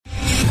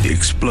The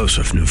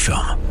explosive new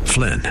film,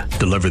 Flynn,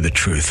 deliver the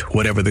truth,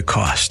 whatever the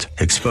cost,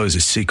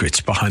 exposes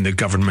secrets behind the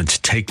government's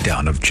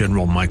takedown of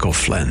General Michael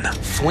Flynn.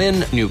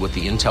 Flynn knew what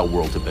the intel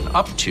world had been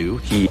up to.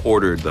 He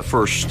ordered the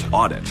first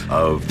audit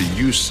of the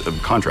use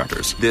of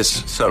contractors.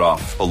 This set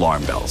off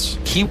alarm bells.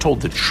 He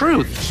told the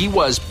truth. He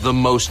was the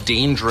most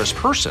dangerous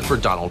person for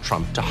Donald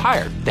Trump to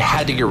hire. They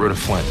had to get rid of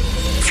Flynn.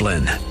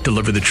 Flynn,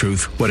 deliver the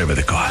truth, whatever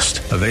the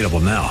cost. Available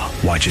now.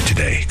 Watch it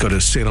today. Go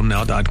to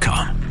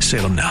salemnow.com.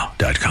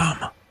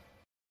 salemnow.com.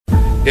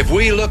 If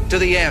we look to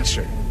the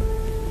answer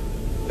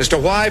as to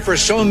why for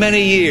so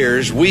many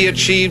years we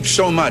achieved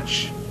so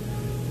much,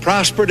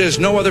 prospered as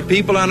no other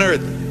people on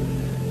earth,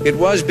 it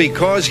was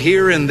because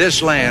here in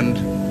this land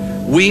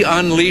we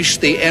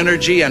unleashed the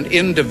energy and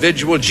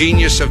individual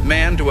genius of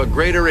man to a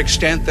greater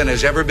extent than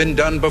has ever been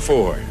done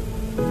before.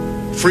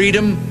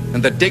 Freedom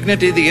and the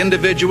dignity of the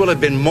individual have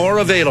been more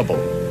available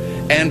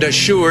and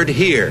assured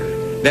here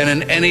than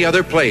in any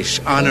other place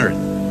on earth.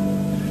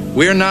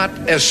 We're not,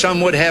 as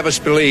some would have us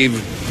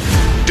believe,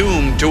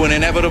 doomed to an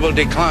inevitable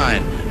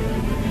decline.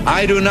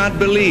 I do not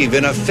believe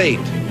in a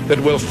fate that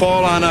will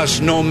fall on us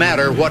no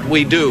matter what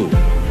we do.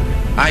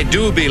 I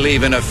do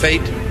believe in a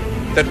fate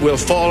that will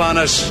fall on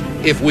us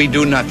if we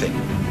do nothing.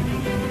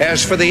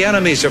 As for the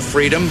enemies of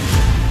freedom,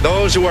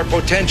 those who are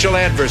potential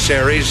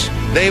adversaries,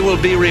 they will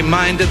be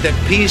reminded that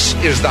peace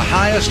is the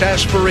highest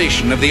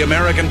aspiration of the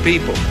American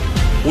people.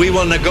 We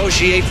will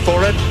negotiate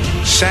for it,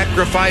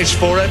 sacrifice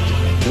for it.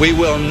 We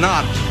will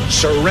not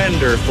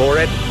surrender for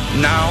it,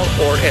 now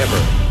or ever.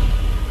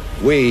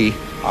 We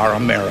are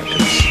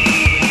Americans.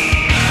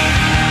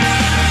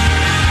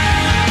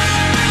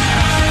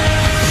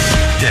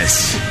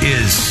 This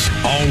is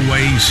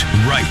Always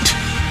Right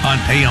on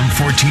AM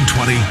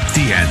 1420,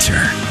 The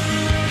Answer.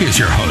 Here's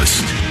your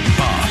host,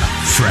 Bob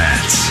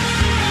Frantz.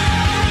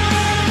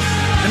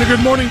 And a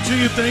good morning to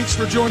you. Thanks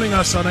for joining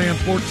us on AM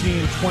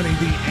 1420,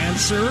 The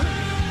Answer.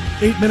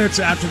 8 minutes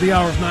after the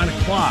hour of 9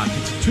 o'clock.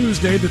 It's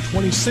Tuesday, the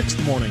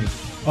 26th morning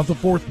of the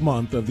 4th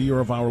month of the year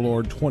of our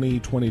Lord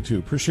 2022.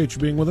 Appreciate you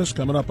being with us.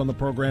 Coming up on the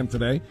program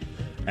today,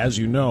 as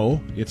you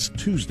know, it's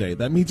Tuesday.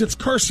 That means it's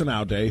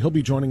Kirsanow Day. He'll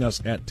be joining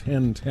us at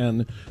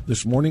 10:10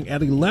 this morning. At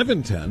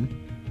 11:10,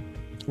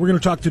 we're going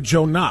to talk to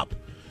Joe Knopp.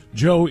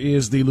 Joe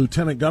is the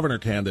lieutenant governor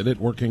candidate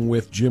working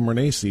with Jim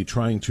Renacci,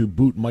 trying to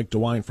boot Mike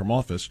DeWine from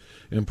office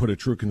and put a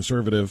true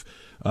conservative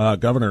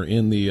governor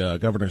in the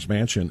governor's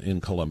mansion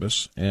in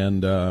Columbus.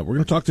 And we're going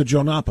to talk to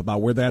Joe Knopp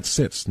about where that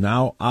sits.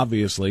 Now,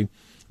 obviously,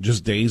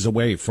 just days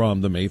away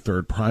from the May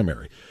 3rd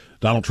primary.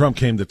 Donald Trump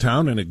came to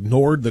town and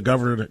ignored the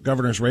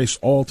governor's race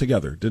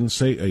altogether. Didn't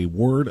say a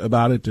word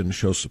about it, didn't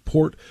show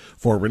support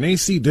for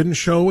Renacci, didn't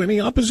show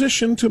any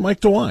opposition to Mike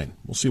DeWine.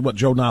 We'll see what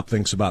Joe Knopp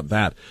thinks about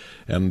that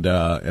and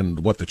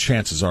what the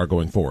chances are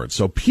going forward.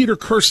 So Peter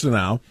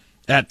Kirsanow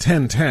at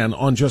 10:10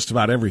 on just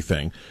about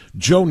everything.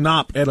 Joe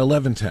Knopp at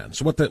 11:10.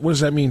 So what does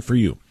that mean for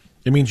you?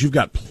 It means you've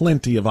got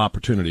plenty of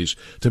opportunities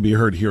to be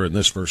heard here in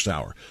this first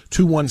hour.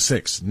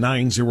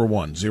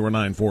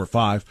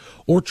 216-901-0945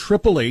 or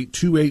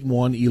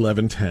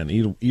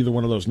 888-281-1110. Either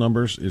one of those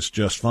numbers is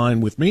just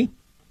fine with me.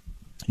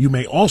 You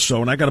may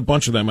also, and I got a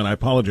bunch of them, and I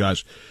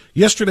apologize.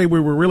 Yesterday we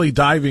were really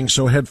diving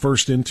so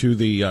headfirst into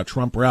the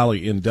Trump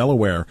rally in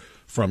Delaware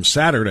from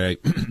Saturday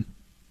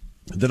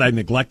that I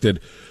neglected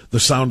the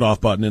sound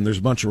off button, and there's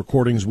a bunch of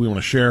recordings we want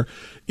to share.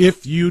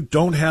 If you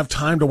don't have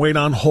time to wait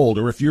on hold,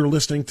 or if you're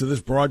listening to this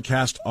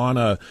broadcast on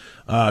a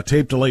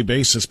tape delay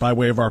basis by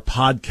way of our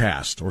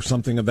podcast or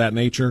something of that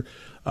nature,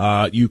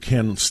 you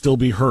can still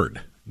be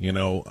heard. You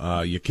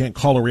know, you can't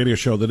call a radio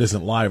show that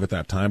isn't live at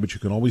that time, but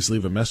you can always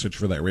leave a message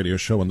for that radio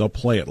show, and they'll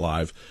play it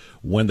live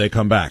when they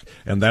come back.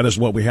 And that is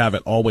what we have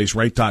at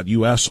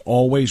alwaysright.us,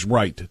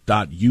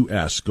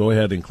 alwaysright.us. Go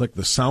ahead and click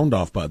the sound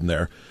off button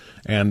there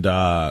and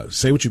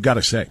say what you've got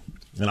to say.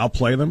 And I'll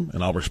play them,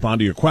 and I'll respond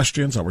to your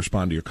questions. I'll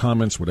respond to your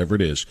comments, whatever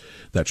it is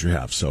that you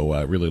have. So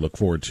I really look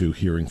forward to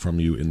hearing from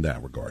you in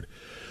that regard.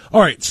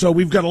 All right, so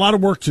we've got a lot of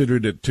work to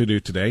do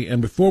today.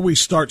 And before we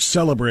start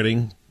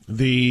celebrating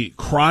the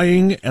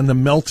crying and the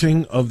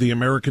melting of the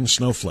American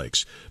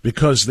snowflakes,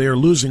 because they are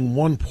losing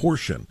one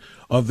portion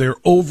of their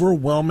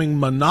overwhelming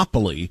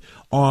monopoly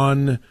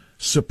on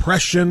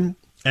suppression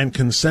and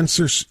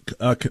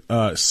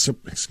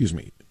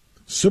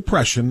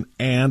suppression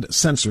and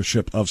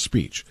censorship of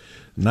speech.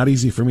 Not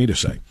easy for me to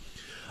say.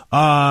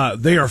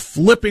 They are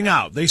flipping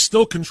out. They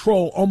still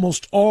control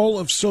almost all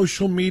of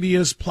social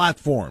media's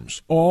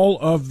platforms, all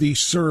of the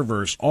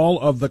servers, all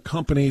of the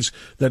companies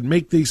that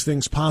make these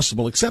things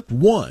possible, except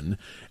one,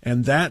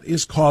 and that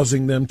is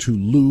causing them to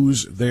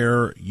lose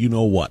their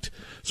you-know-what.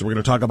 So we're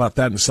going to talk about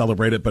that and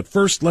celebrate it. But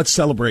first, let's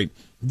celebrate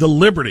the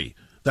liberty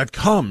that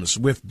comes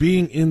with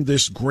being in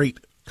this great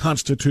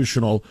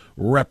constitutional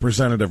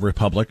representative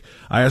republic.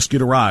 I ask you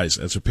to rise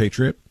as a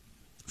patriot.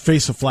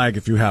 Face a flag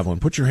if you have one.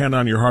 Put your hand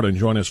on your heart and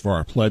join us for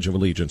our Pledge of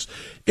Allegiance.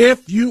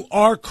 If you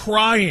are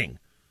crying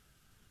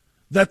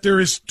that there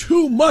is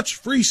too much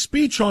free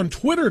speech on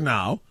Twitter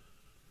now,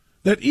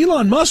 that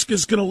Elon Musk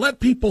is going to let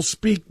people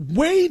speak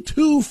way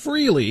too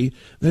freely,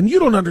 then you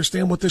don't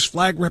understand what this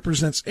flag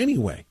represents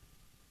anyway.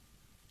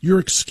 you're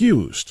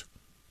excused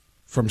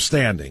from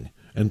standing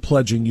and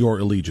pledging your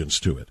allegiance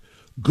to it.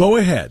 Go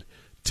ahead,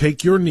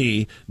 take your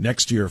knee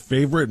next to your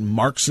favorite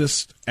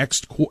Marxist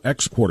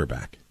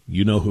ex-quarterback.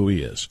 You know who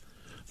he is.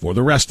 For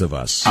the rest of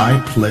us,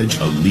 I pledge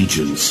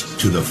allegiance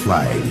to the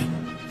flag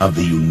of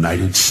the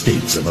United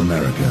States of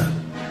America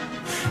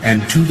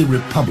and to the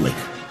republic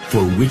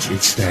for which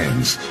it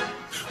stands,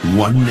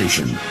 one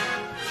nation,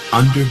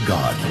 under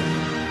God,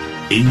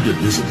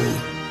 indivisible,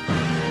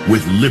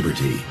 with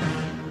liberty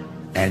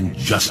and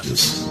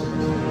justice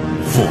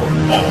for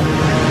all.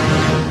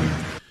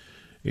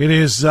 It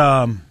is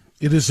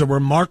a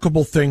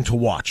remarkable thing to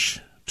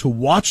watch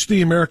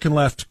the American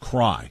left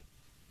cry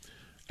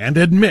and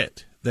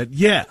admit that,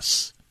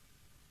 yes,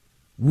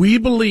 we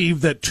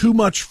believe that too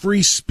much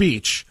free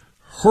speech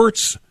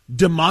hurts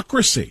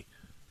democracy.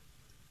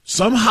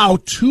 Somehow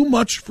too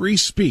much free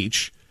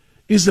speech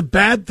is a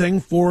bad thing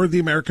for the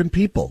American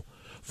people,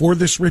 for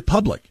this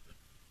republic.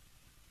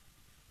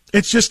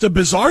 It's just a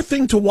bizarre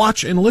thing to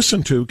watch and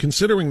listen to,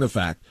 considering the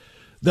fact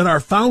that our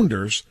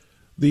founders,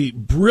 the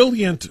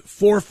brilliant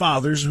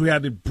forefathers who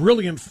had a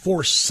brilliant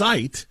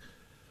foresight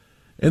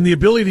and the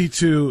ability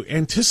to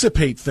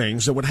anticipate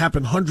things that would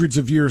happen hundreds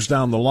of years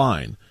down the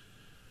line,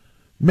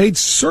 made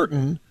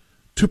certain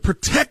to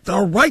protect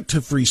our right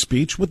to free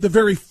speech with the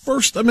very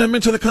first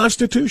amendment to the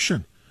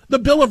Constitution. The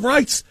Bill of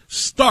Rights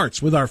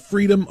starts with our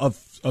freedom of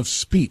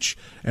speech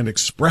and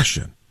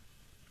expression.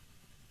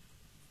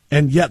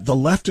 And yet the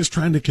left is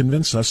trying to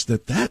convince us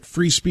that that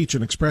free speech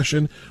and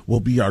expression will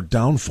be our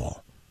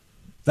downfall.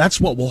 That's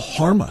what will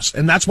harm us.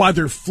 And that's why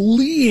they're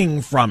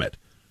fleeing from it,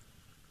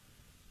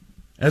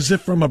 as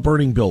if from a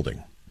burning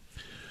building.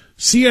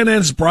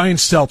 CNN's Brian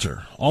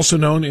Stelter, also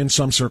known in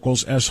some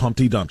circles as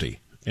Humpty Dumpty.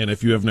 And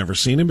if you have never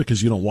seen him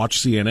because you don't watch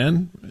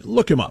CNN,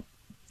 look him up.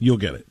 You'll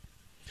get it.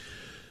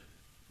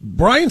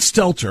 Brian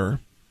Stelter,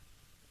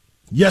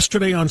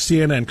 yesterday on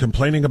CNN,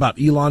 complaining about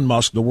Elon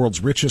Musk, the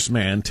world's richest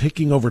man,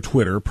 taking over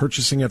Twitter,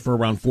 purchasing it for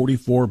around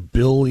 $44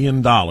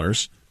 billion,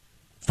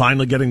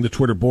 finally getting the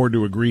Twitter board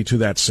to agree to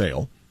that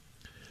sale.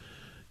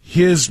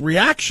 His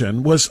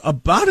reaction was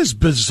about as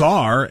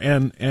bizarre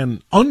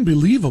and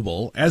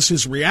unbelievable as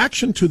his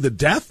reaction to the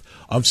death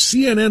of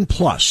CNN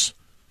Plus,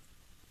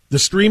 the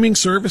streaming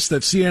service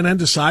that CNN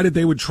decided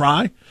they would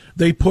try.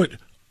 They put,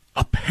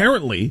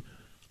 apparently,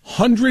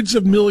 hundreds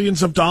of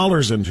millions of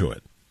dollars into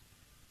it.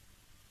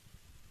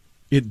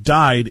 It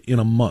died in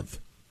a month.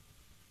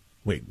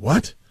 Wait,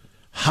 what?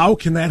 How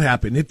can that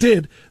happen? It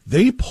did.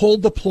 They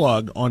pulled the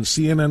plug on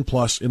CNN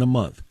Plus in a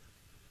month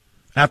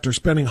after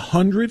spending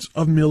hundreds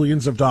of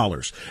millions of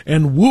dollars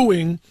and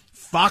wooing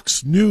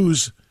Fox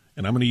News,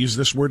 and I'm going to use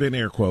this word in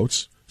air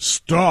quotes,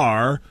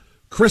 star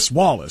Chris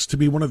Wallace to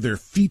be one of their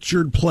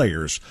featured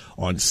players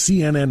on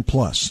CNN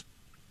Plus.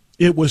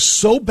 It was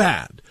so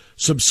bad,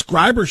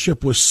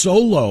 subscribership was so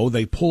low,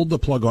 they pulled the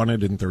plug on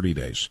it in 30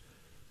 days.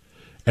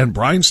 And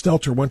Brian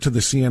Stelter went to the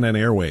CNN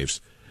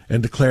airwaves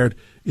and declared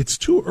it's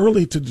too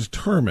early to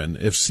determine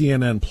if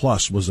CNN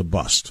Plus was a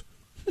bust.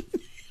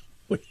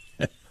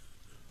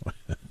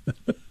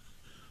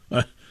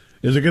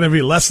 Is it going to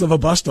be less of a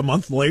bust a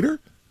month later?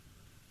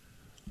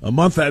 A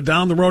month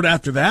down the road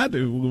after that,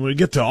 when we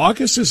get to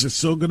August, is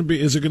it going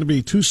to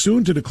be too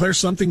soon to declare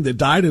something that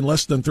died in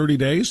less than 30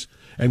 days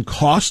and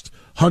cost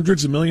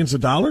hundreds of millions of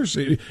dollars?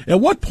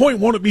 At what point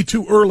won't it be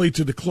too early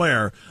to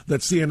declare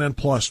that CNN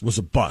Plus was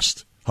a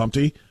bust,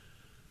 Humpty?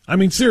 I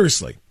mean,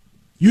 seriously.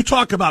 You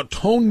talk about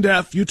tone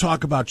deaf, you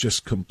talk about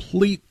just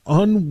complete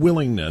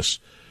unwillingness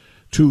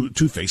to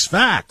face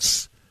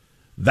facts.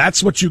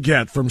 That's what you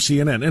get from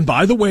CNN. And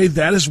by the way,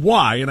 that is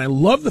why, and I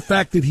love the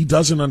fact that he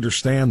doesn't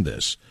understand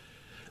this,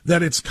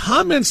 that it's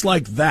comments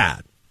like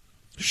that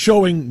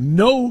showing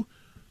no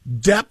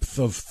depth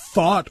of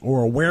thought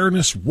or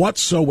awareness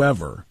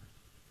whatsoever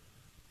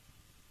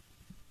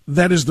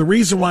that is the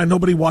reason why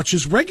nobody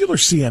watches regular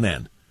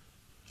CNN,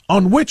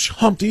 on which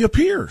Humpty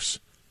appears.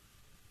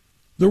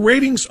 The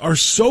ratings are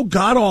so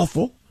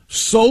god-awful,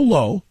 so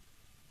low,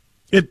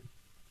 it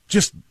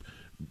just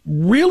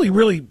really,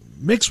 really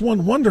makes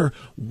one wonder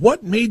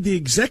what made the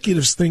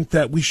executives think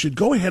that we should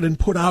go ahead and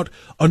put out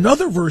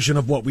another version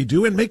of what we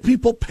do and make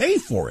people pay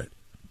for it.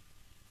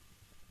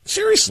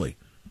 Seriously.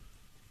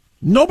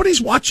 Nobody's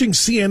watching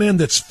CNN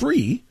that's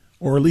free,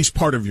 or at least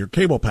part of your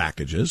cable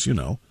packages,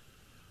 or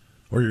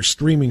your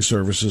streaming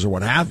services or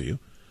what have you.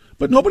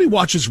 But nobody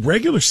watches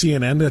regular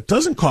CNN that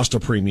doesn't cost a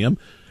premium,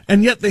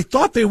 and yet they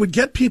thought they would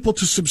get people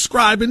to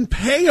subscribe and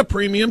pay a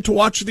premium to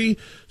watch the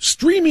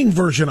streaming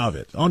version of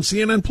it on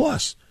CNN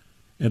Plus.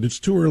 And it's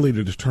too early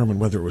to determine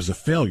whether it was a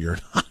failure or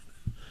not.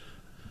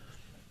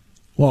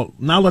 Well,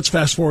 now let's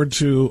fast forward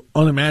to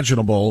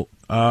unimaginable,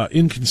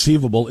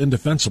 inconceivable,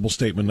 indefensible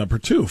statement number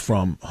 2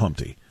 from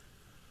Humpty.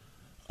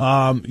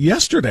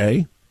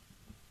 Yesterday,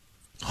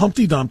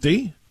 Humpty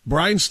Dumpty,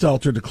 Brian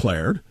Stelter,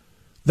 declared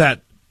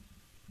that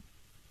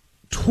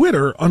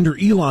Twitter, under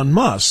Elon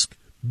Musk,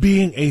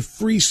 being a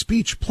free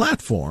speech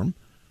platform,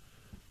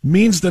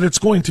 means that it's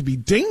going to be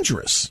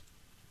dangerous,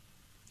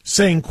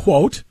 saying,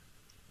 quote,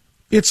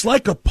 "It's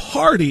like a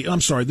party."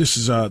 I'm sorry, this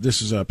is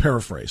a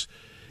paraphrase.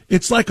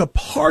 It's like a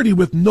party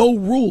with no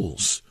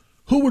rules.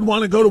 Who would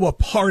want to go to a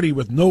party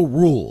with no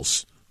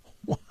rules?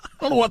 I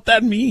don't know what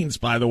that means,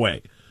 by the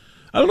way.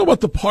 I don't know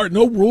what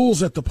no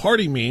rules at the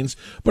party means,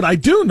 but I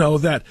do know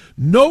that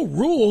no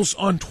rules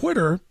on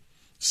Twitter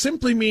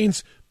simply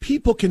means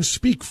people can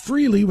speak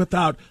freely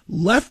without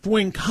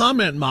left-wing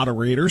comment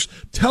moderators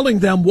telling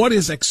them what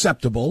is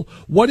acceptable,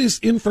 what is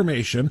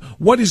information,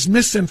 what is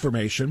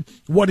misinformation,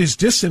 what is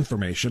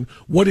disinformation,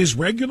 what is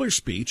regular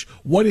speech,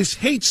 what is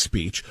hate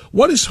speech,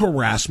 what is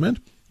harassment,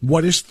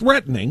 what is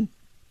threatening,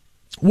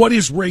 what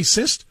is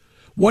racist,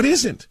 what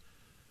isn't.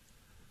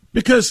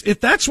 Because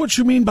if that's what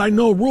you mean by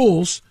no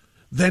rules,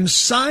 then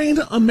sign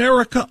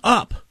America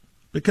up,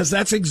 because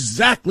that's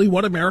exactly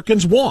what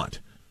Americans want.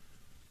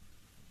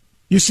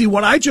 You see,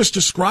 what I just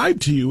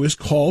described to you is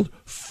called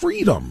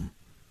freedom.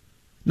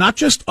 Not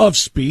just of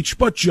speech,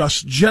 but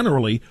just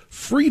generally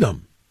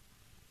freedom.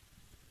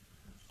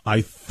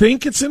 I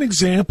think it's an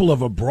example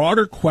of a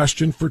broader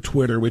question for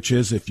Twitter, which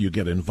is if you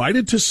get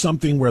invited to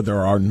something where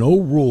there are no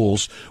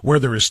rules, where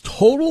there is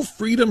total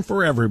freedom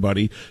for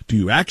everybody, do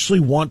you actually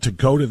want to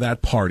go to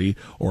that party,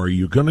 or are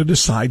you going to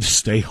decide to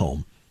stay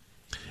home?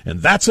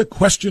 And that's a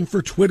question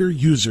for Twitter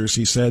users,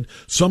 he said.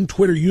 Some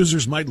Twitter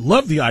users might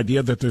love the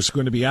idea that there's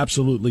going to be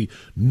absolutely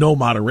no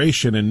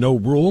moderation and no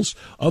rules.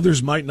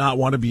 Others might not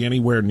want to be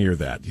anywhere near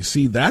that. You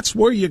see, that's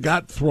where you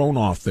got thrown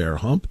off there,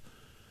 Hump.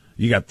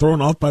 You got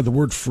thrown off by the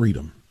word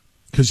freedom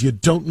because you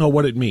don't know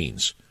what it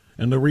means.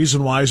 And the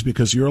reason why is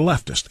because you're a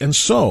leftist. And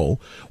so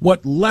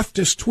what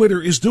leftist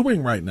Twitter is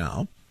doing right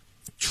now,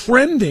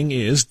 trending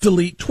is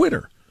delete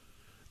Twitter.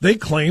 They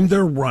claim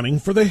they're running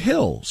for the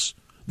hills.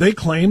 They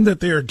claim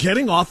that they are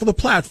getting off of the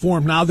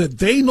platform now that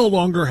they no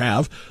longer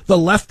have the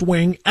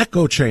left-wing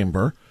echo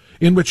chamber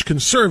in which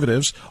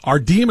conservatives are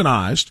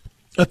demonized,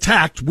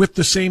 attacked with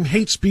the same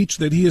hate speech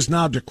that he is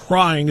now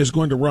decrying is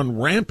going to run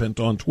rampant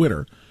on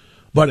Twitter,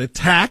 but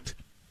attacked,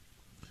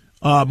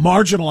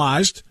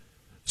 marginalized,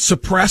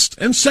 suppressed,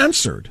 and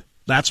censored.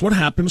 That's what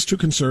happens to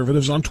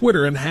conservatives on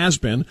Twitter and has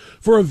been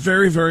for a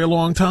very, very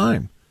long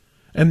time.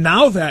 And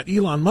now that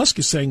Elon Musk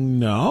is saying,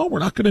 no, we're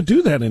not going to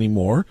do that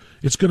anymore,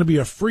 it's going to be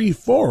a free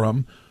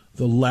forum,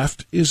 the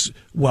left is,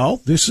 well,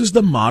 this is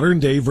the modern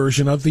day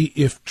version of the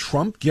if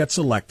Trump gets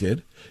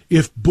elected,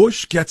 if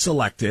Bush gets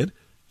elected,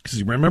 because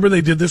you remember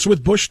they did this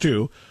with Bush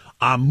too,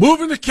 I'm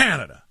moving to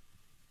Canada.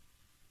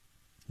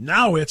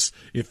 Now it's,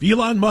 if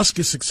Elon Musk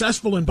is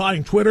successful in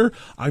buying Twitter,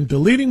 I'm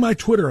deleting my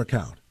Twitter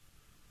account.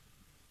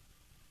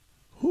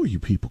 Who are you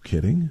people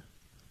kidding?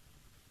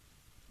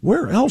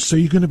 Where else are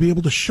you going to be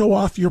able to show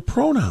off your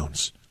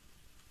pronouns?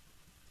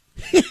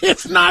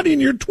 It's not in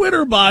your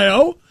Twitter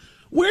bio.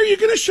 Where are you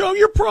going to show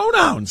your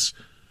pronouns?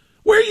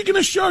 Where are you going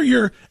to show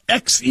your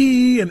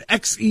XE and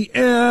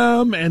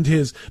XEM and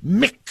his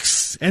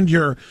mix and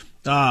your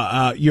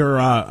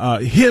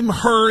him,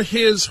 her,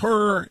 his,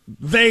 her,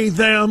 they,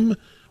 them?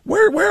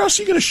 Where else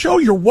are you going to show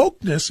your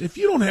wokeness if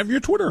you don't have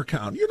your Twitter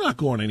account? You're not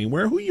going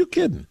anywhere. Who are you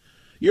kidding?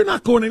 You're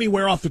not going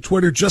anywhere off of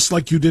Twitter, just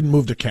like you didn't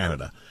move to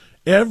Canada.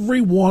 Every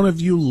one of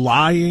you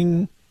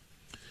lying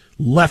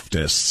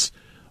leftists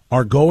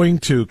are going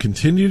to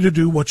continue to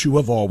do what you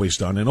have always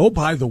done. And, oh,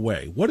 by the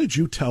way, what did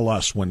you tell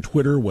us when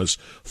Twitter was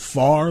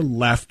far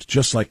left,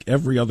 just like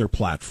every other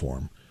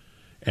platform?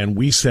 And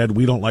we said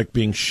we don't like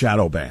being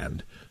shadow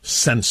banned,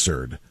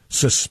 censored,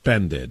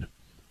 suspended,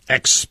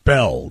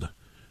 expelled.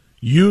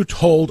 You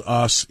told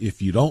us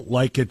if you don't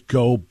like it,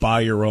 go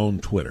buy your own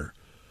Twitter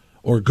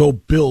or go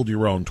build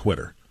your own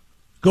Twitter.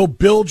 Go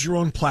build your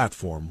own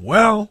platform.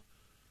 Well,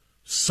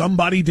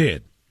 somebody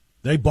did.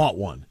 They bought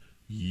one.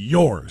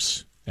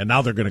 Yours. And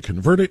now they're going to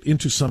convert it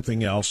into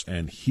something else,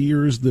 and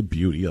here's the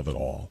beauty of it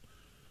all.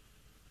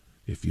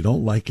 If you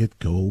don't like it,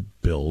 go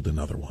build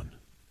another one.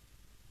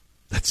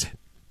 That's it.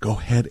 Go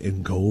ahead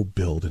and go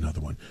build another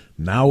one.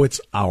 Now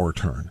it's our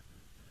turn.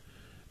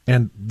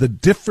 And the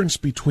difference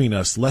between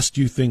us, lest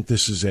you think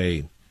this is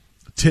a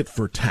tit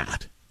for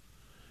tat,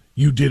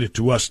 you did it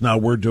to us, now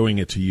we're doing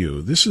it to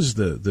you. This is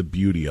the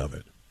beauty of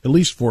it, at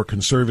least for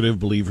conservative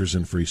believers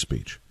in free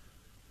speech.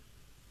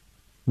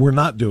 We're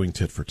not doing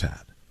tit for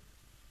tat.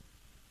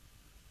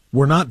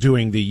 We're not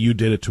doing the you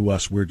did it to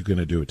us, we're going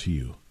to do it to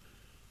you.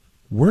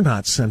 We're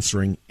not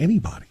censoring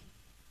anybody.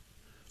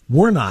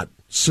 We're not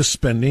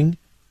suspending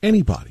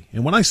anybody.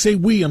 And when I say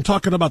we, I'm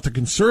talking about the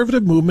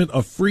conservative movement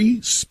of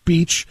free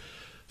speech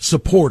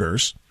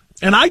supporters.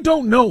 And I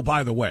don't know,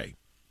 by the way,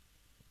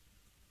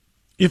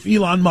 if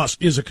Elon Musk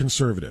is a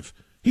conservative.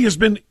 He has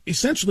been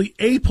essentially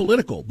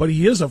apolitical, but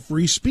he is a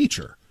free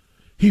speecher.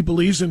 He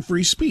believes in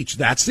free speech.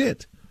 That's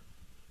it.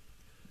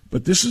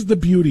 But this is the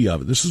beauty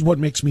of it. This is what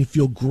makes me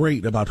feel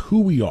great about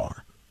who we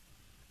are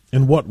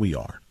and what we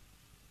are.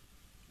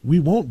 We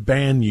won't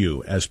ban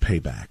you as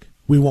payback.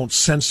 We won't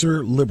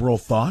censor liberal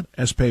thought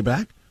as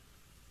payback.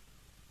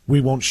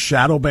 We won't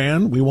shadow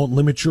ban. We won't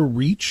limit your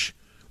reach.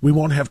 We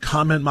won't have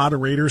comment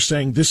moderators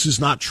saying this is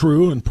not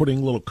true and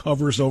putting little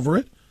covers over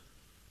it.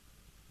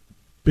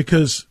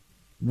 Because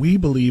we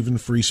believe in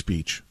free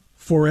speech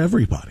for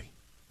everybody.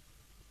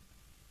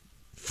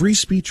 free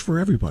speech for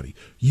everybody.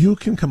 You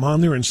can come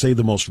on there and say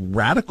the most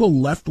radical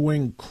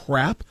left-wing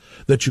crap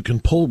that you can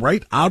pull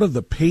right out of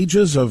the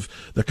pages of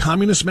the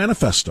Communist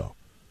Manifesto,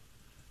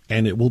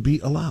 and it will be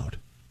allowed.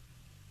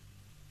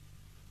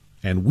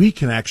 And we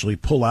can actually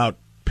pull out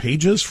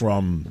pages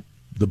from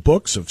the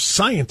books of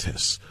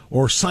scientists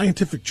or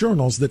scientific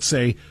journals that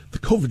say the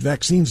COVID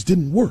vaccines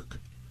didn't work.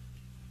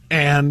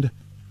 And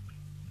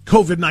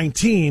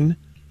COVID-19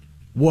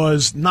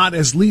 was not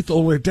as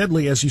lethal or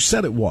deadly as you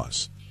said it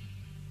was.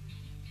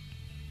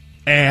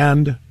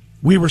 And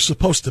we were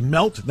supposed to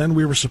melt, then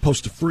we were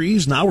supposed to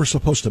freeze, now we're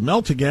supposed to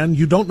melt again.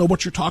 You don't know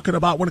what you're talking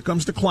about when it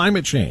comes to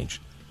climate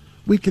change.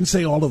 We can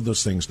say all of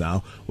those things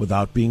now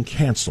without being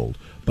canceled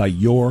by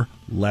your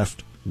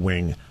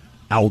left-wing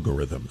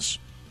algorithms.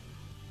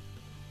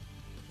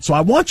 So I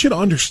want you to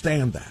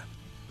understand that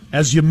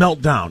as you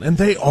melt down, and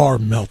they are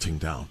melting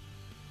down.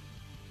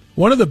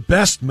 One of the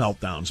best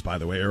meltdowns, by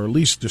the way, or at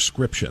least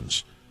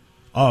descriptions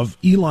of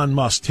Elon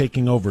Musk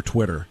taking over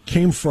Twitter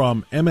came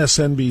from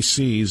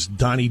MSNBC's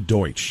Donnie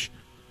Deutsch.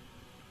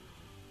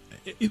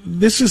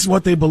 This is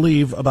what they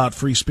believe about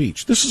free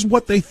speech. This is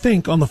what they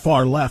think on the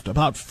far left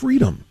about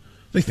freedom.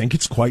 They think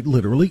it's quite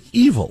literally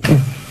evil.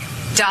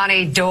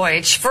 Donnie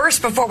Deutsch.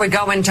 First, before we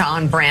go into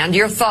On Brand,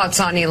 your thoughts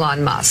on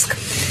Elon Musk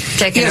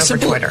taking over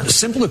Twitter?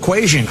 Simple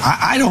equation.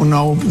 I don't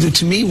know.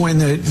 To me, when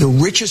the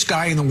richest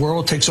guy in the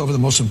world takes over the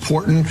most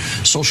important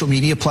social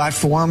media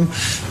platform,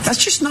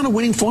 that's just not a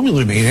winning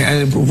formula to me.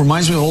 It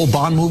reminds me of old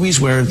Bond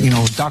movies where, you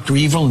know, Dr.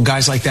 Evil and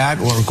guys like that,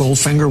 or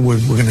Goldfinger, were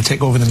going to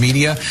take over the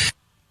media.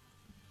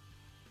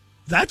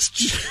 That's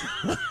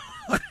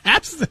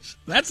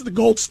the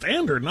gold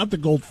standard, not the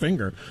gold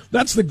finger.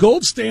 That's the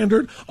gold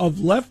standard of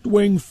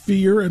left-wing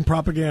fear and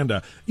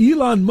propaganda.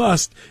 Elon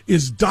Musk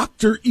is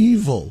Dr.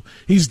 Evil.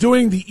 He's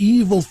doing the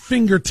evil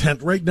finger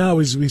tent right now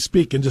as we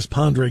speak and just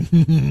pondering,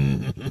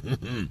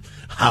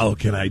 how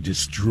can I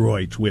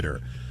destroy Twitter?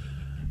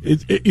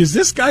 Is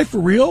this guy for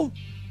real?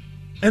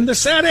 And the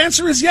sad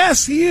answer is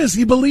yes, he is.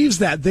 He believes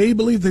that. They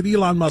believe that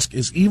Elon Musk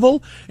is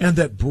evil and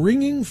that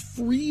bringing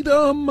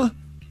freedom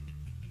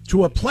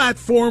to a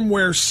platform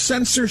where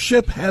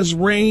censorship has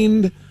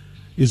reigned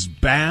is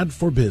bad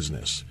for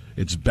business.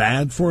 It's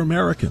bad for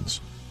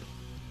Americans.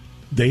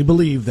 They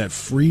believe that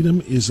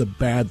freedom is a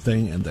bad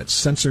thing and that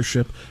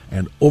censorship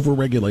and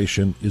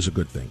overregulation is a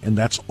good thing. And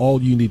that's all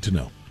you need to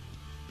know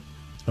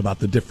about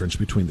the difference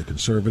between the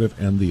conservative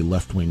and the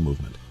left-wing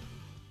movement.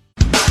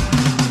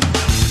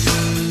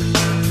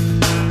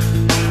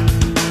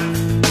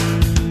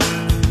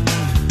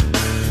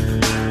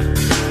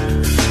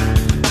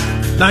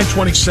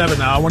 .927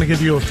 now. I want to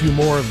give you a few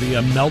more of the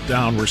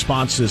meltdown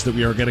responses that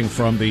we are getting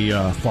from the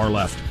far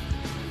left.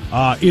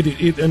 I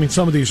mean,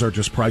 some of these are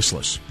just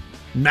priceless.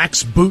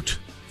 Max Boot,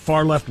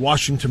 far left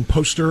Washington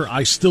Poster.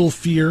 I still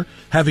fear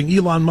having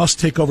Elon Musk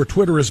take over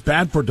Twitter is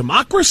bad for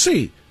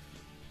democracy.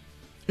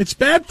 It's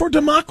bad for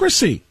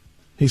democracy,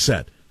 he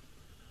said.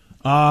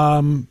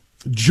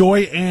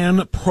 Joy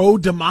Ann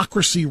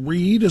Pro-Democracy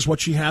Reed is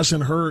what she has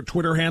in her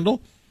Twitter handle.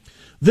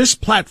 This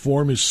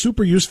platform is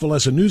super useful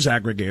as a news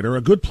aggregator,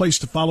 a good place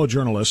to follow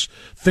journalists,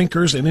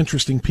 thinkers, and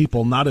interesting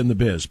people not in the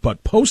biz.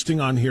 But posting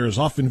on here is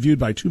often viewed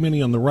by too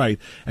many on the right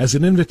as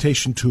an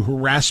invitation to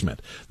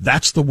harassment.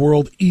 That's the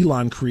world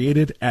Elon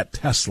created at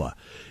Tesla.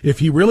 If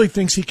he really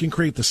thinks he can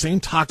create the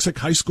same toxic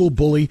high school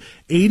bully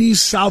 80s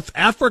South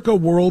Africa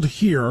world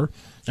here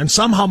and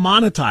somehow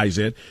monetize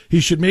it, he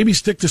should maybe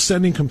stick to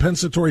sending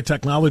compensatory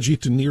technology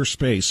to near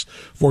space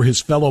for his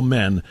fellow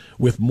men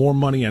with more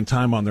money and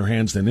time on their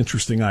hands than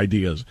interesting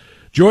ideas.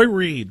 Joy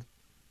Reid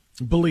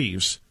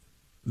believes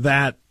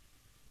that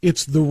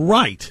it's the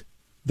right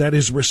that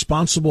is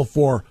responsible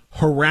for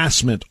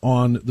harassment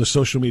on the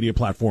social media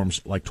platforms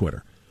like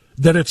Twitter.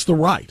 That it's the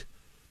right.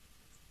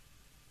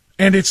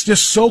 And it's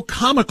just so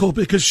comical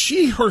because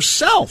she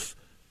herself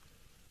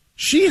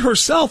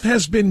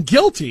has been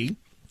guilty.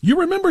 You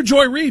remember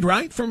Joy Reid,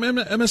 right, from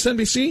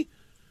MSNBC?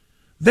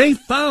 They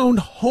found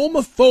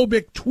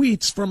homophobic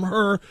tweets from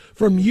her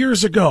from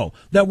years ago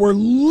that were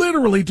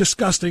literally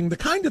disgusting, the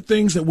kind of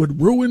things that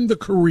would ruin the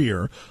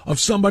career of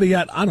somebody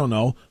at, I don't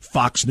know,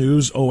 Fox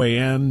News,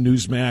 OAN,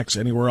 Newsmax,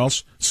 anywhere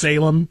else,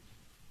 Salem.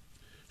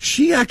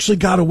 She actually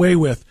got away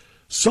with,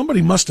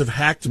 somebody must have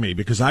hacked me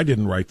because I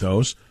didn't write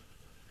those.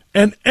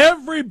 And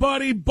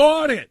everybody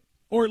bought it.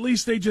 Or at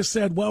least they just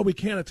said, well, we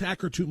can't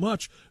attack her too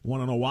much.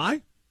 Want to know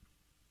why?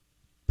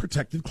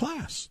 Protected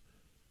class.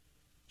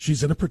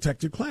 She's in a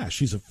protected class.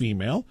 She's a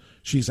female.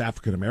 She's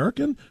African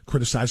American.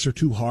 Criticize her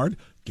too hard,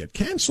 get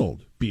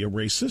canceled. Be a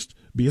racist.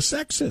 Be a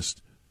sexist.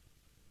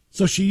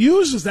 So she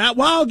uses that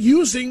while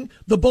using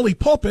the bully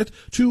pulpit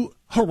to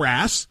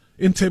harass,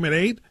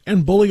 intimidate,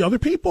 and bully other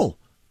people.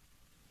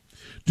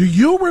 Do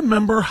you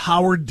remember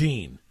Howard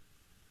Dean?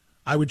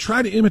 I would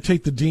try to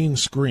imitate the Dean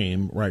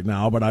scream right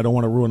now, but I don't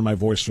want to ruin my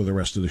voice for the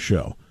rest of the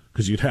show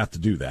because you'd have to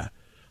do that.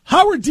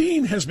 Howard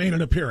Dean has made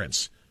an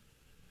appearance.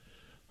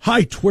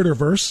 Hi,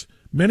 Twitterverse.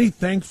 Many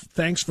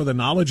thanks for the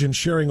knowledge and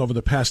sharing over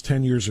the past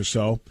 10 years or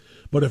so.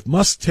 But if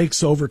Musk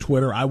takes over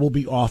Twitter, I will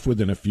be off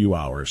within a few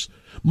hours.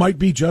 Might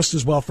be just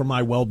as well for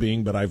my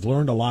well-being, but I've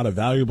learned a lot of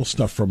valuable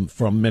stuff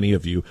from many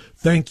of you.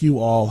 Thank you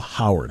all,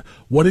 Howard.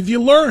 What have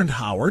you learned,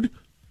 Howard?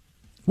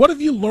 What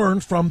have you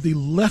learned from the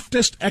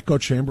leftist echo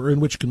chamber in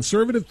which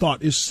conservative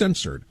thought is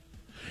censored?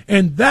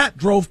 And that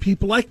drove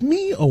people like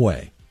me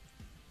away.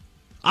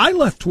 I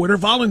left Twitter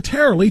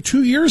voluntarily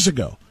 2 years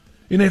ago.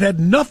 And it had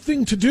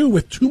nothing to do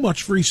with too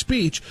much free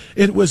speech.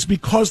 It was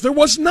because there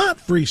was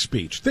not free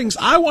speech. Things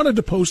I wanted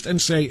to post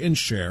and say and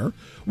share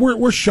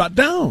were shut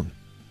down.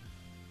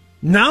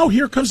 Now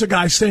here comes a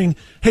guy saying,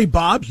 hey,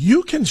 Bob,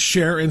 you can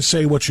share and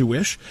say what you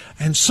wish,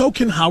 and so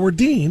can Howard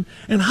Dean.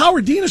 And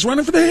Howard Dean is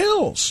running for the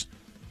hills.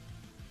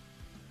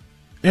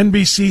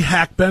 NBC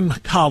hack Ben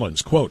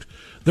Collins, quote,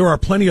 there are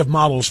plenty of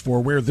models for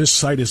where this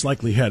site is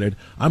likely headed.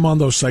 I'm on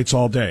those sites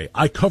all day.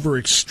 I cover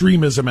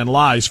extremism and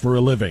lies for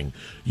a living.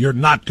 You're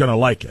not going to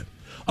like it.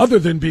 Other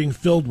than being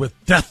filled with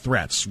death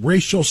threats,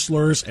 racial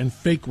slurs, and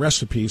fake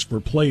recipes for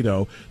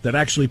Play-Doh that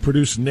actually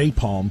produce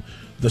napalm,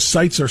 the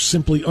sites are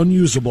simply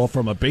unusable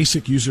from a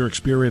basic user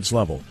experience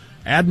level.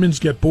 Admins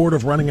get bored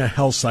of running a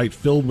hell site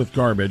filled with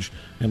garbage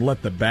and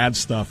let the bad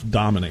stuff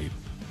dominate.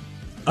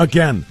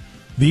 Again,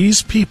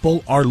 these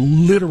people are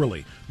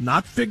literally,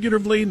 not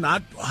figuratively,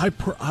 not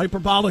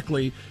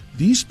hyperbolically,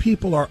 these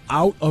people are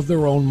out of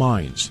their own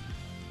minds.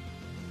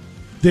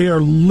 They are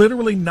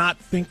literally not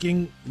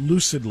thinking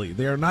lucidly.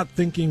 They are not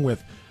thinking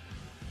with,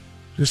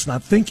 just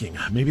not thinking.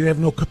 Maybe they have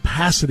no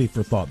capacity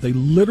for thought. They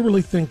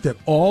literally think that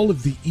all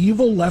of the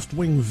evil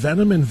left-wing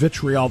venom and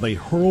vitriol they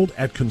hurled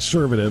at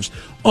conservatives,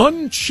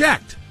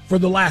 unchecked for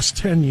the last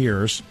 10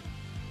 years,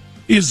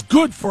 is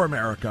good for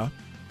America.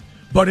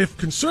 But if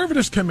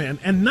conservatives come in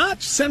and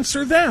not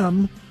censor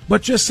them,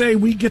 but just say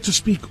we get to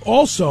speak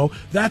also,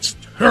 that's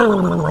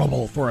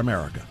terrible for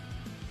America.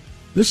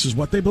 This is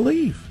what they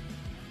believe.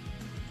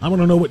 I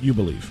want to know what you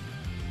believe.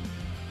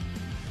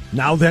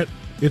 Now that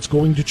it's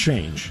going to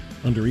change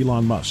under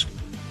Elon Musk,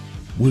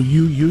 will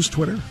you use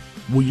Twitter?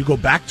 Will you go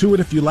back to it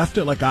if you left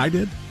it like I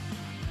did?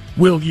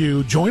 Will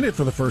you join it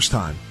for the first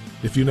time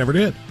if you never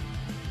did?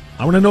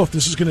 I want to know if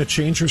this is going to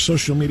change your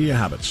social media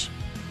habits.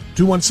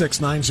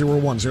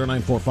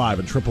 216-901-0945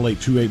 and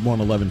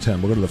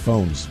 888-281-1110. We'll go to the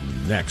phones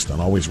next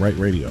on Always Right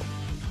Radio.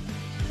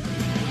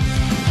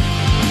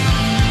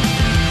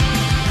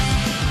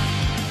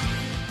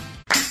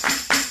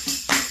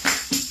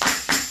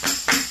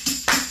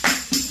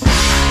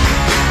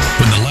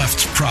 When the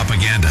left's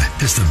propaganda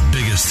is the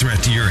biggest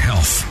threat to your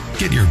health,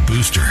 get your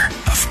booster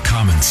of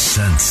common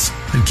sense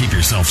and keep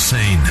yourself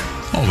sane.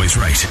 Always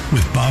Right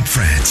with Bob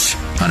France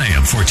on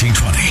AM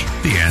 1420.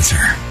 The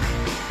Answer.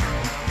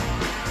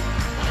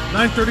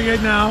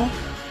 9:38 now.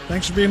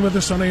 Thanks for being with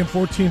us on AM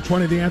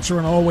 1420, The Answer,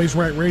 and Always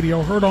Right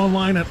Radio. Heard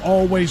online at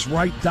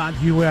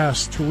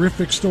alwaysright.us.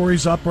 Terrific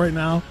stories up right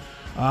now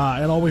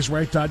at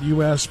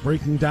alwaysright.us,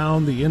 breaking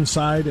down the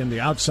inside and the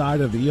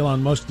outside of the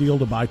Elon Musk deal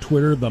to buy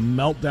Twitter. The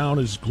meltdown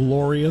is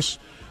glorious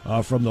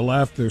from the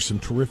left. There's some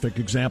terrific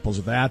examples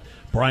of that.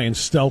 Brian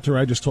Stelter,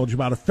 I just told you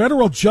about. A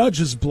federal judge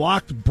has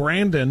blocked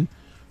Brandon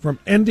from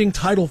ending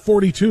Title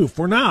 42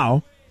 for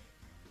now,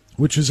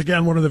 which is,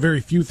 again, one of the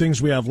very few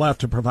things we have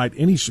left to provide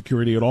any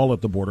security at all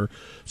at the border.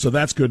 So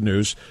that's good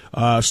news.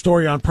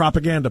 Story on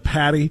Propaganda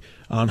Patty,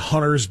 on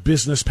Hunter's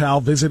business pal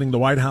visiting the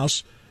White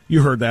House.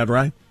 You heard that,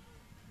 right?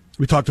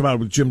 We talked about it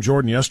with Jim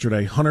Jordan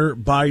yesterday. Hunter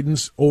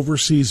Biden's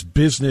overseas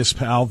business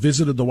pal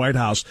visited the White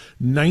House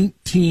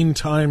 19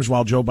 times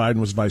while Joe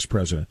Biden was vice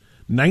president.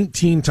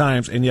 19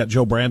 times, and yet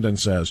Joe Brandon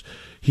says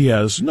he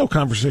has no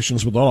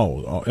conversations at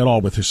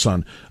all with his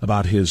son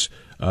about his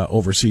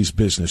overseas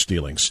business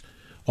dealings.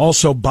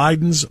 Also,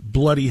 Biden's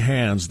bloody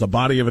hands, the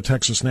body of a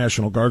Texas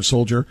National Guard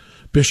soldier,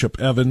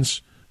 Bishop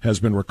Evans, has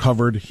been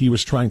recovered. He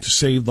was trying to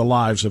save the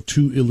lives of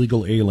 2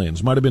 illegal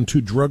aliens. Might have been 2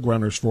 drug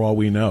runners for all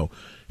we know.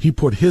 He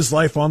put his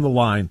life on the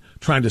line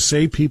trying to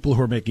save people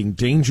who are making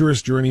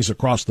dangerous journeys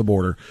across the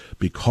border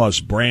because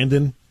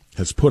Brandon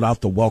has put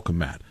out the welcome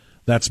mat.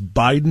 That's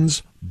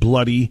Biden's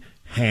bloody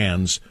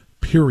hands,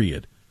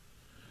 period.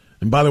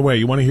 And by the way,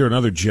 you want to hear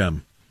another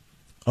gem?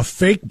 A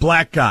fake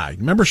black guy.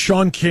 Remember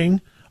Sean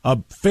King? A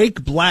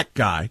fake black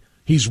guy.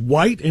 He's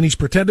white and he's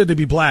pretended to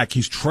be black.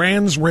 He's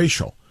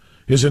transracial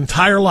his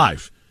entire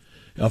life.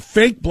 A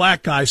fake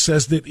black guy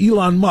says that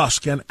Elon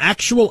Musk, an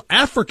actual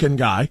African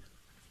guy,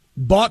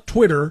 bought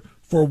Twitter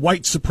for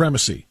white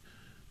supremacy.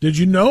 Did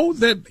you know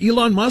that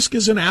Elon Musk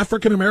is an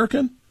African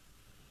American?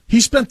 He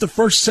spent the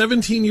first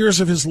 17 years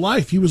of his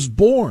life. He was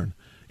born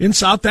in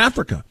South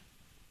Africa.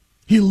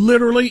 He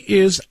literally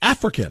is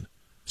African,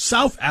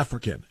 South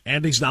African,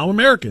 and he's now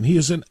American. He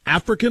is an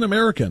African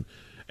American.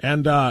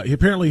 And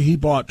apparently he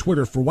bought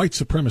Twitter for white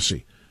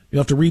supremacy. You'll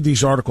have to read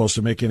these articles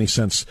to make any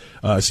sense,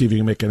 see if you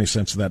can make any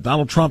sense of that.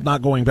 Donald Trump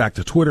not going back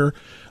to Twitter,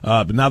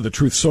 but now the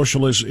Truth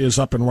Social is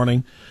up and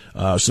running,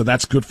 so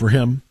that's good for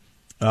him.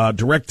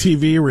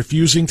 DirecTV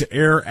refusing to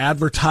air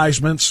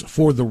advertisements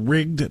for the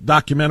rigged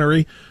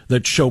documentary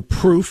that show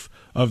proof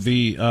of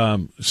the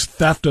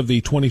theft of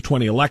the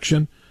 2020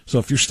 election. So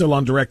if you're still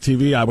on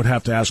DirecTV, I would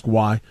have to ask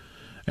why.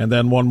 And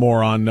then one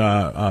more on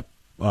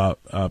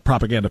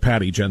Propaganda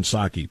Patty, Jen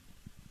Psaki.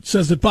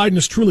 Says that Biden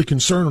is truly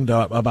concerned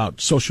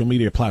about social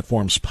media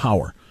platforms'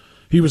 power.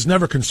 He was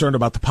never concerned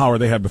about the power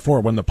they had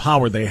before, when the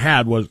power they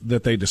had was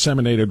that they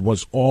disseminated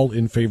was all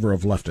in favor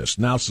of leftists.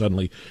 Now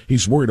suddenly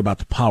he's worried about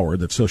the power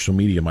that social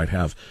media might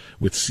have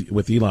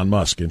with Elon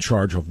Musk in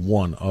charge of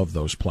one of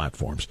those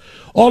platforms.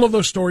 All of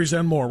those stories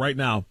and more right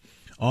now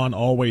on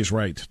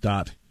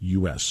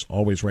alwaysright.us.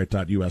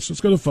 Alwaysright.us.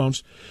 Let's go to the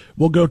phones.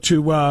 We'll go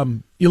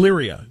to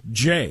Illyria.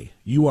 Jay,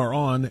 you are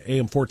on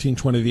AM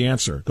 1420 The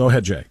Answer. Go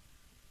ahead, Jay.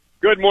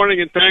 Good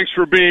morning, and thanks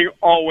for being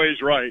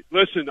always right.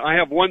 Listen, I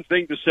have one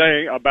thing to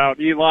say about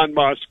Elon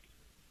Musk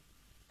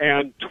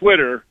and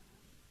Twitter,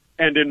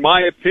 and in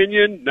my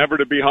opinion, never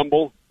to be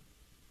humble,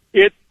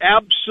 it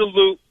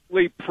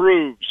absolutely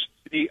proves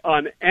the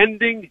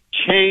unending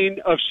chain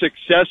of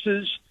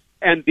successes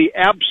and the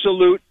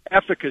absolute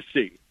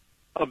efficacy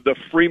of the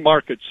free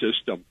market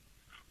system.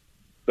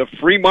 The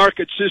free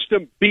market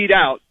system beat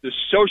out the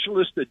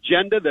socialist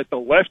agenda that the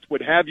left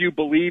would have you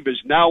believe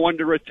is now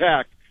under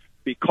attack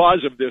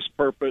because of this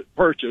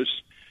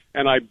purchase,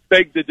 and I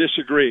beg to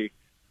disagree.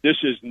 This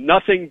is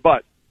nothing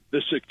but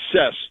the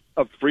success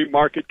of free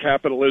market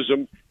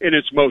capitalism in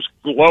its most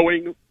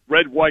glowing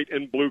red, white,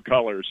 and blue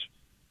colors.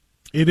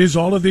 It is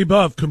all of the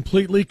above.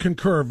 Completely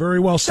concur. Very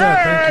well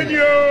said. Thank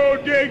you.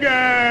 Dig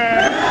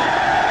it!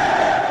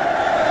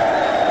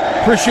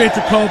 Appreciate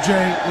the call,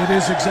 Jay. It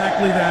is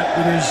exactly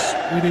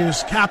that. It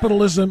is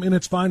capitalism in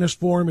its finest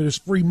form. It is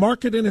free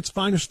market in its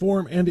finest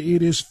form, and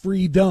it is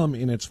freedom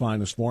in its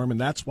finest form,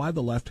 and that's why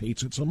the left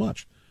hates it so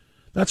much.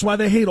 That's why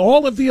they hate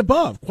all of the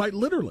above, quite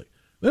literally.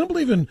 They don't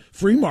believe in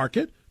free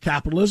market,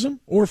 capitalism,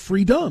 or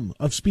freedom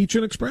of speech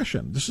and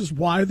expression. This is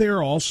why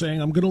they're all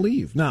saying, I'm going to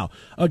leave. Now,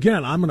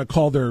 again, I'm going to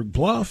call their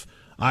bluff.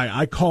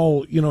 I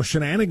call,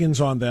 shenanigans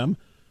on them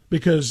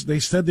because they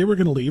said they were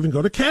going to leave and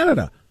go to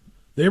Canada.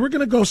 They were going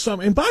to go some,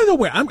 and by the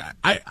way, I'm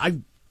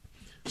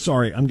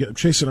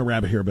chasing a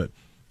rabbit here, but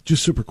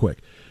just super quick.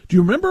 Do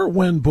you remember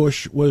when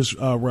Bush was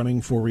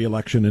running for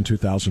re-election in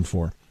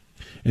 2004?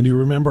 And do you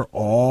remember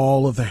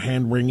all of the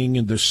hand-wringing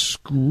and the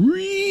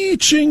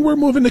screeching, we're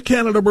moving to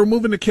Canada, we're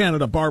moving to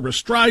Canada, Barbara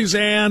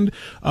Streisand,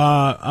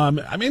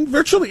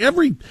 virtually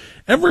every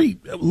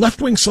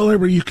left-wing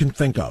celebrity you can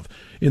think of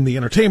in the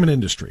entertainment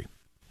industry.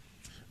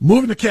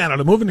 Moving to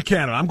Canada,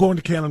 I'm going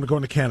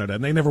to Canada,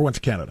 and they never went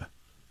to Canada.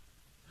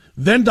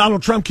 Then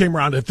Donald Trump came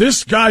around. If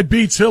this guy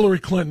beats Hillary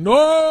Clinton,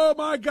 oh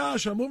my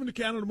gosh, I'm moving to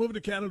Canada.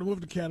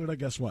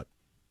 Guess what?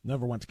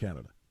 Never went to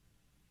Canada.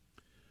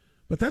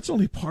 But that's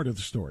only part of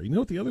the story. You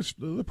know what the other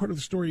part of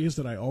the story is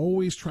that I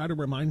always try to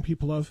remind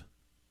people of?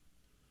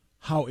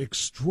 How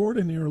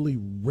extraordinarily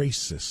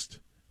racist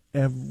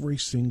every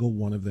single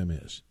one of them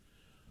is.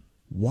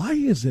 Why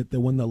is it that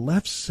when the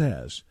left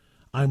says,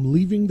 I'm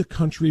leaving the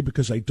country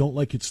because I don't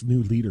like its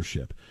new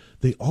leadership,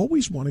 they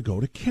always want to go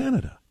to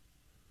Canada?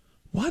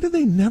 Why do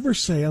they never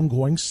say, I'm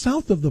going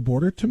south of the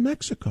border to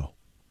Mexico,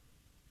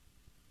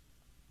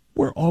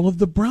 where all of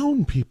the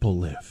brown people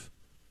live?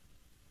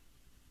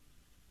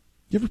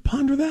 You ever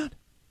ponder that?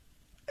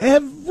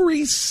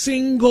 Every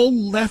single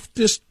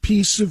leftist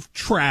piece of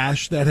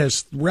trash that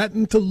has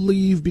threatened to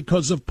leave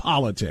because of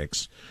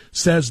politics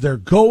says they're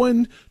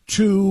going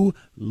to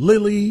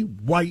Lily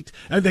White,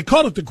 and they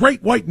call it the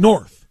Great White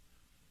North.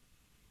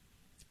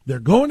 They're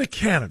going to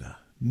Canada.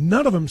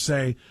 None of them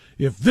say,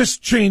 if this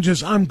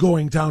changes, I'm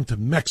going down to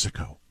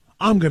Mexico.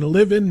 I'm going to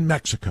live in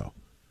Mexico.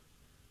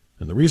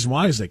 And the reason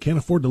why is they can't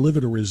afford to live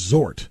at a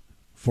resort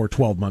for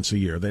 12 months a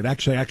year. They'd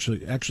actually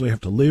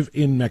have to live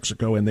in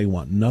Mexico, and they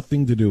want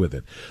nothing to do with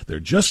it. They're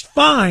just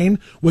fine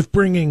with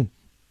bringing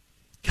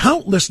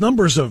countless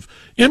numbers of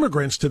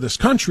immigrants to this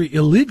country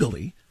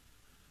illegally.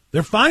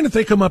 They're fine if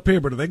they come up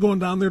here, but are they going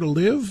down there to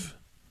live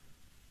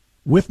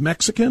with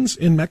Mexicans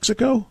in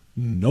Mexico?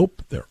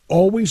 Nope. They're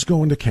always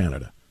going to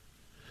Canada.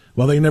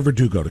 Well, they never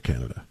do go to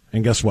Canada.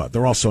 And guess what?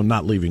 They're also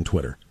not leaving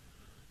Twitter.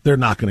 They're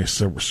not going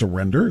to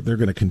surrender. They're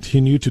going to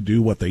continue to do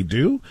what they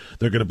do.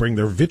 They're going to bring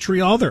their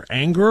vitriol, their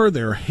anger,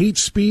 their hate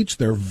speech,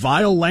 their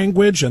vile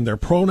language, and their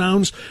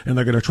pronouns, and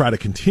they're going to try to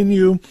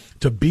continue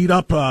to beat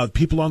up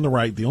people on the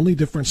right. The only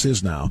difference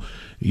is now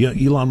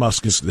Elon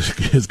Musk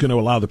is going to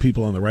allow the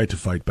people on the right to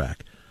fight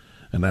back,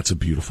 and that's a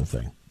beautiful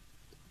thing.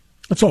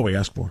 That's all we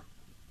ask for.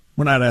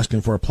 We're not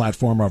asking for a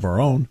platform of our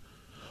own,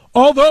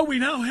 although we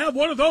now have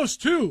one of those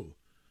too.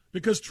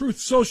 Because Truth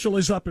Social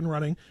is up and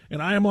running,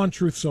 and I am on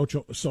Truth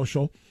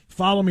Social.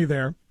 Follow me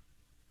there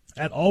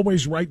at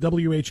Always Right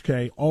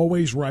WHK,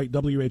 Always Right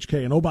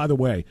WHK. And oh, by the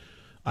way,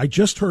 I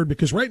just heard,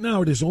 because right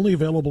now it is only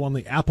available on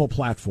the Apple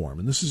platform,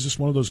 and this is just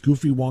one of those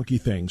goofy, wonky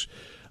things.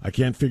 I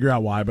can't figure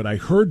out why, but I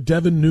heard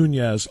Devin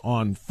Nunes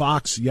on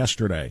Fox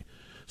yesterday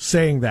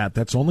saying that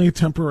that's only a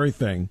temporary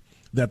thing,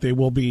 that they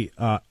will be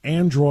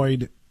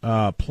Android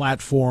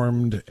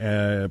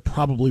platformed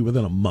probably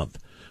within a month.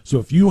 So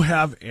if you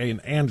have an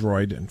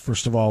Android, and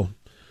first of all,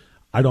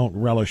 I don't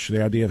relish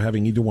the idea of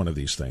having either one of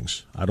these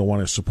things. I don't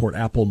want to support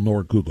Apple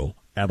nor Google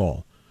at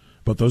all.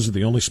 but those are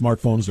the only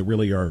smartphones that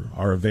really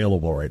are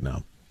available right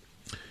now.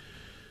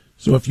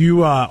 So if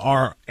you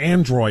are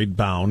Android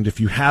bound, if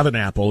you have an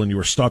Apple and you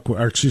were stuck,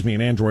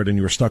 an Android and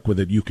you were stuck with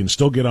it, you can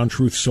still get on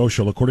Truth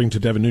Social, according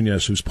to Devin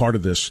Nunes, who's part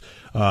of this,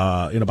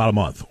 in about a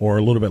month or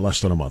a little bit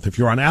less than a month. If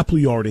you're on Apple,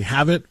 you already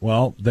have it.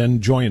 Well,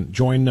 then join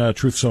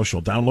Truth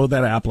Social. Download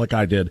that app like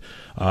I did,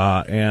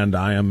 and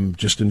I am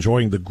just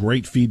enjoying the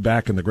great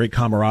feedback and the great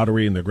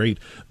camaraderie and the great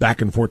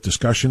back and forth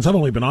discussions. I've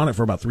only been on it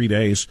for about 3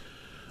 days.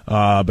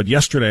 But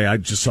yesterday I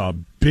just saw a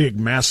big,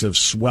 massive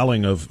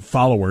swelling of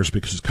followers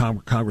because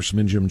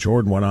Congressman Jim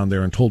Jordan went on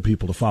there and told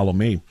people to follow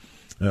me,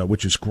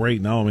 which is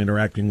great. Now I'm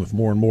interacting with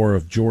more and more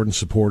of Jordan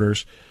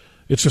supporters.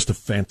 It's just a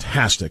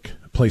fantastic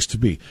place to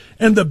be.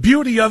 And the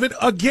beauty of it,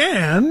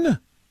 again,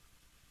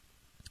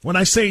 when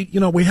I say,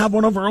 we have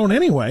one of our own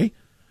anyway,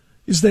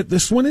 is that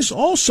this one is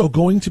also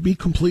going to be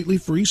completely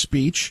free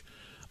speech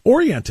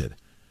oriented.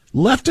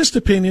 Leftist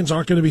opinions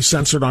aren't going to be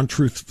censored on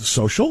Truth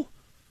Social.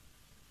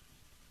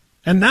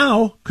 And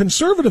now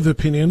conservative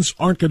opinions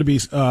aren't going to be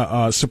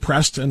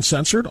suppressed and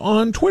censored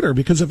on Twitter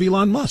because of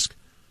Elon Musk.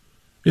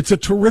 It's a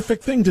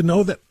terrific thing to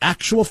know that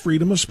actual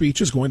freedom of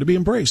speech is going to be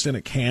embraced, and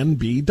it can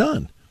be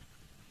done.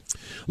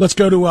 Let's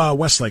go to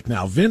Westlake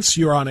now. Vince,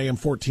 you're on AM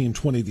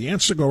 1420. The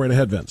Answer. Go right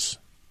ahead, Vince.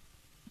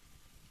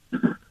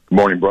 Good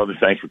morning, brother.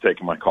 Thanks for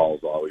taking my call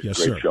as always. Yes,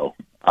 great sir. Show.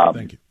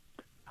 Thank you.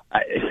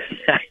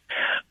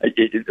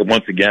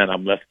 Once again,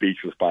 I'm left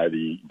speechless by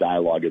the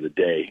dialogue of the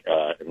day.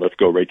 And let's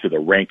go right to the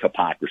rank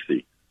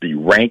hypocrisy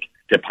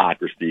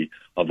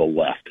of the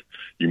left.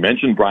 You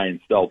mentioned Brian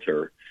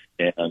Stelter,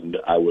 and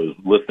I was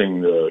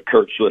listening to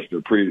Kurt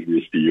Schlichter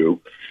previous to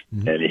you,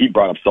 and he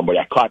brought up somebody.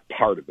 I caught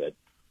part of it,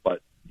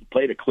 but he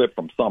played a clip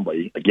from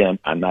somebody. Again,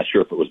 I'm not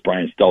sure if it was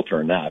Brian Stelter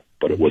or not,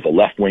 but it was a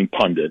left-wing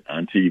pundit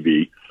on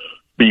TV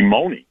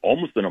bemoaning,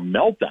 almost in a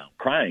meltdown,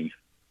 crying,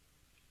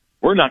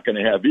 we're not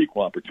going to have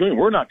equal opportunity.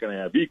 We're not going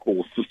to have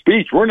equal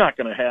speech. We're not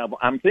going to have.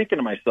 I'm thinking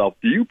to myself,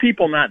 do you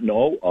people not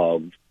know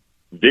of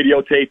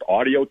videotape,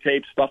 audio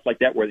tape, stuff like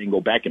that, where they can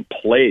go back and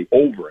play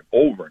over and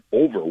over and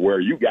over, where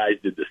you guys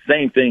did the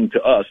same thing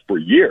to us for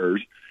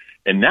years,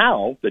 and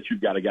now that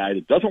you've got a guy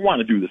that doesn't want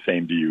to do the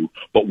same to you,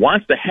 but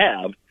wants to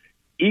have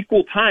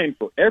equal time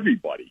for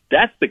everybody.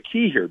 That's the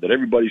key here that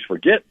everybody's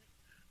forgetting.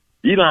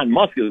 Elon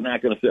Musk is not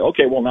going to say,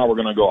 okay, well, now we're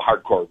going to go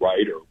hardcore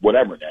right or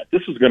whatever that.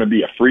 This is going to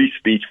be a free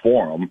speech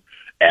forum,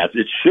 as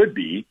it should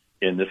be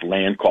in this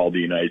land called the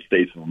United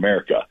States of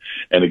America.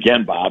 And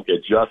again, Bob,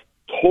 it just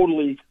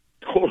totally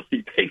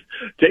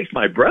takes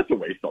my breath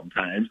away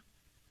sometimes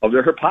of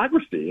their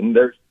hypocrisy and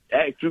their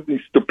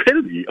actually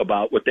stupidity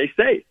about what they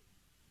say.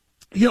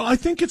 I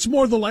think it's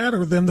more the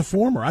latter than the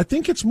former. I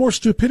think it's more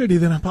stupidity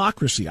than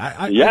hypocrisy.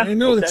 I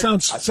know that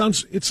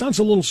sounds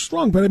a little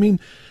strong, but I mean,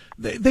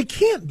 they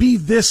can't be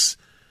this.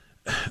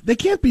 They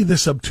can't be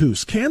this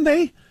obtuse, can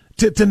they?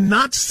 To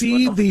not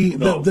see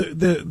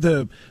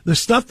the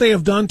stuff they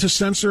have done to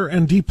censor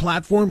and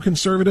deplatform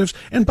conservatives.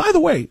 And by the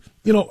way,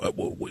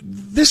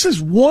 this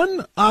is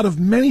one out of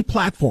many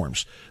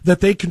platforms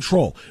that they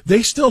control.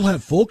 They still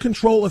have full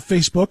control of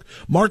Facebook.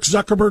 Mark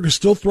Zuckerberg is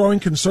still throwing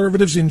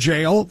conservatives in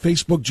jail,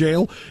 Facebook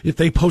jail, if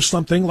they post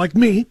something like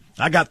me.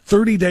 I got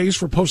 30 days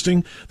for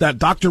posting that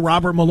Dr.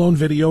 Robert Malone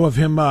video of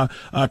him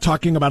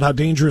talking about how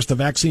dangerous the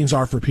vaccines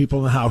are for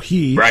people and how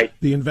he,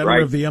 the inventor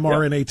of the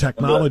mRNA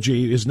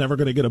technology, is never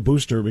going to get a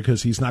booster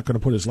because he's not going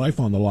to put his life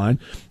on the line.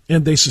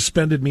 And they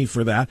suspended me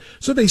for that.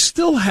 So they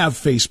still have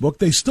Facebook.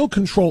 They still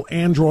control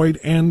Android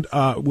and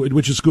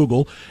which is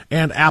Google,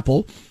 and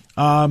Apple.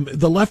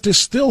 The leftists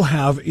still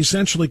have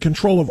essentially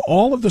control of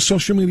all of the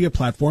social media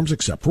platforms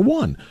except for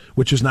one,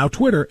 which is now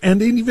Twitter.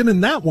 And even in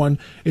that one,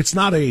 it's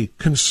not a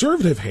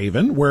conservative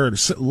haven where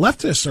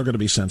leftists are going to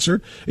be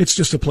censored. It's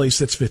just a place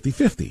that's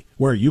 50-50,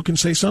 where you can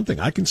say something,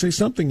 I can say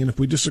something, and if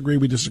we disagree,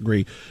 we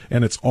disagree,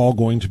 and it's all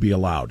going to be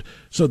allowed.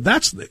 So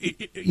that's,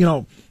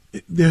 the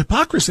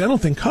hypocrisy I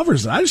don't think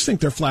covers it. I just think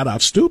they're flat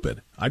out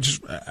stupid. I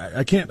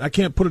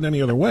can't put it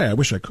any other way. I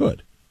wish I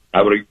could.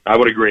 I would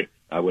agree.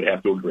 I would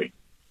have to agree.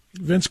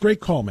 Vince,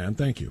 great call, man.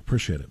 Thank you.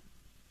 Appreciate it.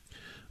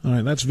 All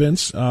right, that's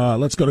Vince.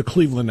 Let's go to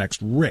Cleveland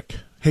next. Rick.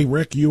 Hey,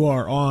 Rick, you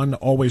are on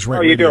Always Right.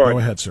 How are you doing? Go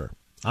ahead, sir.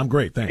 I'm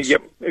great, thanks.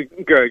 Yep.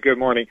 Good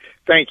morning.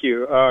 Thank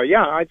you.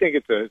 I think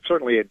it's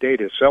certainly a day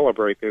to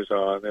celebrate. There's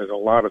a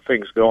lot of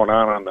things going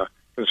on the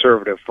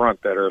conservative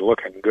front that are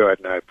looking good,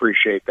 and I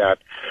appreciate that.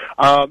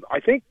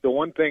 I think the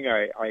one thing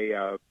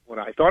when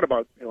I thought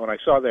about, when I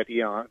saw that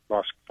Elon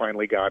Musk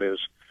finally got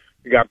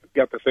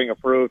the thing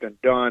approved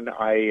and done,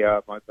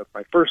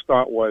 my first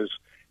thought was,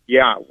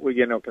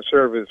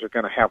 conservatives are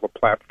going to have a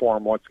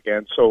platform once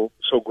again. So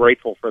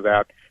grateful for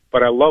that.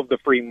 But I love the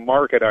free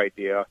market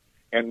idea.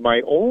 And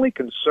my only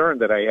concern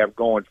that I have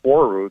going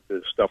forward with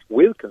this stuff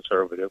with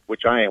conservative,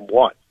 which I am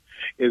one,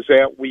 is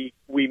that we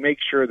make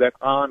sure that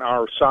on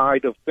our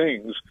side of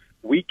things,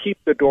 we keep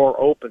the door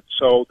open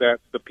so that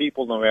the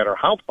people, no matter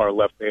how far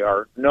left they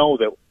are, know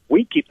that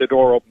we keep the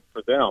door open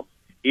for them,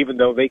 even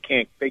though they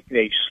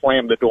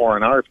slam the door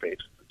in our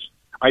faces.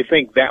 I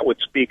think that would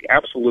speak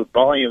absolute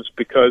volumes,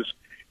 because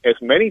as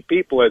many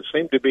people as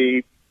seem to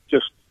be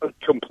just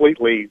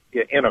completely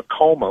in a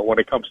coma when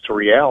it comes to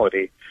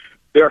reality,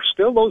 there are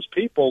still those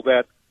people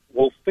that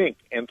will think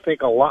and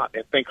think a lot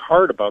and think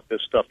hard about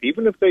this stuff,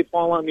 even if they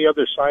fall on the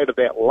other side of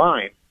that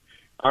line.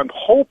 I'm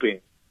hoping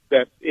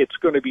that it's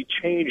going to be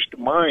changed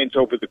minds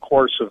over the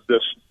course of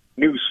this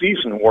new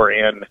season we're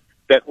in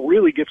that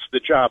really gets the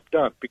job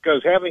done.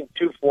 Because having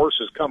two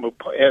forces come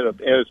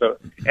as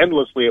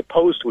endlessly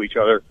opposed to each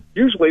other,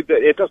 usually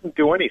it doesn't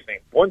do anything.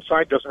 One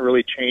side doesn't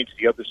really change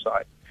the other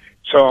side.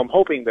 So I'm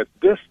hoping that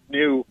this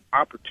new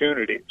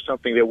opportunity is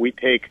something that we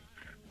take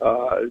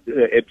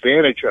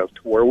advantage of,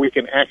 to where we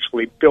can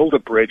actually build a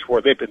bridge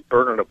where they've been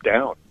burning them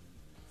down.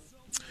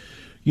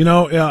 You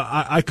know,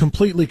 I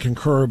completely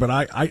concur, but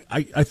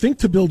I think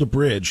to build a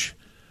bridge,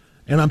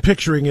 and I'm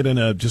picturing it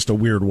in just a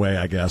weird way,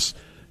 I guess,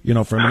 you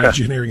know, from an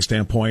engineering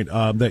standpoint,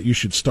 that you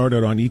should start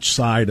it on each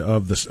side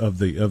of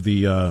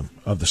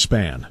the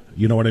span.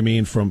 You know what I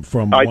mean? From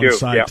one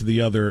side to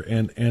the other,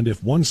 and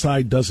if one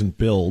side doesn't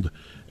build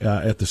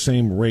at the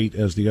same rate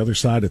as the other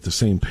side, at the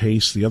same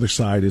pace, the other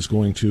side is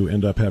going to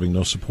end up having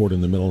no support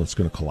in the middle. It's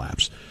going to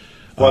collapse.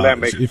 Well, that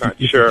makes sense. If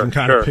you can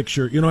kind of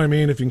picture, you know what I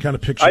mean? If you can kind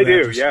of picture I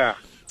that. do, yeah.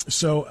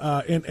 So,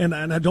 and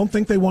I don't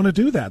think they want to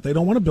do that. They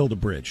don't want to build a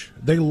bridge.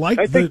 They like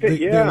they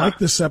like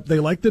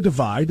the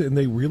divide, and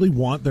they really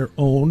want their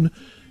own.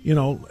 You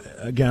know,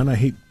 again, I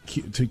hate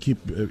to keep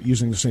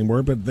using the same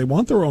word, but they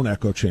want their own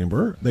echo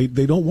chamber. They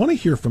don't want to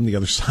hear from the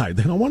other side.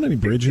 They don't want any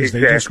bridges.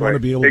 Exactly. They just want to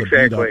be able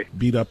to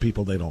beat up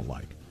people they don't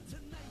like.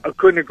 I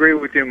couldn't agree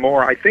with you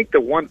more. I think the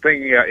one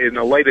thing in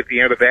the light at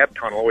the end of that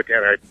tunnel, which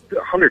I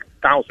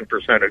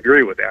 100,000%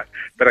 agree with that,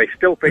 but I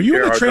still think are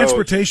you in the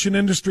transportation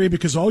industry?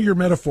 Because all your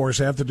metaphors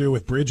have to do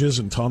with bridges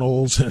and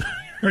tunnels.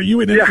 Are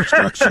you in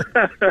infrastructure?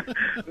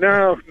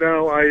 No,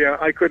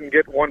 I couldn't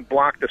get one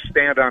block to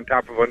stand on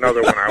top of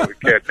another when I was a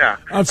kid. No.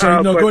 I'm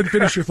sorry. Go ahead and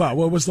finish your thought.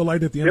 What was the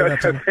light at the end of that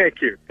tunnel?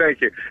 Thank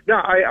you. No,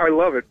 I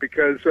love it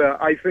because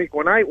I think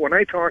when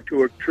I talk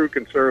to a true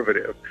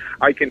conservative,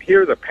 I can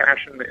hear the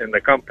passion and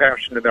the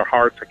compassion in their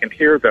hearts. I can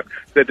hear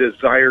the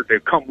desire to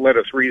come let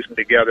us reason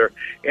together.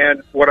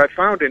 And what I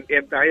found, and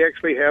I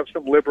actually have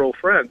some liberal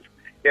friends,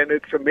 and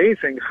it's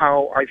amazing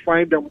how I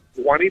find them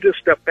wanting to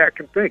step back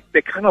and think.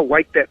 They kind of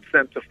like that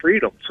sense of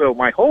freedom. So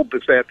my hope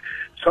is that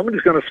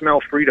somebody's going to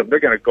smell freedom.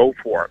 They're going to go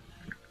for it.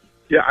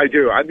 Yeah, I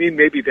do. I mean,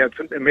 maybe that's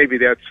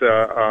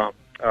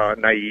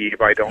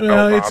naive. I don't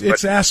know.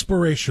 It's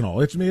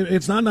aspirational.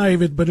 It's not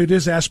naive, but it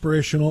is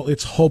aspirational.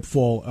 It's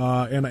hopeful,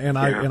 and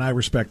I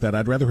respect that.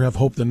 I'd rather have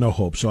hope than no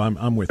hope. So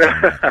I'm with you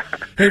on that.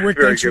 Hey,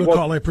 Rick, thanks for the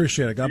call. I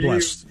appreciate it. God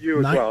bless. You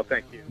as well.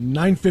 Thank you.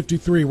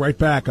 9:53, right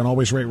back on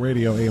Always Right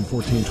Radio, AM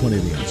 1420.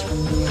 The Answer.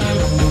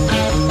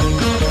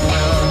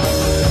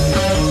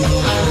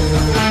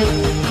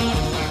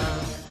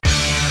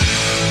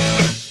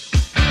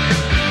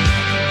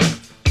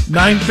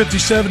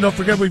 9:57. Don't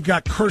forget, we've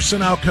got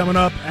Kirsanow coming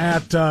up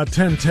at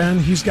 10:10.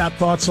 He's got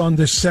thoughts on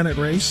this Senate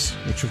race,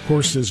 which, of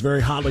course, is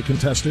very hotly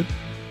contested.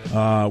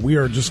 We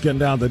are just getting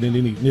down to the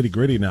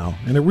nitty-gritty now,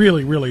 and it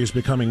really, really is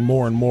becoming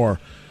more and more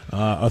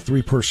a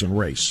three-person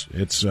race.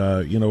 It's,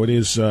 it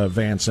is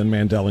Vance and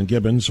Mandel and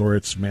Gibbons, or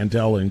it's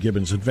Mandel and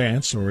Gibbons and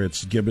Vance, or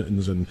it's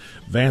Gibbons and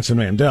Vance and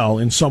Mandel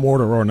in some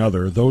order or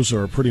another. Those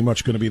are pretty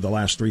much going to be the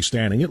last three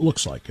standing, it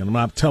looks like. And I'm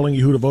not telling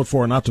you who to vote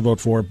for or not to vote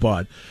for,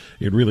 but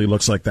it really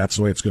looks like that's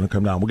the way it's going to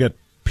come down. We'll get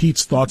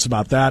Pete's thoughts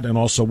about that and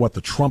also what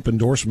the Trump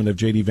endorsement of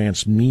J.D.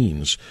 Vance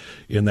means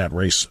in that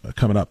race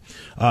coming up.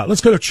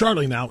 Let's go to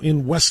Charlie now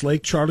in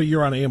Westlake. Charlie,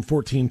 you're on AM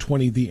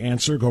 1420, The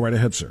Answer. Go right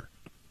ahead, sir.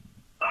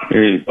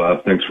 Hey,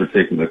 Bob. Thanks for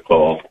taking the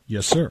call.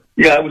 Yes, sir.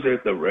 Yeah, I was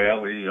at the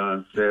rally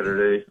on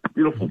Saturday.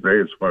 Beautiful day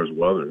as far as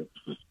weather.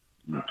 It's just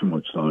not too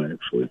much sun,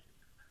 actually.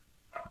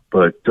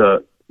 But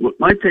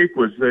my take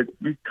was that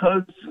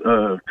because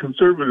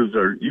conservatives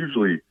are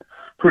usually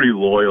pretty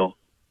loyal,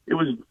 it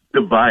was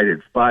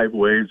divided 5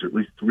 ways, or at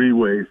least 3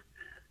 ways.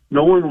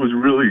 No one was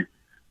really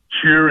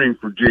cheering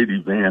for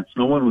J.D. Vance.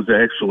 No one was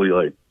actually,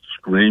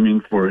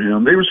 screaming for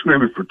him. They were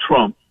screaming for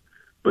Trump,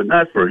 but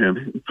not for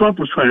him. Trump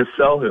was trying to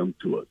sell him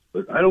to us.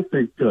 But I don't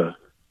think, and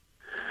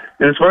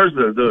as far as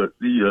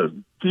the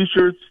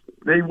T-shirts,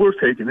 they were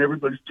taking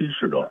everybody's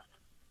T-shirt off.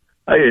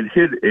 I had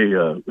hid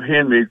a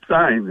handmade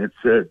sign that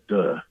said,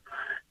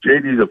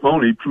 J.D. the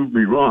phony proved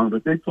me wrong,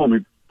 but they told me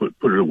to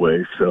put it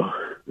away. So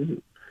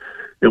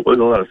it was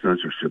a lot of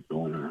censorship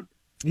going on.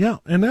 Yeah,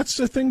 and that's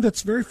the thing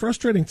that's very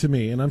frustrating to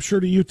me, and I'm sure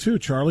to you too,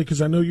 Charlie,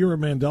 because I know you're a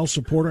Mandel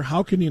supporter.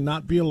 How can you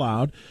not be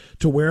allowed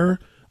to wear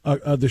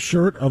the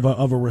shirt of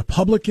a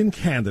Republican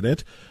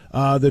candidate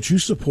that you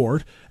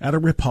support at a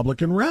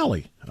Republican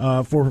rally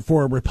for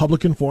a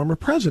Republican former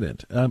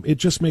president? It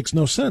just makes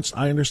no sense.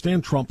 I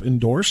understand Trump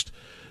endorsed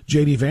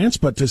J.D. Vance,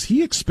 but does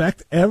he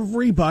expect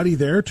everybody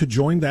there to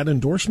join that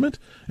endorsement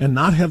and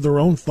not have their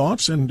own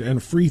thoughts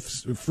and free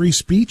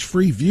speech,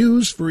 free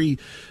views, free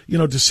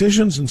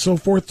decisions and so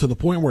forth, to the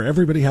point where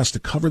everybody has to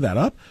cover that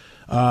up?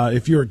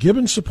 If you're a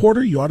Gibbons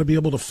supporter, you ought to be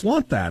able to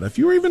flaunt that. If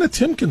you're even a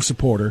Timken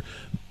supporter,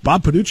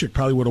 Bob Paduchik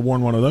probably would have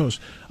worn one of those.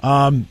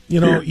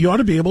 You ought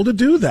to be able to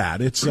do that.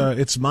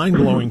 It's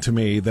mind-blowing to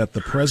me that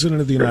the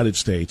President of the United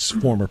States,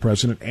 former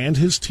President, and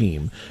his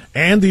team,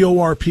 and the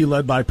ORP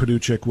led by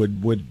Paduchik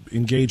would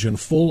engage in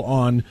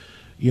full-on,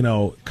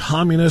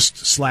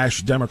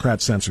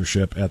 communist/Democrat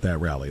censorship at that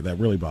rally. That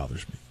really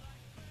bothers me.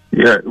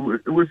 Yeah, it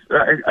was.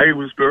 I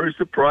was very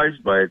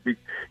surprised by it.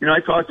 I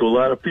talked to a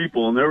lot of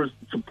people, and there was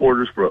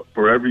supporters for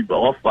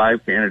all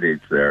 5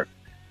 candidates there.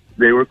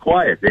 They were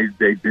quiet.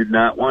 They did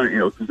not want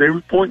because they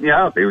were pointing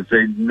out. They would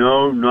say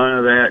no, none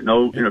of that,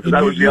 no, because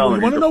I was yelling.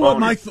 You want to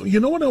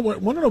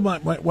know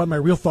what my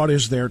real thought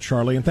is there,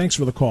 Charlie? And thanks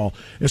for the call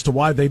as to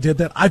why they did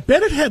that. I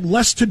bet it had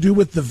less to do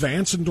with the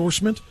Vance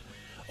endorsement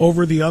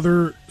over the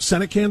other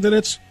Senate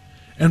candidates,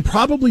 and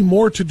probably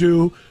more to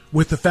do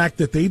with the fact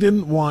that they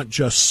didn't want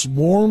just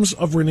swarms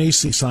of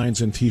Renacci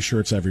signs and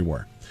T-shirts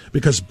everywhere.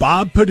 Because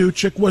Bob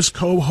Paduchik was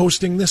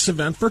co-hosting this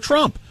event for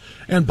Trump.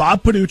 And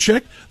Bob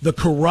Paduchik, the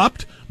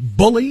corrupt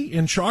bully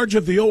in charge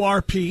of the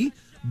ORP,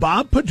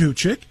 Bob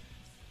Paduchik,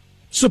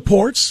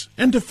 supports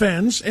and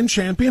defends and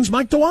champions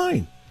Mike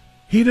DeWine.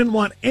 He didn't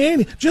want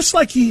any, just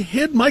like he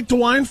hid Mike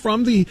DeWine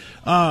from the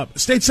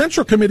State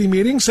Central Committee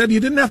meeting, said you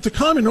didn't have to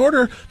come in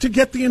order to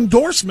get the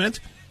endorsement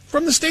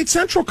from the State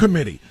Central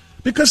Committee.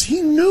 Because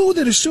he knew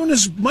that as soon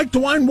as Mike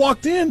DeWine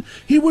walked in,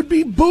 he would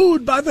be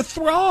booed by the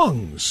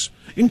throngs,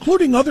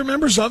 including other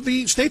members of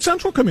the State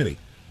Central Committee.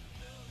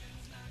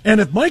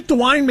 And if Mike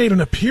DeWine made an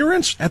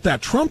appearance at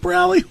that Trump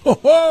rally,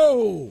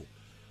 oh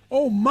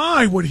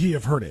my, would he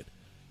have heard it.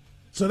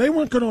 So they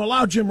weren't going to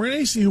allow Jim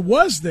Renacci, who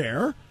was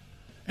there,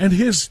 and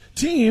his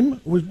team,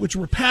 which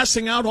were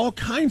passing out all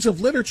kinds of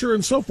literature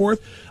and so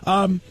forth,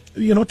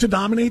 to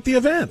dominate the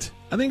event.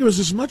 I think it was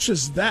as much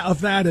as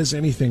that as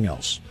anything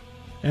else.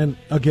 And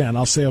again,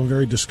 I'll say I'm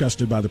very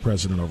disgusted by the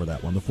president over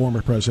that one, the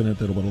former president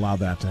that would allow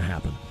that to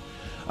happen.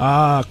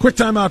 Quick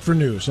time out for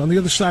news. On the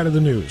other side of the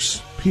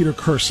news, Peter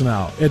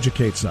Kirsanow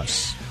educates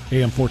us.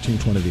 AM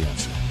 1420, The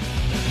Answer.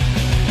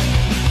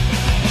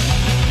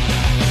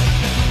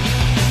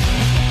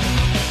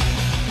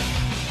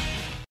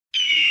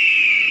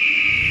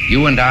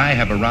 You and I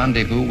have a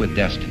rendezvous with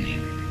destiny.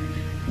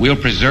 We'll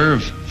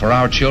preserve for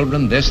our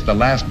children this, the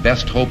last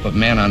best hope of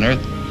man on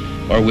earth,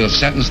 or we'll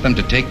sentence them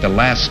to take the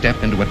last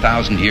step into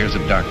 1,000 years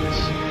of darkness.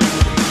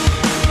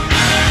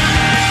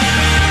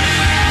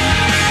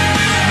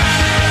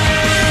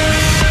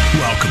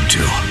 Welcome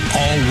to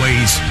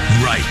Always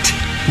Right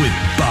with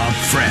Bob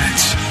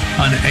France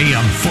on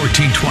AM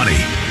 1420.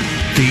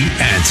 The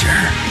Answer.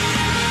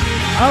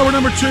 Hour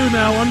number 2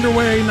 now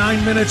underway,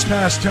 9 minutes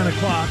past 10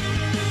 o'clock.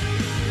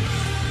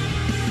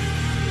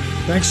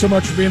 Thanks so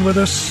much for being with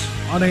us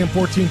on AM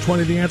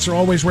 1420. The Answer.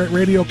 Always Right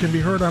Radio can be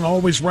heard on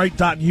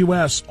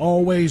alwaysright.us.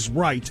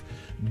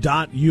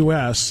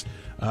 Alwaysright.us.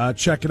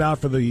 Check it out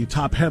for the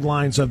top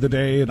headlines of the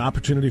day, an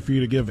opportunity for you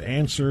to give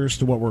answers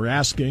to what we're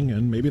asking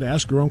and maybe to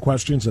ask your own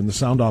questions, and the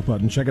sound off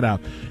button. Check it out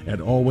at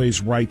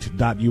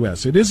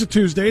alwaysright.us. It is a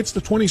Tuesday. It's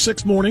the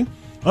 26th morning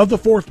of the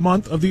 4th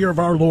month of the year of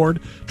our Lord,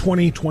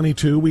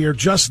 2022. We are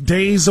just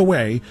days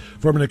away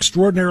from an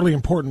extraordinarily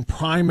important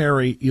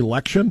primary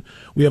election.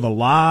 We have a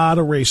lot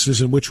of races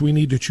in which we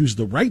need to choose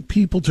the right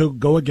people to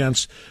go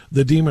against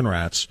the demon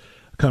rats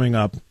coming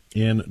up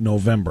in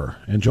November.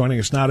 And joining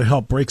us now to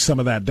help break some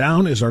of that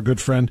down is our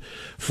good friend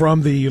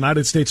from the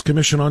United States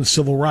Commission on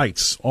Civil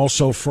Rights,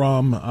 also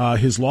from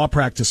his law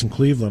practice in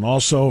Cleveland,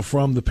 also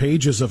from the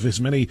pages of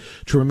his many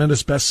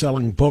tremendous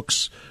best-selling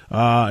books,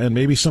 and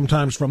maybe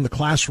sometimes from the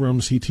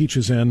classrooms he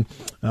teaches in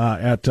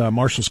at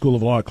Marshall School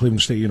of Law at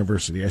Cleveland State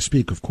University. I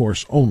speak, of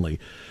course, only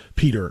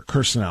Peter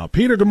Kirsanow.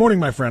 Peter, good morning,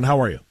 my friend. How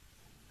are you?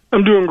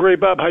 I'm doing great,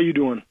 Bob. How you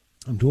doing?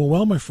 I'm doing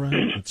well, my friend.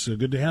 It's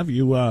good to have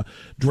you.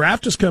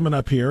 Draft is coming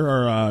up here.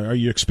 Are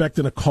you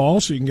expecting a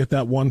call so you can get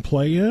that one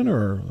play in?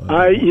 Or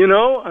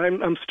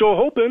I'm still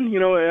hoping.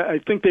 I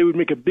think they would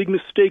make a big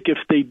mistake if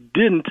they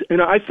didn't.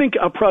 And I think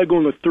I'll probably go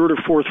in the 3rd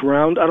or 4th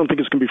round. I don't think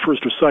it's going to be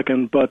 1st or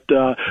 2nd, but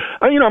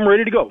I'm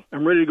ready to go.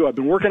 I've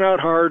been working out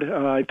hard.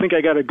 I think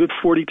I got a good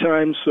 40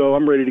 times, so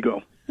I'm ready to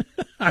go.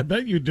 I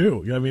bet you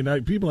do. I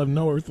mean, people have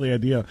no earthly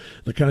idea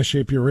the kind of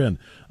shape you're in.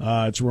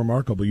 It's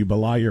remarkable. You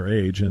belie your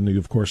age, and you,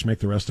 of course, make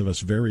the rest of us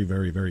very,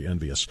 very, very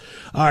envious.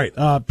 All right,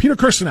 Peter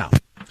Kirsanow.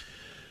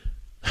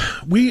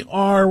 We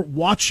are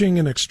watching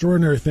an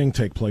extraordinary thing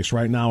take place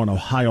right now in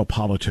Ohio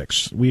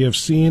politics. We have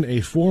seen a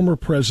former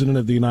president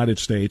of the United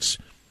States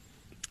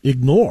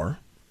ignore,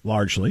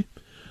 largely,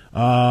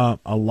 a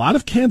lot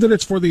of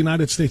candidates for the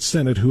United States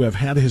Senate who have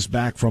had his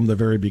back from the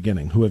very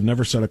beginning, who have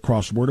never said a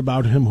cross word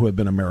about him, who have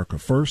been America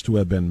First, who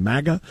have been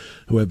MAGA,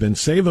 who have been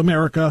Save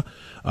America,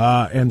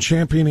 and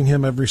championing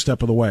him every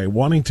step of the way,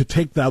 wanting to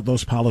take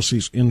those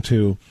policies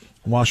into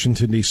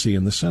Washington, D.C.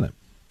 and the Senate.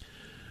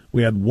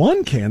 We had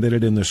one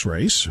candidate in this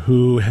race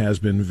who has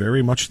been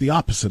very much the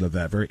opposite of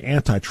that, very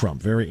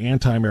anti-Trump, very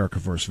anti-America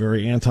First,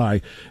 very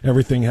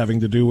anti-everything having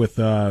to do with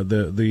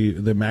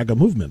the MAGA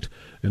movement.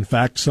 In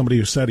fact, somebody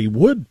who said he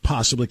would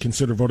possibly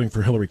consider voting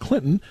for Hillary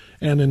Clinton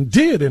and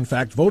did, in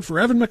fact, vote for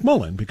Evan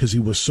McMullin because he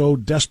was so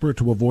desperate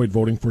to avoid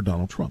voting for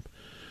Donald Trump.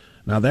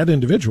 Now, that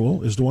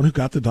individual is the one who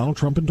got the Donald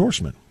Trump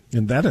endorsement,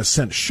 and that has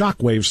sent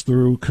shockwaves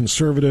through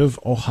conservative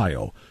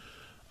Ohio.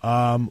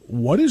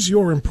 What is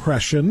your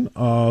impression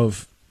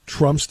of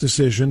Trump's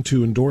decision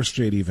to endorse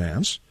J.D.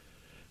 Vance,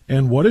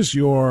 and what is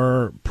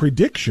your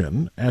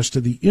prediction as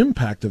to the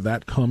impact of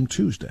that come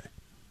Tuesday?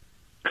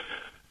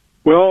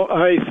 Well,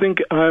 I think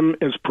I'm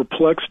as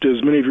perplexed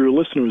as many of your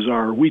listeners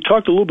are. We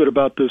talked a little bit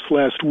about this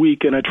last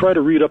week, and I tried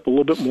to read up a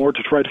little bit more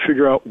to try to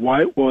figure out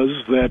why it was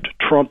that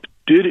Trump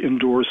did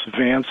endorse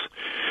Vance.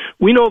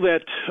 We know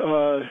that,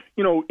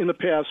 in the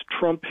past,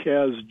 Trump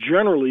has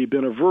generally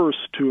been averse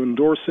to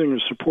endorsing or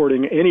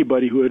supporting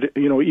anybody who had,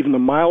 even the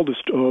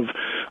mildest of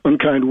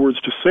unkind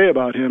words to say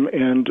about him.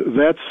 And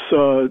that's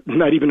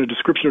not even a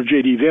description of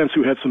J.D. Vance,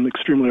 who had some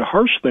extremely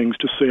harsh things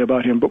to say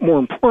about him. But more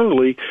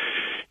importantly,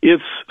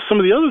 it's some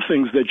of the other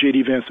things that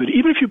J.D. Vance did.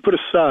 Even if you put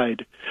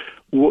aside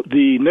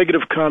the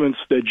negative comments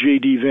that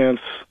J.D.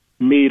 Vance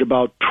made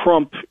about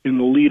Trump in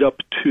the lead up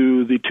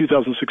to the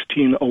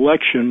 2016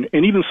 election,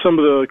 and even some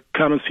of the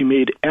comments he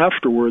made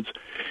afterwards,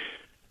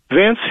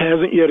 Vance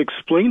hasn't yet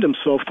explained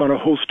himself on a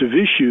host of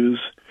issues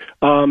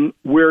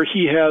where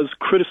he has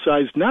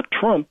criticized not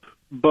Trump,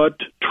 but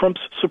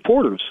Trump's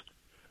supporters.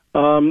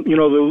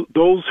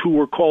 Those who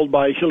were called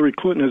by Hillary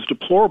Clinton as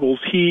deplorables,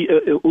 he,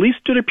 at least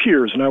it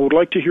appears, and I would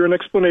like to hear an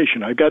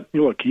explanation.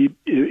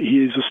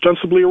 He's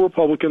ostensibly a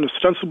Republican,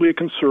 ostensibly a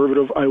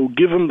conservative. I will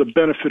give him the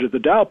benefit of the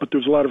doubt, but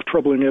there's a lot of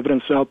troubling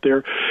evidence out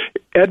there,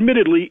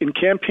 admittedly in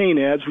campaign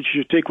ads, which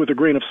you should take with a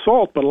grain of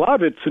salt, but a lot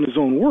of it's in his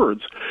own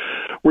words,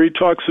 where he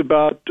talks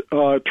about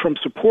Trump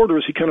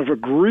supporters. He kind of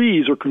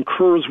agrees or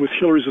concurs with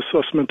Hillary's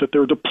assessment that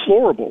they're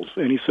deplorables,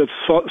 and he says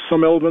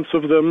some elements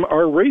of them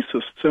are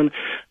racists, and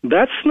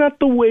that's not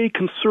the way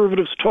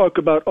conservatives talk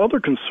about other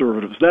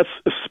conservatives. That's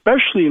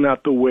especially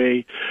not the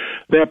way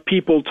that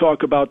people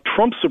talk about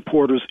Trump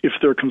supporters if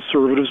they're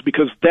conservatives,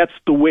 because that's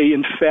the way,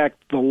 in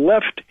fact, the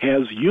left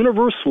has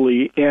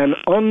universally and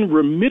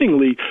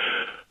unremittingly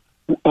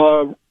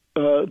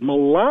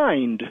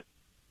maligned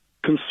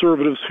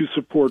conservatives who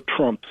support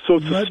Trump. So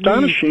it's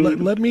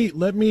astonishing.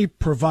 Let me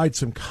provide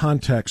some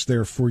context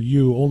there for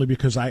you, only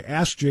because I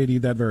asked J.D.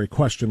 that very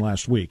question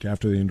last week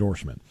after the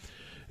endorsement.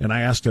 And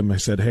I asked him, I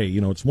said, hey,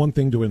 it's one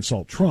thing to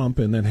insult Trump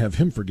and then have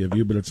him forgive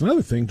you, but it's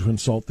another thing to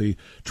insult the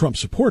Trump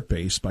support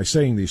base by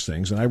saying these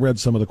things. And I read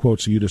some of the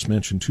quotes that you just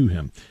mentioned to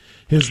him.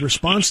 His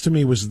response to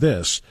me was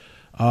this,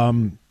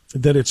 that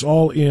it's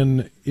all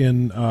in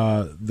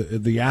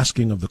the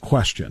asking of the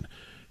question.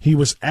 He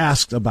was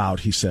asked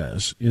about, he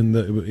says, in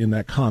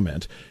that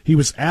comment, he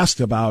was asked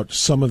about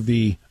some of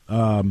the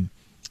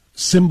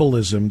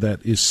symbolism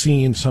that is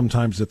seen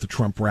sometimes at the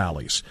Trump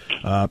rallies,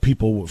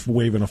 people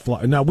waving a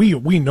flag. Now,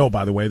 we know,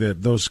 by the way,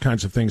 that those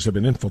kinds of things have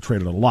been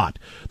infiltrated a lot.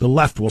 The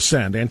left will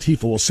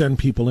Antifa will send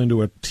people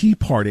into a tea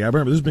party. I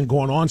remember this has been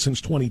going on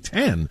since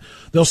 2010.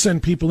 They'll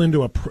send people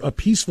into a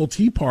peaceful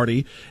tea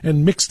party,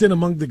 and mixed in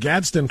among the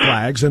Gadsden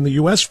flags and the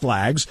U.S.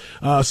 flags,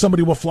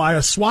 somebody will fly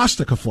a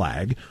swastika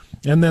flag.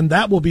 And then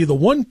that will be the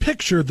one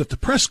picture that the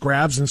press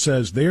grabs and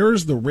says,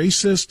 there's the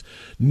racist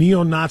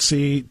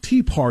neo-Nazi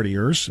Tea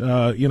Partiers,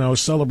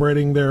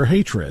 celebrating their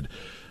hatred.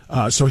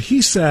 So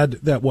he said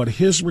that what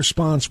his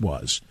response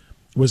was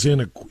what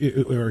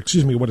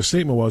his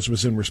statement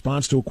was in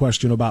response to a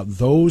question about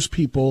those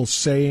people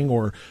saying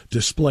or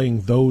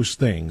displaying those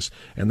things.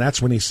 And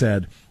that's when he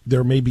said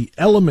there may be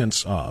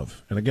elements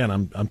of, and again,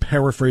 I'm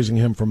paraphrasing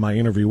him from my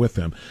interview with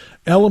him,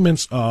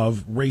 elements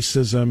of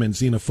racism and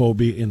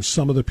xenophobia in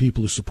some of the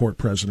people who support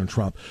President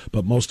Trump,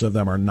 but most of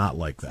them are not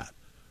like that.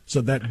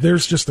 So that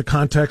there's just the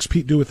context.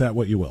 Pete, do with that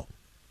what you will.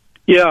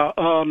 Yeah,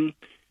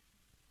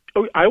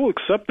 I will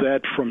accept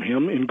that from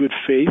him in good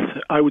faith.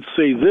 I would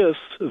say this,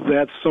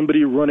 that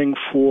somebody running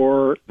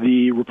for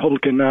the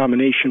Republican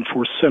nomination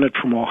for Senate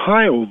from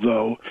Ohio,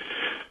 though,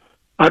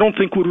 I don't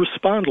think would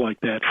respond like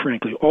that,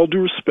 frankly. All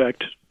due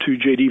respect to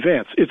J.D.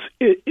 Vance.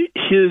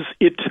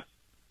 It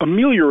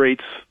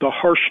ameliorates the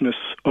harshness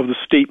of the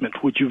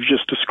statement, which you've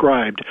just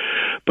described.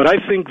 But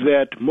I think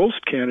that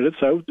most candidates,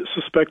 I would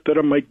suspect that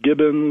a Mike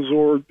Gibbons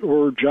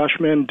or Josh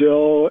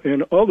Mandel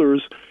and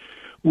others,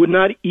 would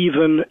not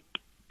even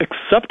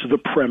accept the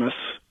premise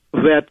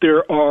that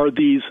there are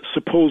these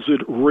supposed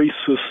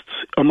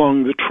racists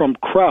among the Trump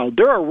crowd.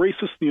 There are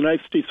racists in the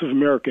United States of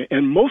America,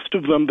 and most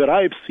of them that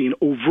I've seen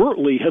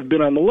overtly have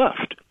been on the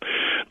left.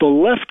 The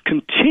left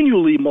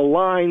continually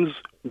maligns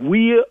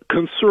we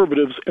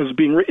conservatives as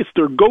being, it's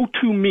their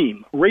go-to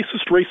meme,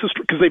 racist,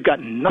 because they've got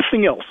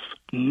nothing else,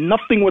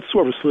 nothing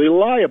whatsoever, so they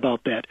lie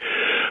about that.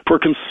 For a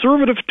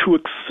conservative to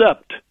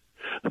accept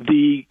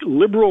the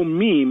liberal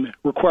meme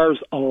requires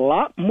a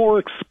lot more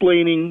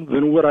explaining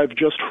than what I've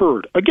just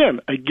heard. Again,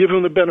 I give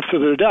him the benefit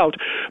of the doubt,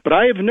 but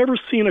I have never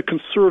seen a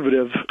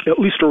conservative, at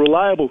least a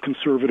reliable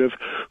conservative,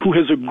 who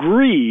has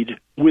agreed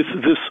with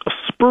this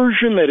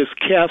aspersion that is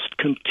cast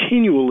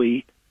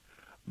continually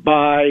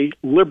by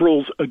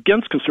liberals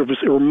against conservatives.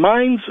 It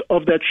reminds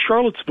of that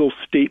Charlottesville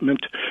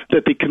statement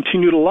that they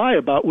continue to lie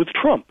about with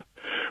Trump.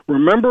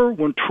 Remember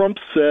when Trump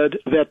said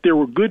that there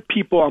were good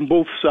people on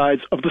both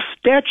sides of the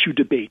statue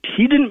debate?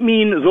 He didn't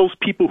mean those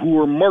people who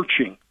were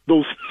marching,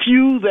 those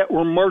few that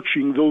were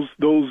marching, those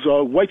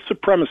white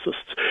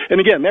supremacists.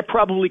 And again, that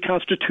probably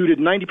constituted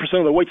 90%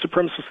 of the white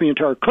supremacists in the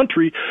entire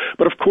country.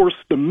 But of course,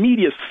 the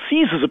media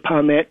seizes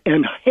upon that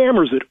and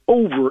hammers it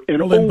over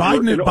and over and over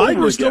again.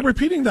 Biden is still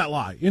repeating that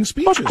lie in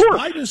speeches. Of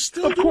course, Biden is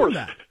still doing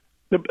that.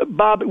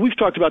 Bob, we've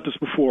talked about this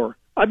before.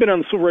 I've been on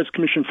the Civil Rights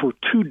Commission for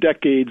 2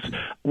 decades.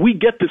 We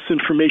get this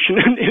information,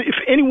 and if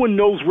anyone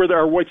knows where there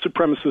are white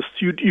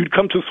supremacists, you'd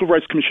come to the Civil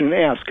Rights Commission and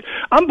ask.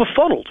 I'm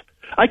befuddled.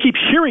 I keep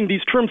hearing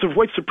these terms of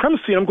white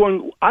supremacy, and I'm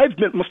going,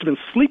 must have been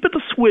asleep at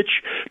the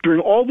switch during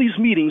all these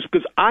meetings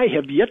because I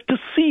have yet to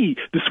see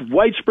this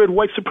widespread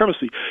white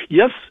supremacy.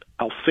 Yes,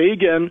 I'll say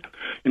again,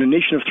 in a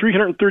nation of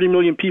 330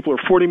 million people or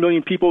 40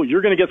 million people,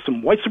 you're going to get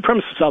some white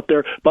supremacists out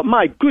there, but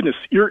my goodness,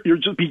 you're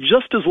be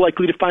just as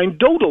likely to find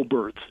dodo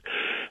birds.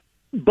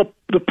 But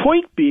the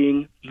point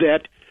being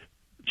that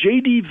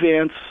J.D.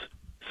 Vance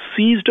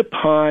seized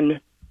upon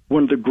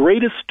one of the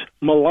greatest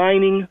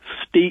maligning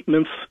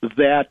statements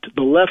that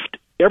the left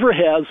ever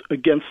has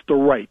against the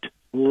right,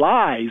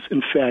 lies,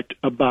 in fact,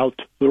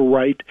 about the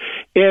right,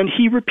 and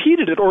he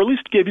repeated it, or at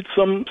least gave it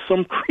some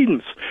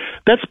credence.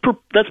 That's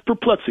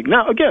perplexing.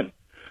 Now, again,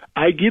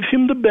 I give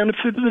him the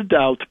benefit of the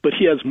doubt, but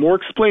he has more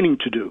explaining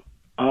to do.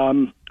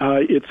 But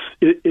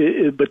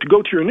to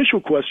go to your initial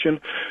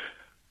question,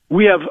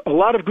 we have a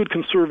lot of good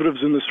conservatives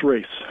in this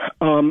race.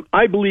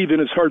 I believe in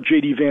his heart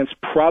J.D. Vance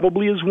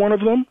probably is one of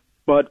them,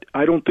 but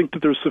I don't think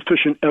that there's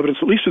sufficient evidence,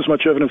 at least as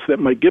much evidence, that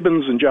Mike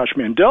Gibbons and Josh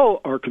Mandel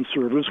are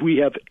conservatives. We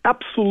have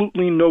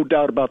absolutely no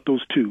doubt about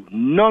those two,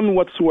 none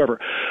whatsoever.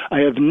 I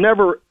have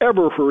never,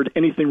 ever heard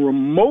anything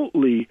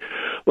remotely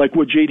like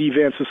what J.D.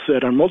 Vance has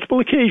said on multiple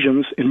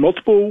occasions, in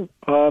multiple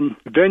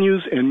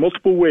venues, and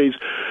multiple ways.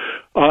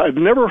 I've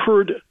never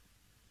heard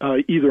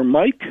either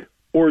Mike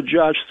or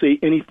Josh say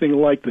anything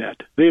like that.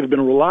 They have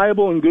been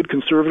reliable and good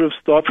conservatives,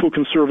 thoughtful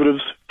conservatives,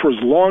 for as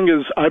long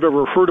as I've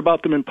ever heard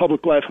about them in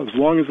public life, as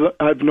long as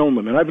I've known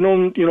them. And I've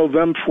known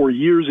them for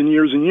years and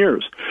years and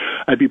years.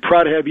 I'd be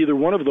proud to have either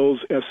one of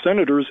those as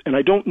senators, and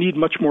I don't need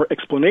much more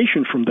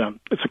explanation from them.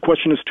 It's a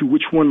question as to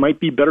which one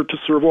might be better to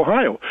serve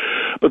Ohio.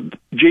 But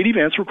J.D.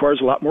 Vance requires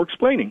a lot more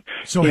explaining.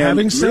 So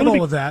having said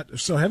all of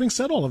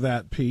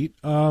that, Pete,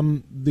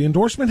 the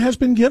endorsement has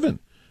been given.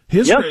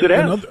 Yes, it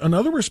has.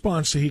 Another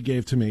response he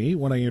gave to me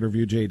when I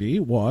interviewed J.D.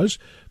 was,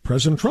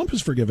 President Trump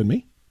has forgiven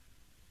me.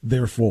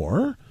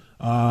 Therefore,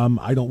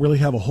 I don't really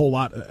have a whole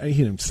lot. He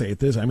didn't say it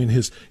this. I mean,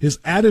 his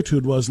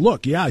attitude was,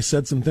 look, yeah, I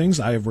said some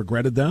things. I have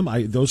regretted them.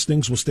 Those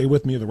things will stay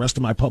with me the rest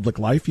of my public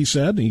life, he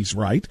said. And he's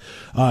right.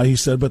 He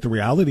said, but the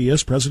reality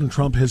is President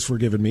Trump has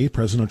forgiven me.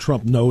 President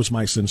Trump knows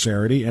my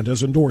sincerity and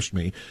has endorsed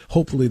me.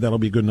 Hopefully that'll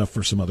be good enough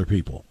for some other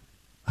people.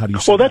 How do you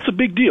say that's a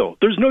big deal.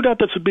 There's no doubt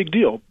that's a big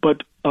deal.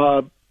 But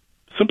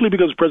simply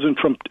because President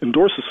Trump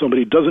endorses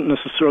somebody doesn't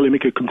necessarily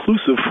make it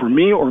conclusive for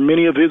me or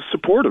many of his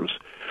supporters.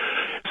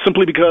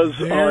 Simply because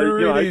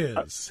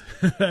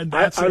and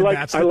that's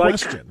the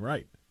question,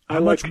 right? How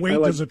much weight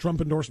does a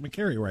Trump endorsement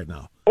carry right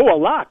now? Oh, a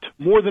lot.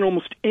 More than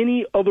almost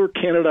any other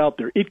candidate out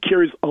there. It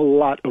carries a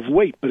lot of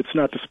weight, but it's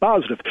not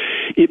dispositive.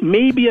 It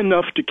may be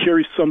enough to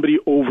carry somebody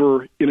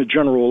over in a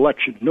general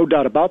election, no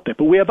doubt about that.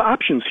 But we have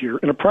options here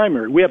in a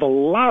primary. We have a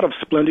lot of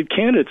splendid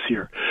candidates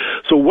here.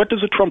 So what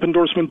does a Trump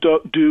endorsement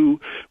do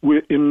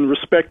in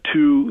respect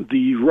to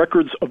the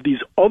records of these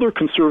other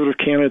conservative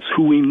candidates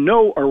who we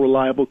know are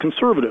reliable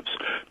conservatives?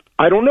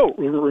 I don't know.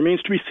 It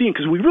remains to be seen,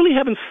 because we really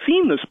haven't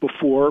seen this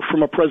before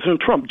from a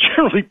President Trump.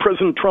 Generally,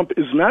 President Trump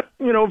is not,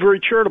 very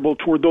charitable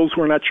toward those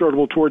who are not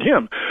charitable toward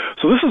him.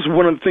 So this is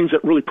one of the things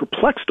that really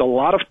perplexed a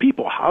lot of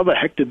people. How the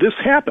heck did this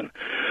happen?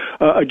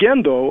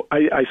 Again, though,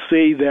 I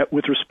say that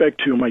with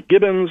respect to Mike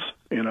Gibbons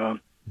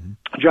and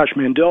Josh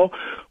Mandel,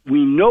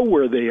 we know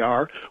where they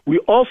are. We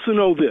also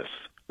know this,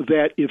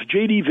 that if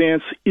J.D.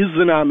 Vance is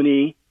the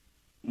nominee,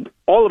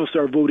 all of us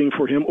are voting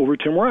for him over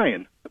Tim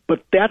Ryan.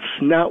 But that's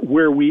not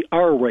where we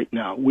are right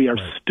now. We are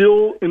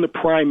still in the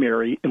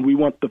primary, and we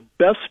want the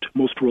best,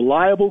 most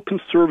reliable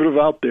conservative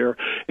out there.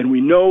 And we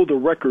know the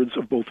records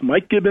of both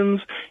Mike Gibbons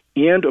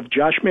and of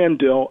Josh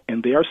Mandel,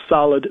 and they are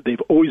solid.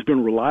 They've always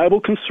been reliable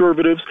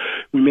conservatives.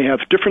 We may have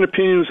different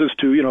opinions as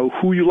to,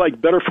 who you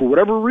like better for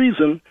whatever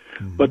reason,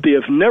 but they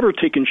have never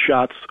taken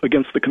shots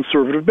against the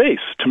conservative base,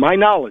 to my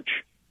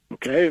knowledge.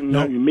 Okay,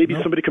 maybe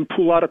somebody can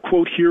pull out a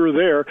quote here or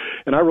there,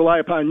 and I rely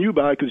upon you,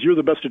 Bob, because you're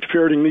the best at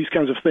ferreting these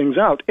kinds of things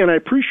out. And I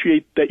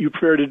appreciate that you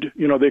ferreted,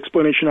 the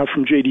explanation out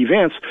from J.D.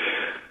 Vance.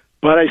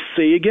 But I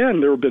say again,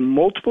 there have been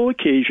multiple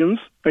occasions.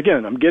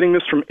 Again, I'm getting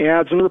this from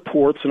ads and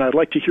reports, and I'd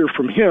like to hear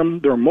from him.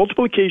 There are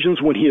multiple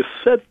occasions when he has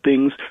said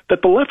things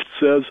that the left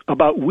says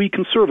about we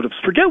conservatives.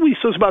 Forget what he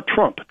says about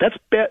Trump. That's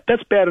bad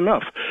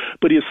enough.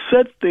 But he has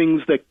said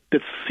things that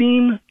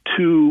seem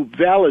to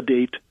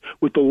validate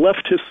what the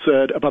left has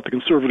said about the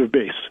conservative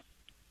base.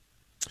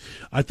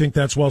 I think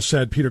that's well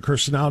said, Peter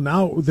Kirsanow.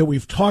 Now that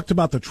we've talked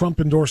about the Trump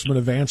endorsement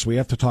advance, we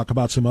have to talk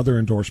about some other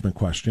endorsement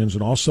questions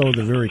and also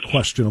the very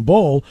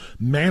questionable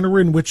manner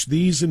in which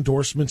these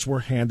endorsements were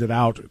handed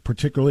out,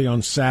 particularly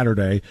on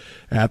Saturday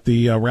at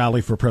the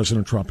rally for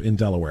President Trump in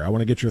Delaware. I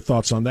want to get your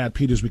thoughts on that,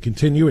 Pete, as we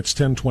continue. It's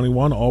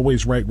 1021,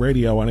 Always Right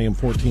Radio on AM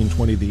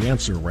 1420. The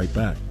Answer, right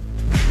back.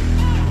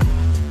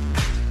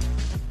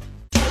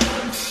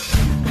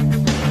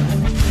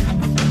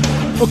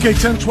 Okay,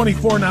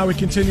 1024 now. We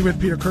continue with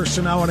Peter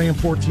Kirsanow on AM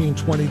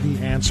 1420,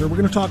 The Answer. We're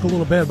going to talk a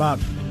little bit about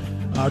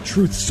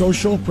Truth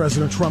Social,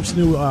 President Trump's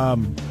new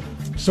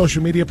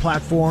social media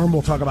platform.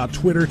 We'll talk about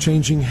Twitter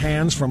changing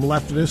hands from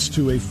leftist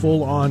to a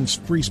full-on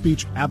free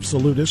speech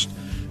absolutist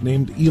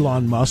named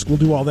Elon Musk. We'll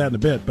do all that in a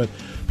bit. But,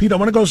 Pete, I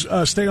want to go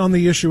stay on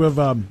the issue of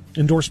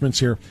endorsements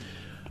here.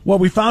 What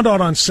we found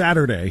out on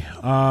Saturday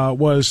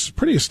was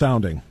pretty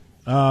astounding.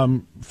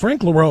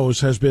 Frank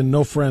LaRose has been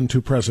no friend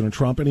to President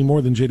Trump any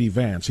more than J.D.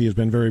 Vance. He has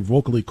been very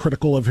vocally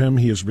critical of him.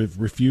 He has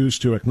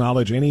refused to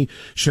acknowledge any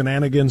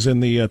shenanigans in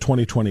the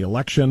 2020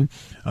 election.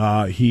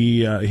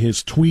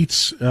 His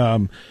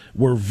tweets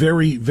were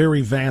very,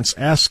 very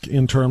Vance-esque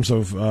in terms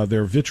of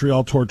their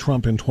vitriol toward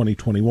Trump in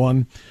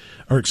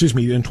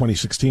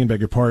 2016, beg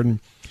your pardon.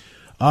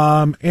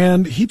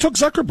 And he took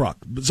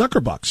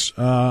Zuckerbucks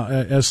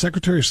as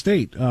Secretary of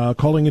State,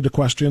 calling into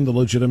question the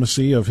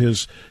legitimacy of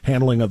his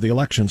handling of the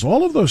elections.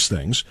 All of those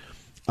things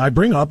I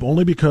bring up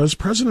only because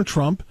President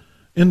Trump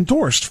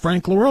endorsed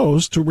Frank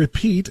LaRose to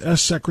repeat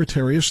as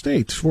Secretary of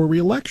State for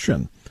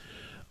re-election.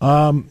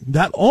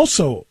 That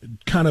also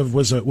kind of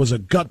was a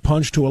gut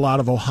punch to a lot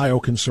of Ohio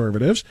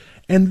conservatives.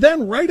 And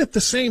then right at the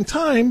same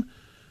time,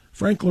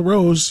 Frank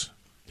LaRose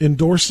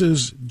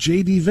endorses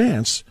J.D.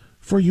 Vance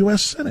for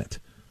U.S. Senate.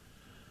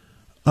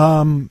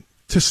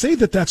 To say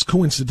that that's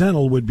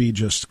coincidental would be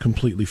just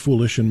completely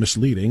foolish and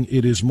misleading.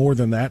 It is more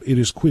than that. It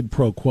is quid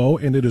pro quo,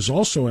 and it is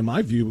also, in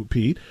my view,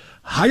 Pete,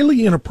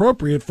 highly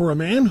inappropriate for a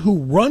man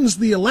who runs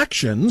the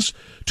elections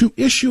to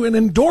issue an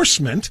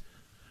endorsement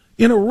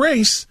in a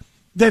race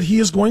that he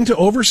is going to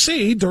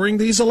oversee during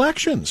these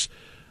elections.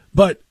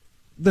 But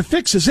the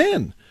fix is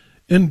in.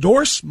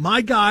 Endorse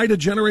my guy to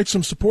generate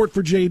some support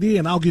for JD,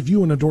 and I'll give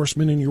you an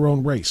endorsement in your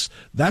own race.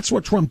 That's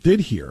what Trump did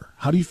here.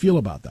 How do you feel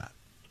about that?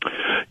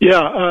 Yeah,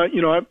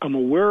 I'm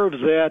aware of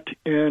that,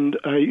 and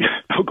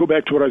I'll go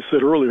back to what I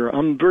said earlier.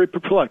 I'm very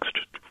perplexed,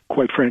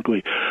 quite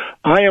frankly.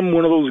 I am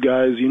one of those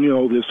guys, you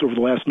know this, over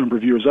the last number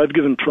of years. I've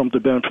given Trump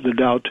the benefit of the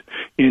doubt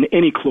in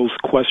any close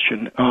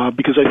question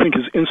because I think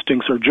his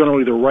instincts are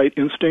generally the right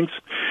instincts.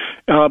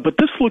 But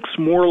this looks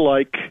more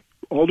like,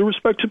 all due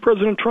respect to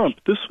President Trump,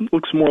 this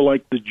looks more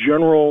like the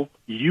general,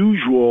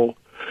 usual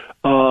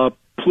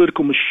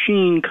political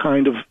machine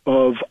kind of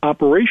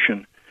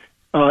operation.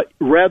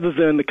 Rather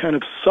than the kind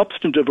of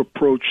substantive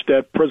approach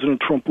that President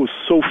Trump was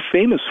so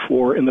famous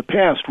for in the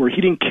past, where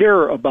he didn't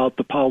care about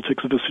the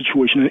politics of the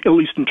situation, at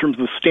least in terms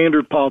of the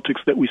standard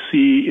politics that we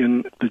see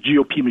in the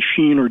GOP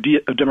machine or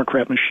a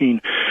Democrat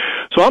machine.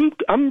 So I don't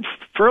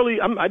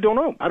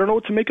know. I don't know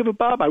what to make of it,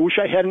 Bob. I wish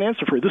I had an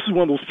answer for it. This is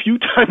one of those few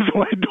times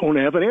when I don't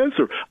have an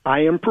answer.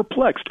 I am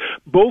perplexed.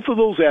 Both of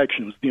those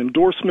actions, the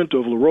endorsement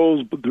of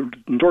LaRose, the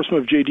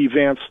endorsement of J.D.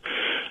 Vance,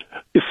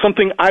 is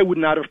something I would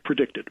not have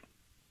predicted.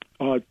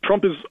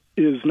 Trump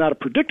is not a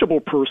predictable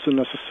person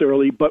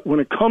necessarily, but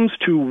when it comes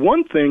to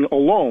one thing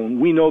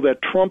alone, we know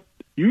that Trump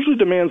usually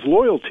demands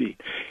loyalty.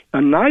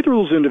 And neither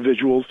of those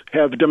individuals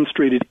have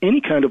demonstrated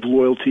any kind of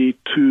loyalty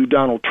to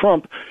Donald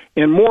Trump.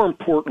 And more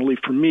importantly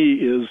for me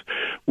is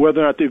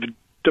whether or not they've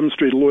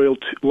demonstrated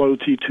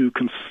loyalty to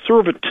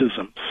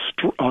conservatism,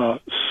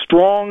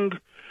 strong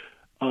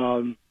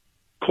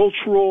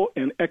cultural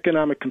and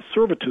economic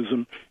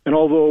conservatism, and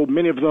although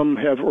many of them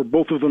have, or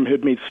both of them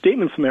had made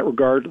statements in that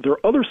regard, their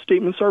other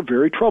statements are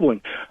very troubling.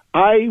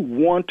 I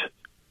want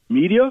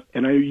media,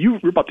 and you're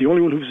about the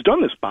only one who's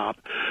done this, Bob.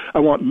 I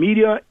want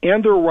media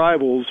and their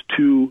rivals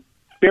to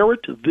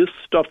ferret this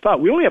stuff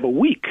out. We only have a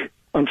week,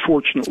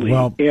 unfortunately,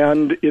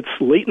 and it's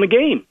late in the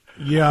game.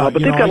 Yeah,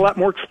 but they've got a lot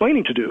more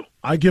explaining to do.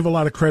 I give a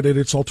lot of credit.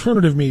 It's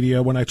alternative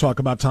media when I talk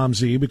about Tom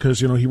Z because,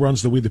 he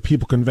runs the We the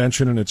People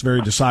convention and it's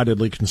very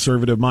decidedly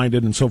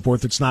conservative-minded and so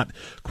forth. It's not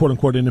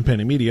quote-unquote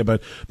independent media,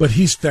 but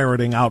he's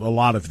ferreting out a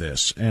lot of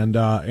this.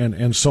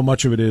 And so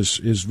much of it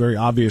is very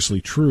obviously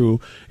true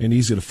and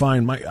easy to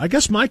find. I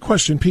guess my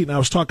question, Pete, and I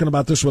was talking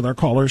about this with our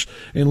callers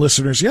and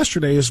listeners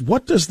yesterday, is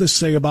what does this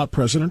say about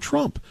President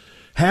Trump?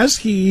 Has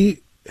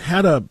he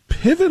had a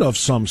pivot of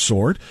some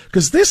sort,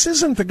 because this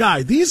isn't the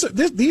guy.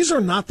 These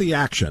are not the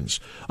actions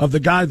of the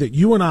guy that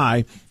you and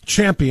I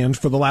championed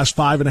for the last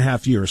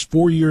 5.5 years,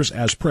 4 years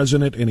as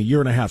president and a year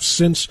and a half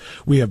since.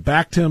 We have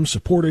backed him,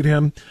 supported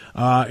him,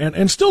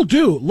 and still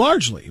do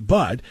largely.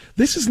 But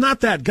this is not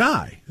that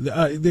guy.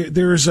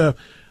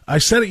 I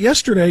said it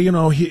yesterday,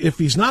 if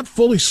he's not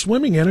fully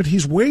swimming in it,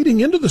 he's wading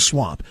into the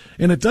swamp.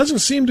 And it doesn't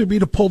seem to be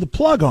to pull the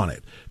plug on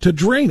it, to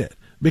drain it.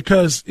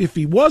 Because if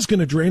he was going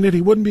to drain it,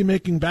 he wouldn't be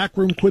making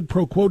backroom quid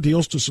pro quo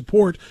deals to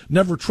support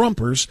never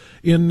Trumpers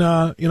in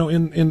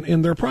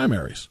their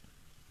primaries.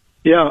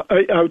 Yeah,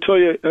 I'll tell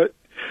you,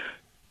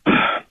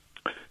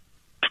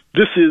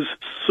 this is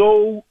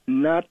so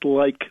not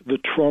like the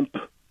Trump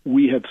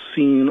we have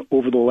seen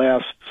over the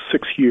last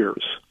 6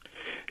 years.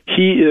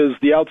 He is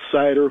the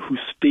outsider who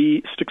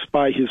sticks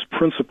by his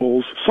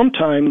principles,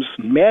 sometimes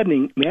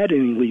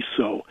maddeningly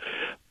so.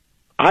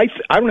 I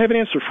don't have an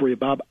answer for you,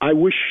 Bob. I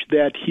wish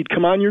that he'd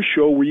come on your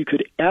show where you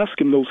could ask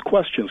him those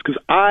questions,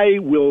 because I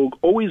will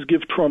always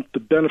give Trump the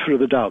benefit of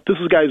the doubt. This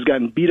is a guy who's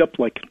gotten beat up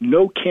like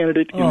no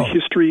candidate in the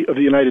history of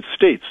the United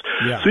States.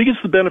 Yeah. So he gets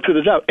the benefit of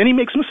the doubt, and he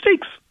makes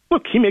mistakes.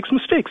 Look, he makes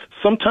mistakes.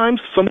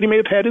 Sometimes somebody may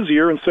have had his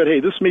ear and said,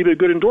 hey, this may be a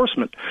good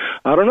endorsement.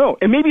 I don't know.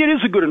 And maybe it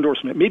is a good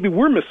endorsement. Maybe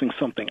we're missing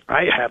something.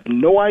 I have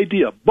no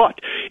idea. But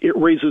it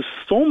raises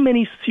so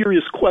many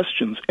serious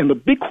questions. And the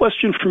big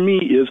question for me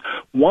is,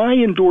 why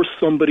endorse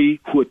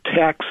somebody who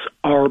attacks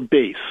our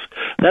base?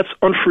 That's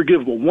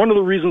unforgivable. One of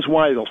the reasons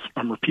why,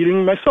 I'm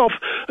repeating myself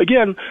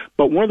again,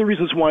 but one of the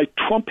reasons why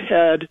Trump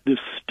had this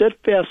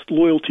steadfast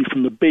loyalty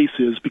from the base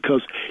is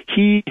because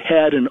he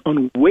had an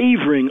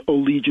unwavering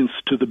allegiance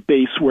to the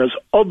base, whereas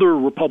other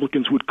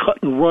Republicans would cut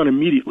and run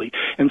immediately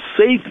and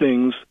say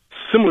things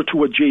similar to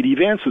what J.D.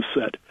 Vance has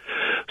said.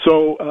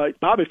 So,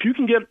 Bob, if you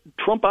can get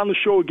Trump on the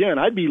show again,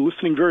 I'd be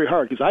listening very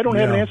hard, because I don't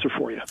have an answer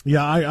for you.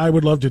 Yeah, I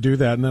would love to do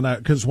that. And then,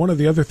 because one of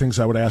the other things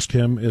I would ask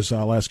him is,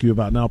 I'll ask you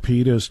about now,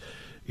 Pete, is,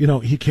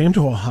 he came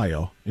to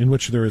Ohio, in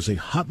which there is a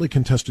hotly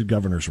contested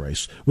governor's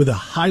race with a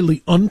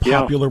highly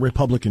unpopular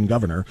Republican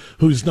governor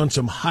who's done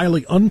some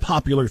highly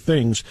unpopular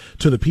things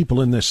to the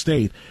people in this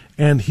state,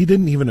 and he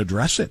didn't even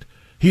address it.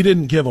 He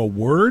didn't give a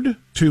word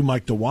to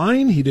Mike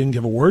DeWine. He didn't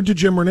give a word to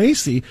Jim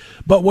Renacci.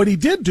 But what he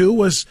did do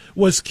was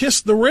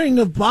kiss the ring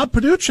of Bob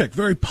Paduchek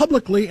very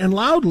publicly and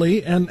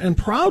loudly and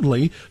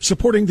proudly,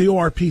 supporting the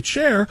ORP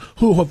chair,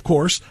 who, of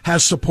course,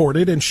 has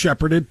supported and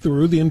shepherded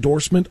through the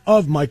endorsement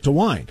of Mike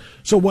DeWine.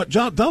 So what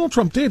Donald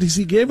Trump did is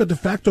he gave a de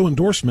facto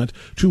endorsement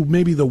to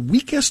maybe the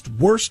weakest,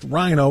 worst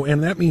rhino,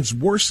 and that means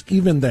worse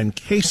even than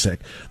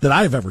Kasich, that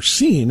I've ever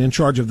seen in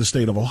charge of the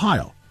state of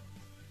Ohio.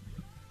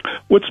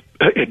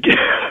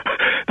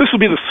 This will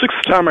be the sixth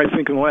time, I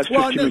think, in the last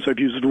 15 minutes I've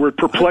used the word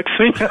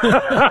perplexing. And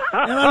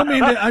I don't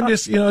mean that. I'm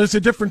just, it's a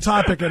different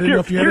topic. I didn't know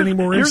if you had any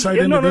more insight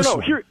into this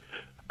one.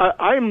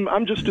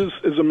 I'm just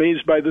as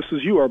amazed by this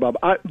as you are, Bob.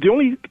 The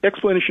only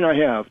explanation I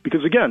have,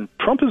 because, again,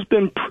 Trump has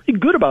been pretty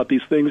good about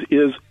these things,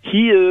 is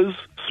he is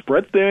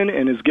spread thin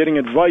and is getting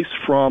advice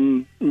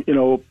from, I don't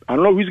know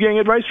who he's getting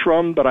advice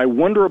from, but I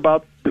wonder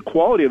about the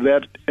quality of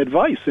that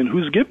advice and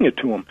who's giving it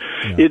to him.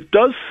 Yeah. It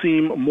does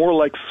seem more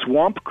like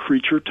swamp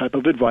creature type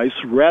of advice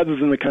rather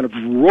than the kind of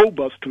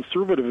robust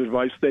conservative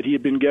advice that he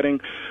had been getting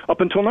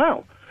up until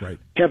now. Right.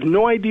 Have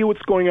no idea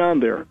what's going on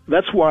there.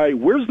 That's why,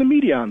 where's the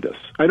media on this?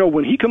 I know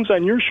when he comes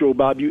on your show,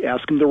 Bob, you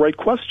ask him the right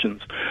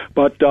questions.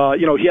 But,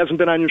 he hasn't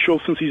been on your show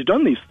since he's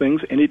done these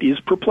things, and it is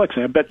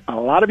perplexing. I bet a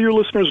lot of your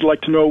listeners would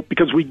like to know,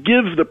 because we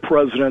give the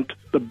president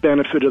the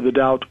benefit of the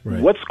doubt,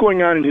 what's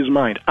going on in his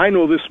mind. I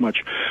know this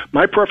much.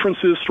 My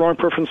strong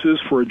preferences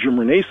for Jim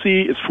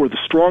Renacci, is for the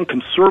strong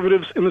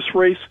conservatives in this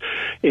race,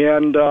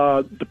 and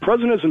the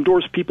president has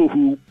endorsed people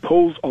who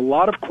pose a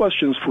lot of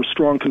questions for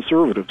strong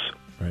conservatives.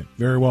 Right.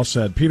 Very well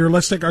said. Peter,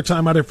 let's take our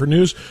time out here for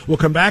news. We'll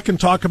come back and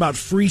talk about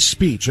free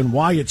speech and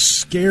why it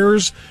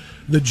scares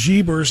the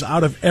jeebers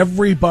out of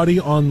everybody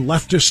on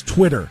leftist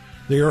Twitter.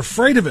 They are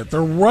afraid of it.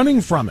 They're running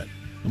from it.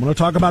 I'm going to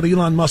talk about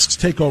Elon Musk's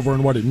takeover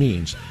and what it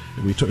means.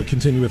 And we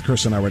continue with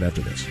Kirsanow right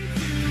after this.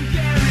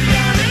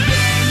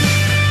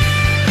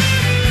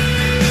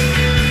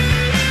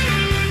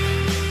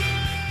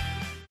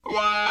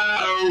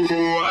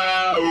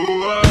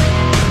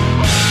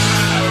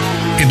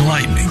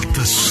 Enlightening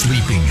the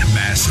sleeping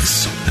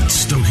masses and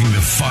stoking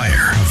the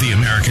fire of the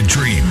American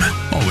dream.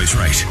 Always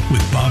right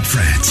with Bob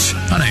France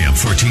on AM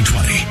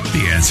 1420.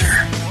 The Answer.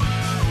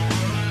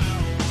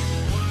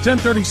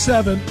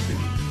 10:37.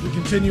 We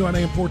continue on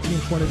AM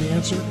 1420. The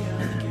Answer.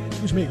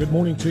 Excuse me. Good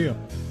morning to you.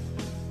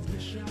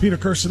 Peter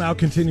Kirsanow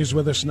continues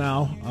with us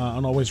now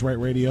on Always Right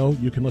Radio.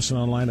 You can listen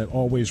online at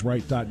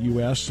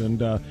alwaysright.us.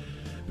 And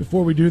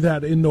before we do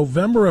that, in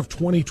November of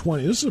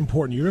 2020, this is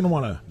important. You're going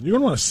to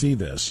want to see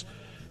this.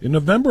 In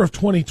November of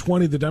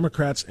 2020, the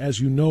Democrats, as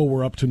you know,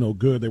 were up to no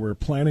good. They were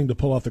planning to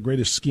pull off the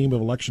greatest scheme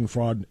of election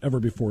fraud ever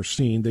before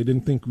seen. They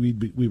didn't think we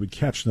would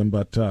catch them,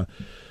 but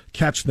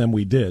catch them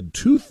we did.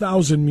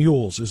 2,000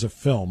 Mules is a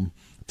film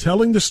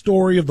telling the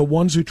story of the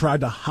ones who tried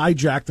to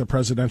hijack the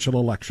presidential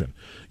election.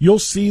 You'll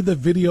see the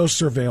video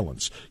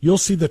surveillance. You'll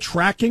see the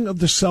tracking of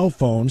the cell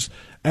phones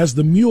as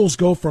the mules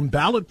go from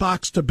ballot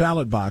box to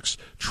ballot box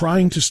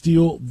trying to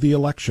steal the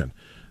election.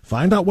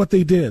 Find out what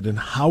they did and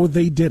how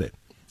they did it.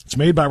 It's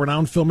made by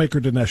renowned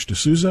filmmaker Dinesh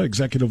D'Souza,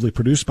 executively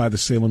produced by the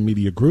Salem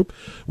Media Group,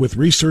 with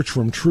research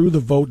from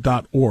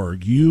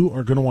truethevote.org. You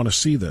are going to want to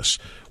see this.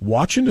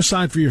 Watch and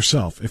decide for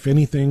yourself if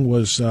anything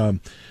was a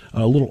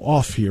little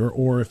off here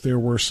or if there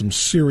were some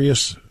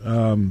serious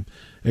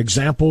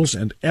examples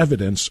and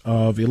evidence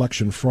of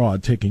election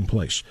fraud taking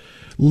place.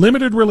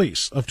 Limited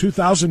release of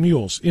 2,000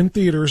 Mules in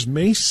theaters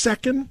May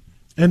 2nd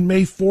and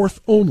May 4th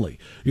only.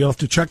 You'll have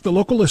to check the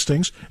local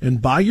listings and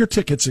buy your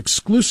tickets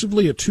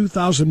exclusively at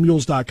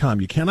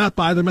 2000mules.com. You cannot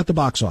buy them at the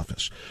box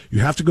office. You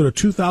have to go to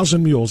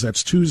 2000 Mules,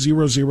 that's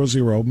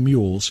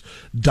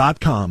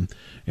 2000mules.com,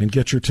 and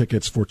get your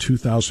tickets for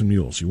 2000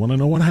 Mules. You want to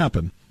know what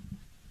happened?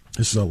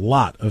 This is a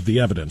lot of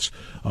the evidence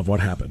of what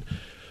happened.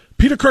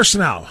 Peter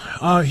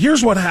Kirsanow,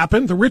 here's what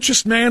happened. The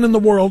richest man in the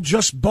world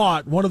just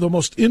bought one of the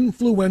most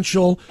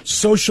influential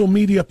social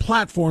media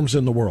platforms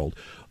in the world.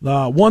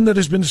 One that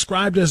has been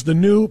described as the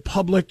new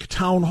public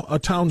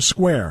town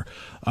square,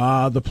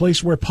 the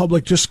place where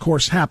public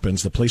discourse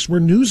happens, the place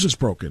where news is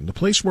broken, the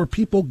place where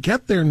people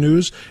get their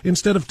news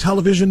instead of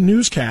television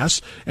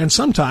newscasts, and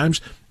sometimes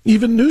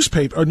even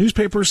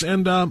newspapers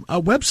and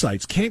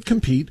websites can't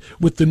compete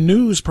with the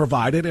news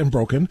provided and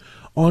broken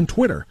on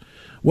Twitter.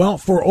 Well,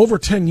 for over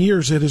 10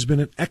 years, it has been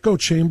an echo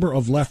chamber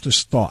of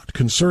leftist thought.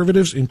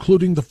 Conservatives,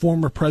 including the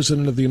former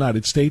president of the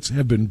United States,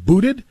 have been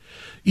booted,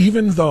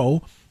 even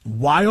though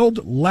wild,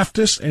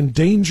 leftist, and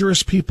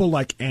dangerous people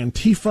like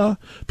Antifa,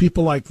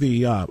 people like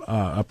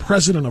the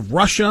president of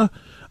Russia,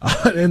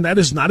 and that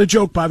is not a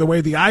joke, by the way,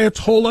 the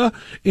Ayatollah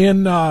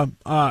in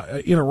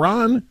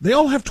Iran, they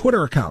all have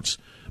Twitter accounts.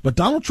 But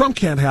Donald Trump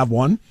can't have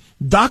one.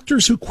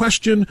 Doctors who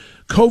question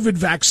COVID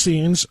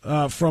vaccines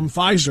from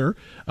Pfizer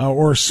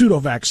or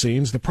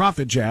pseudo-vaccines, the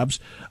profit jabs,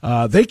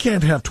 they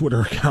can't have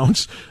Twitter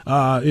accounts.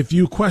 If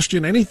you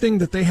question anything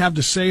that they have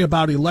to say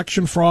about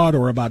election fraud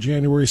or about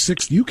January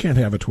 6th, you can't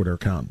have a Twitter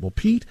account. Well,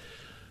 Pete,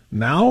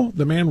 now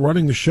the man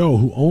running the show,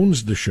 who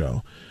owns the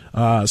show,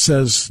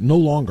 says no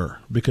longer,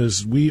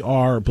 because we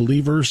are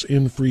believers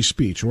in free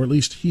speech, or at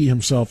least he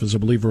himself is a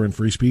believer in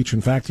free speech.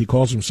 In fact, he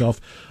calls himself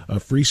a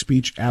free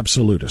speech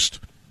absolutist.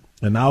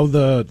 And now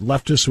the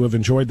leftists who have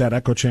enjoyed that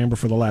echo chamber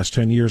for the last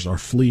 10 years are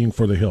fleeing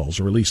for the hills,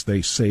 or at least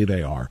they say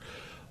they are.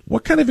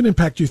 What kind of an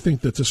impact do you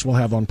think that this will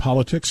have on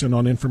politics and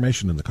on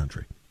information in the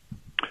country?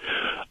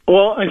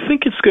 Well, I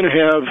think it's going to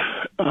have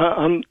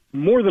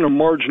more than a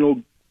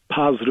marginal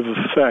positive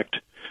effect,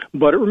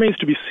 but it remains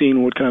to be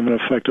seen what kind of an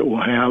effect it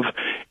will have.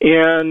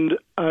 And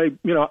I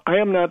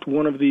am not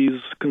one of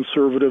these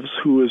conservatives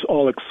who is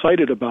all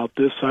excited about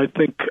this. I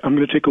think I'm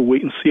going to take a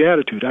wait-and-see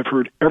attitude. I've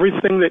heard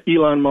everything that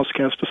Elon Musk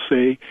has to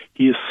say.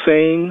 He is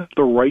saying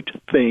the right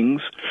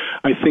things.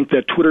 I think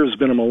that Twitter has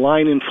been a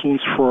malign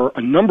influence for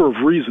a number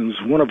of reasons,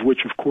 one of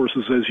which, of course,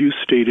 is, as you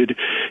stated,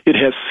 it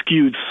has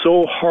skewed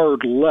so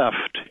hard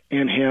left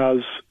and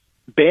has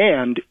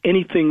banned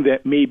anything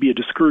that may be a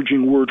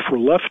discouraging word for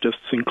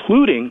leftists,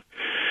 including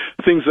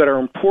things that are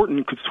important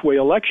and could sway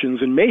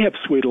elections and may have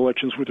swayed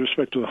elections with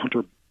respect to the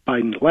Hunter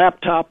Biden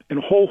laptop and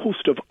a whole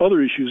host of other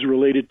issues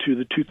related to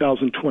the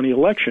 2020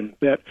 election.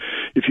 That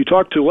if you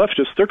talk to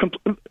leftists,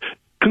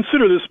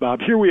 consider this,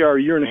 Bob. Here we are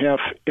a year and a half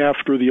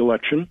after the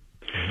election.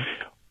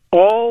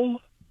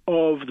 All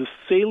of the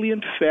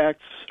salient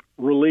facts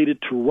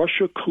related to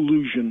Russia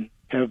collusion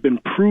have been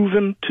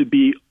proven to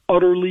be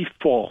utterly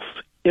false.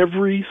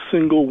 Every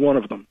single one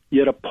of them.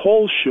 Yet a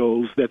poll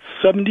shows that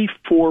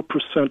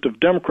 74% of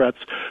Democrats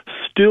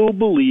still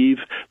believe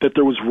that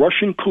there was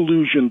Russian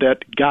collusion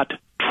that got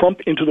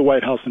Trump into the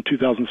White House in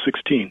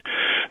 2016.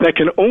 That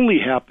can only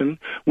happen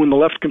when the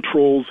left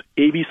controls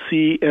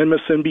ABC,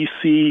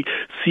 MSNBC,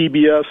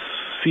 CBS,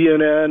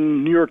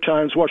 CNN, New York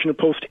Times, Washington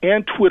Post,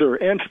 and Twitter,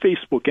 and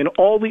Facebook, and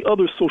all the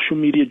other social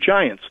media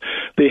giants.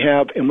 They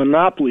have a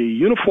monopoly,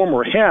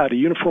 had a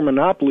uniform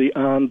monopoly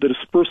on the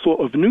dispersal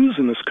of news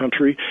in this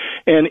country.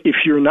 And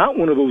if you're not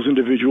one of those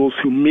individuals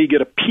who may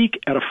get a peek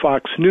at a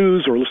Fox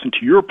News or listen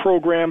to your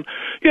program,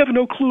 you have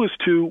no clue as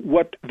to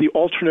what the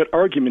alternate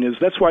argument is.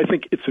 That's why I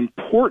think it's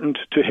important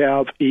to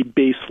have a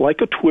base like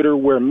a Twitter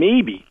where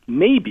maybe,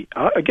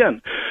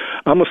 again,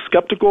 I'm a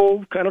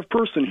skeptical kind of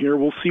person here.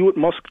 We'll see what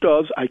Musk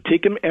does. I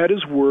take him at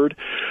his word,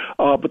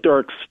 but there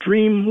are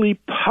extremely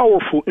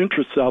powerful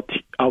interests out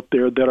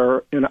there that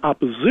are in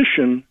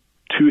opposition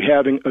to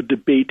having a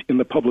debate in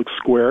the public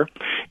square.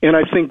 And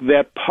I think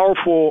that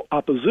powerful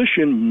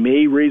opposition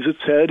may raise its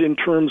head in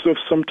terms of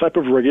some type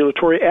of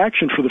regulatory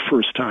action for the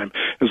first time.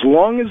 As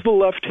long as the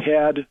left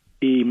had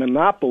a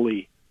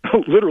monopoly,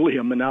 literally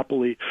a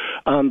monopoly,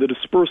 on the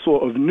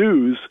dispersal of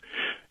news,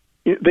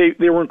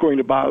 they weren't going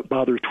to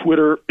bother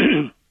Twitter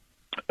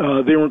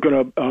They weren't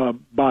going to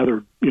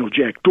bother,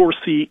 Jack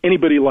Dorsey,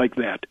 anybody like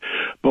that.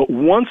 But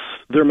once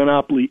their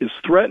monopoly is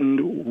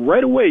threatened,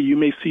 right away you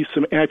may see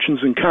some actions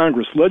in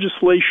Congress,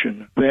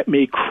 legislation that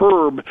may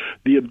curb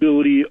the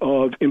ability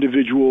of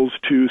individuals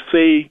to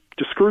say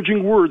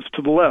discouraging words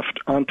to the left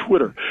on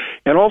Twitter.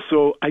 And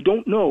also, I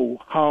don't know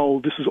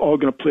how this is all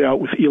going to play out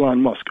with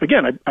Elon Musk.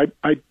 Again,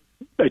 I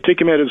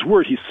take him at his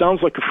word. He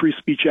sounds like a free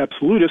speech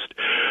absolutist,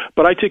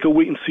 but I take a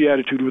wait-and-see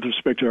attitude with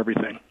respect to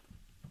everything.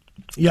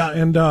 Yeah,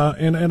 and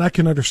I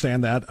can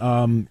understand that.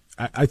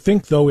 I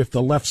think, though, if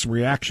the left's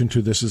reaction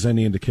to this is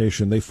any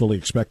indication, they fully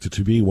expect it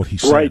to be what he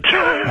said. Right.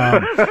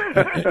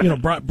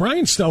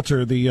 Brian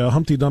Stelter, the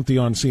Humpty Dumpty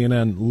on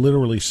CNN,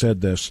 literally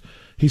said this.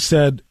 He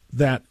said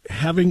that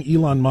having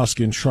Elon Musk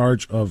in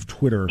charge of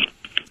Twitter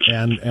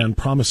and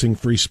promising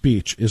free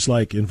speech is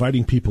like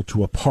inviting people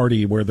to a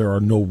party where there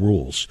are no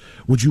rules.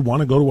 Would you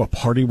want to go to a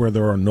party where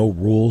there are no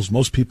rules?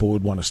 Most people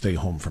would want to stay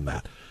home from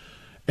that.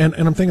 And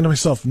I'm thinking to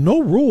myself,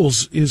 no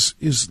rules is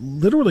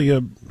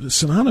literally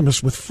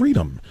synonymous with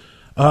freedom.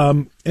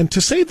 And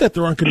to say that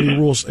there aren't going to be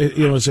rules,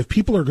 as if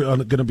people are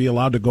going to be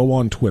allowed to go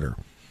on Twitter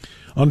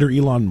under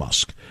Elon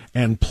Musk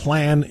and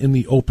plan in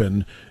the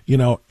open,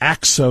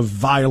 acts of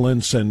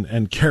violence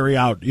and carry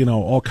out,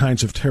 all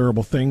kinds of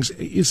terrible things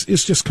is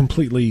just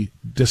completely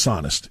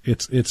dishonest.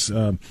 It's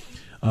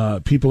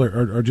people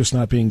are just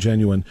not being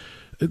genuine.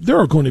 There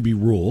are going to be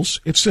rules.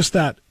 It's just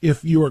that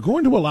if you are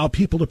going to allow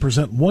people to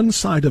present one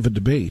side of a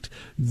debate,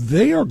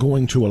 they are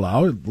going to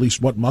allow, at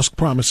least what Musk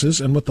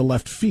promises and what the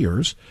left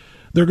fears,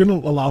 they're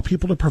going to allow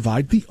people to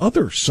provide the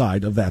other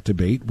side of that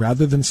debate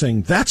rather than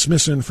saying, that's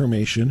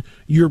misinformation,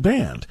 you're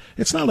banned.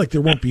 It's not like there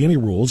won't be any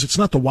rules. It's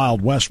not the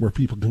Wild West where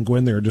people can go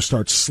in there and just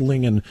start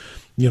slinging,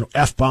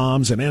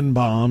 F-bombs and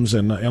N-bombs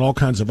and all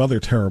kinds of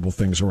other terrible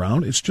things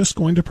around. It's just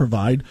going to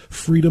provide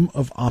freedom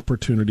of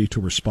opportunity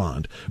to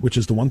respond, which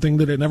is the one thing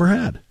that it never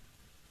had.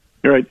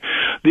 Right.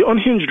 The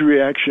unhinged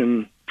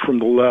reaction from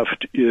the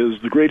left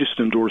is the greatest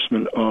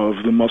endorsement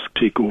of the Musk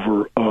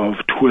takeover of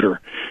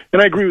Twitter.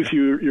 And I agree with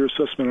you, your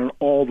assessment on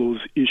all those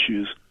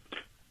issues.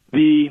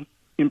 The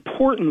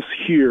importance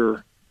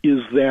here is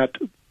that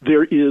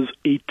there is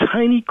a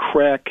tiny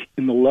crack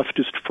in the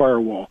leftist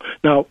firewall.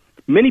 Now,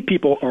 many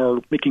people are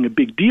making a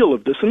big deal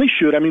of this, and they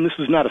should. I mean, this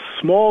is not a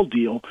small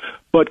deal,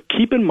 but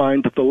keep in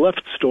mind that the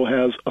left still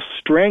has a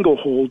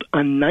stranglehold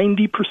on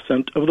 90%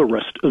 of the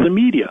rest of the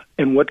media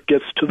and what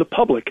gets to the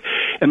public.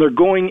 And they're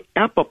going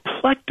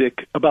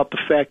apoplectic about the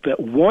fact that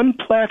one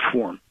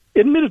platform,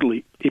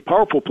 admittedly a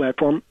powerful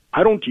platform,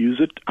 I don't use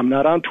it, I'm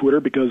not on Twitter,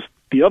 because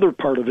the other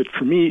part of it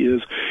for me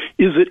is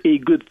it a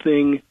good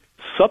thing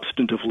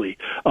substantively?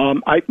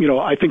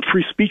 I think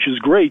free speech is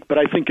great, but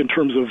I think in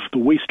terms of the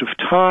waste of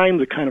time,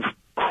 the kind of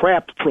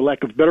crap, for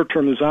lack of a better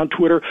term, is on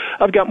Twitter,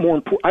 I've got more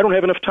important. I don't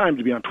have enough time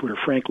to be on Twitter,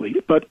 frankly,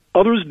 but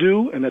others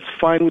do, and that's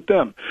fine with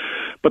them.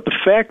 But the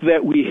fact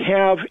that we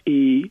have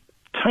a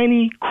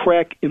tiny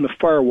crack in the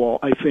firewall,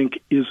 I think,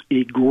 is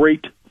a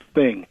great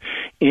thing.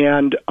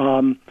 And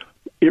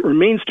it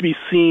remains to be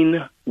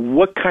seen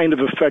what kind of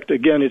effect,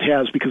 again, it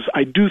has, because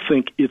I do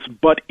think it's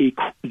but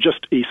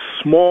just a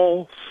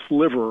small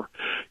sliver,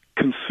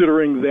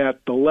 considering that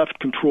the left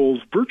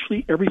controls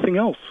virtually everything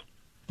else.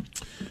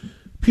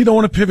 Pete, I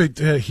want to pivot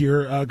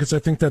here because I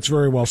think that's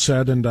very well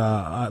said. And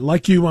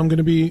like you, I'm going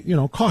to be,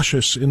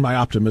 cautious in my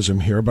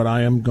optimism here. But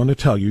I am going to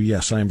tell you,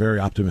 yes, I am very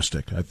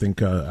optimistic. I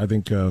think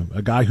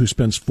a guy who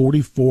spends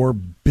 $44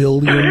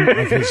 billion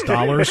of his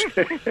dollars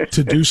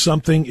to do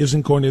something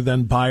isn't going to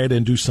then buy it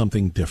and do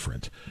something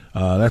different.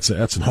 That's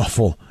an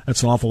awful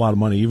lot of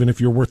money. Even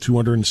if you're worth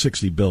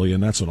 $260 billion,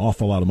 that's an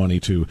awful lot of money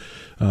to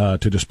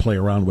just play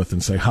around with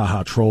and say,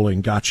 "Ha,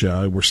 trolling,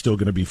 gotcha. We're still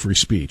going to be free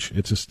speech."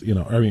 It's just,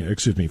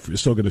 it's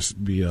still going to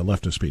be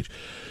leftist speech.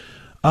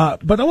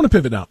 But I want to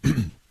pivot now.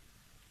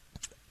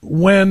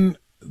 When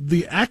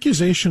the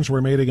accusations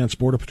were made against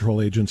Border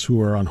Patrol agents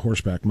who are on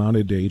horseback,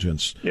 mounted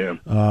agents,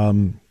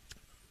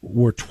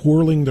 were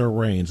twirling their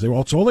reins.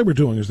 All they were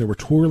doing is they were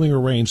twirling their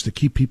reins to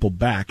keep people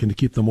back and to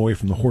keep them away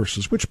from the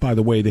horses, which, by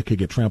the way, they could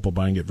get trampled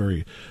by and get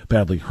very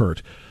badly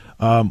hurt.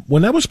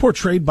 When that was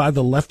portrayed by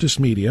the leftist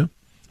media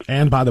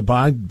and by the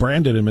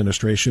Brandon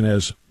administration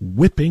as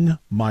whipping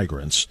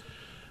migrants,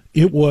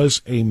 it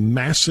was a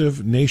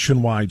massive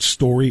nationwide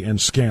story and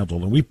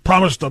scandal. And we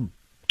promised to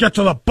get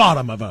to the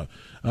bottom of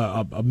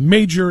a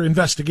major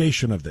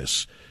investigation of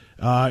this.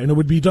 And it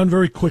would be done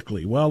very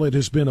quickly. Well, it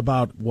has been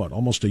about,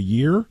 almost a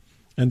year?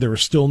 And there are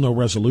still no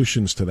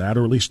resolutions to that,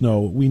 or at least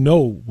we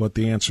know what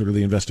the answer to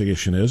the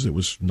investigation is. It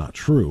was not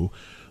true,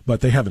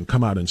 but they haven't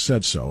come out and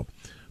said so.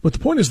 But the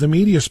point is the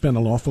media spend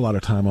an awful lot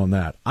of time on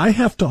that. I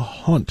have to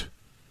hunt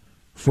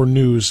for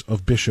news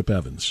of Bishop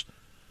Evans.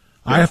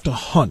 I have to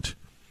hunt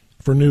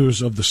for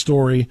news of the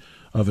story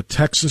of a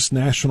Texas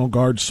National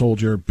Guard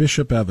soldier,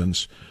 Bishop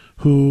Evans,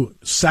 who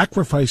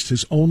sacrificed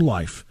his own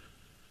life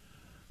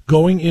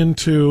going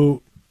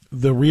into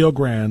the Rio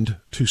Grande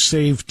to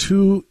save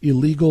 2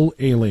 illegal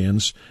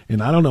aliens.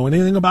 And I don't know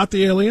anything about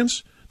the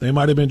aliens. They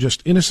might have been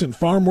just innocent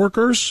farm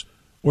workers,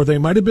 or they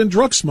might have been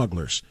drug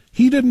smugglers.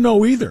 He didn't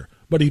know either.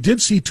 but he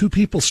did see two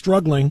people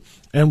struggling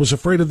and was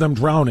afraid of them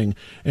drowning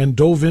and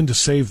dove in to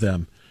save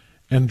them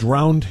and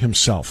drowned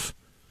himself.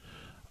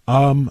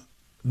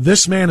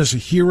 This man is a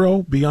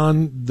hero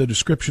beyond the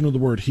description of the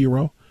word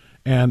hero,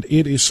 and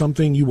it is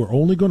something you are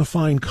only going to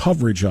find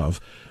coverage of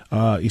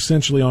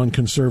essentially on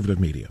conservative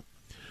media.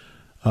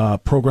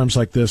 Programs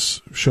like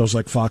this, shows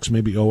like Fox,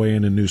 maybe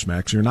OAN and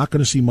Newsmax, you're not going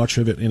to see much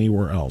of it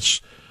anywhere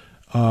else.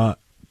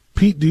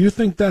 Pete, do you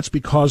think that's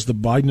because the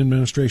Biden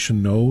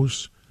administration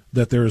knows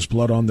that there is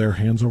blood on their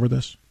hands over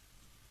this?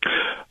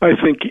 I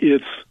think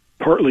it's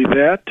partly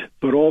that,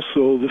 but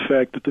also the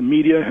fact that the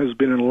media has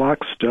been in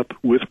lockstep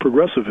with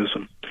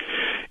progressivism.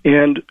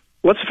 And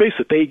let's face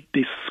it,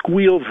 they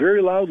squeal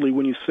very loudly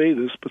when you say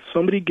this, but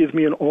somebody give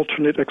me an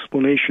alternate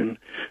explanation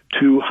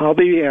to how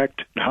they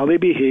act, how they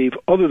behave,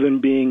 other than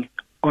being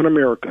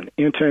un-American,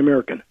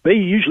 anti-American. They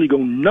usually go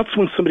nuts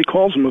when somebody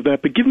calls them of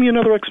that, but give me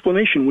another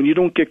explanation when you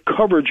don't get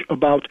coverage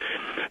about,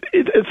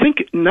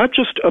 think not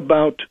just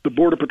about the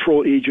Border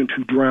Patrol agent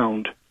who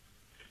drowned.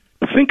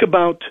 Think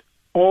about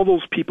all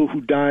those people who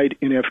died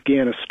in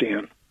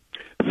Afghanistan.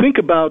 Think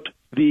about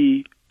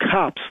the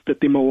cops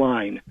that they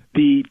malign,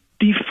 the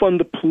defund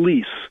the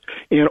police,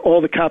 and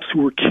all the cops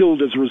who were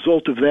killed as a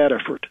result of that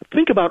effort.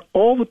 Think about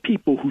all the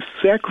people who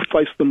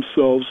sacrificed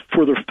themselves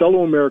for their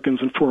fellow Americans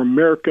and for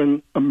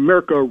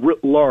America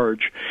writ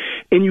large,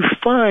 and you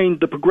find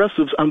the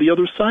progressives on the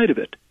other side of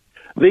it.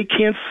 They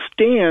can't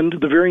stand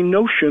the very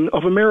notion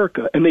of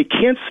America, and they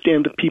can't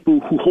stand the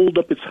people who hold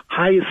up its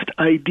highest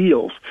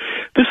ideals.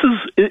 This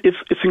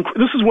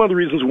is one of the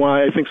reasons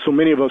why I think so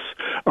many of us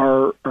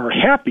are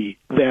happy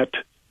that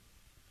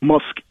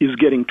Musk is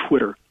getting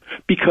Twitter,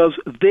 because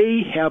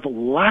they have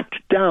locked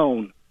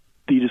down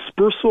the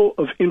dispersal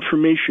of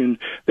information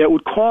that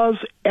would cause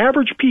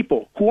average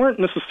people who aren't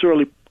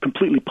necessarily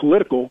completely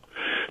political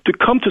to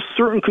come to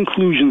certain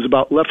conclusions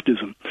about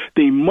leftism.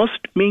 They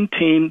must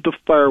maintain the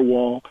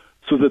firewall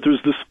so that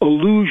there's this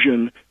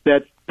illusion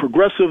that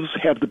progressives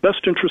have the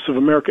best interests of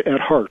America at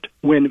heart,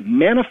 when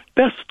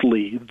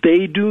manifestly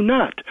they do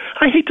not.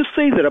 I hate to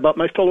say that about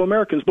my fellow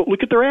Americans, but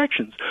look at their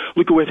actions.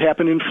 Look at what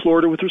happened in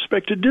Florida with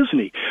respect to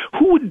Disney.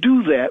 Who would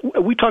do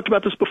that? We talked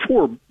about this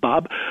before,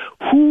 Bob.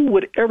 Who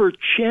would ever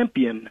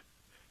champion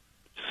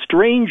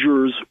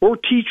strangers or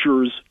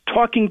teachers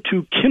talking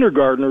to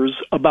kindergartners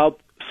about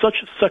such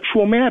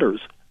sexual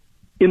matters?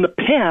 In the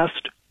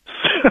past,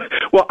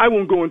 well, I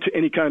won't go into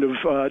any kind of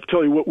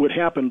tell you what would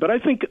happen, but I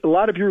think a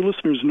lot of your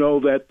listeners know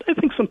that I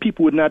think some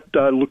people would not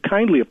look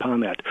kindly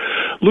upon that.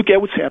 Look at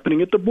what's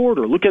happening at the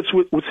border. Look at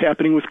what's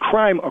happening with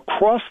crime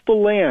across the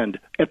land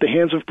at the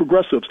hands of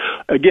progressives.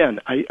 Again,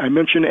 I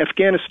mentioned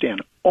Afghanistan.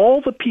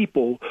 All the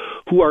people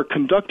who are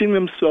conducting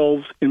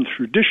themselves in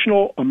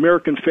traditional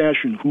American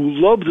fashion, who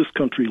love this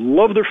country,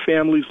 love their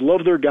families,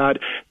 love their God,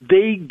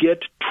 they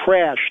get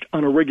trashed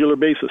on a regular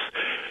basis.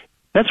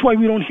 That's why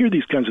we don't hear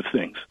these kinds of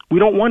things. We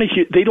don't want to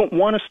hear. They don't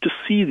want us to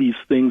see these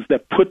things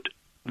that put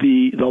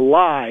the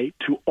lie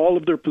to all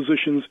of their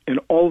positions and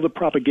all of the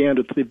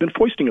propaganda that they've been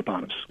foisting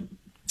upon us.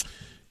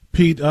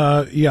 Pete,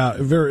 yeah,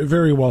 very,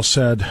 very well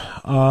said.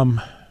 I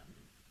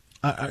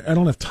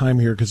don't have time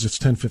here because it's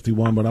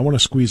 10:51, but I want to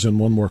squeeze in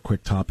one more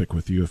quick topic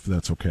with you, if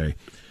that's okay.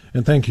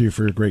 And thank you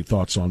for your great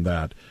thoughts on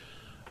that.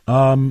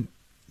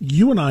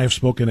 You and I have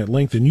spoken at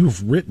length, and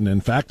you've written,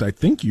 in fact, I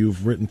think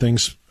you've written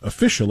things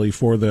officially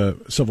for the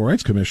Civil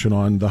Rights Commission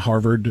on the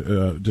Harvard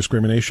admissions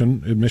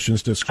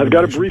discrimination. I've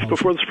got a brief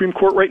before the Supreme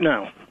Court right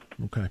now.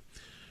 Okay.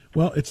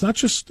 Well, it's not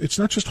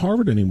just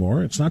Harvard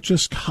anymore. It's not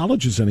just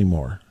colleges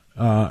anymore.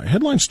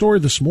 Headline story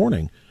this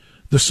morning: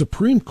 the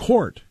Supreme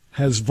Court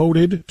has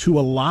voted to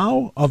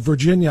allow a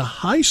Virginia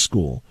high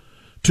school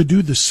to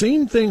do the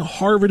same thing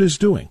Harvard is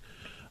doing.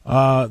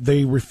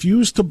 They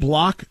refuse to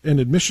block an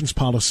admissions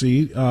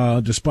policy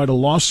despite a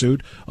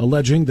lawsuit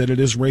alleging that it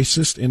is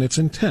racist in its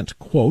intent.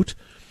 Quote,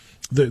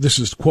 this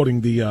is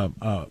quoting the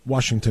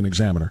Washington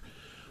Examiner.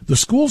 The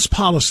school's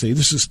policy,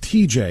 this is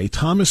TJ,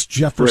 Thomas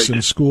Jefferson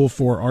right. School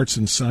for Arts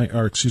and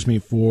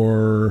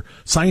for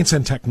Science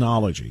and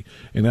Technology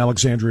in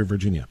Alexandria,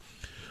 Virginia.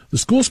 The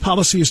school's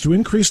policy is to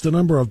increase the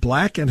number of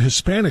black and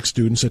Hispanic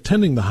students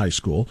attending the high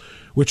school,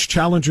 which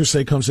challengers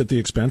say comes at the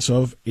expense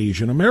of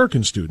Asian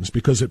American students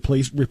because it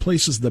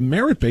replaces the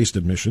merit-based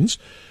admissions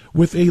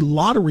with a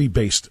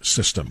lottery-based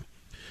system.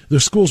 The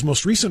school's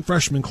most recent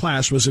freshman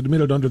class was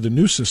admitted under the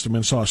new system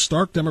and saw a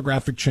stark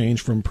demographic change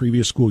from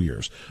previous school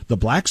years. The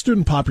black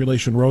student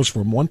population rose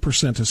from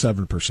 1% to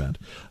 7%.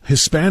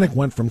 Hispanic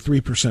went from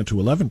 3% to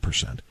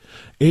 11%.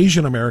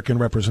 Asian American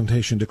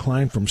representation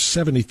declined from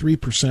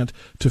 73%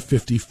 to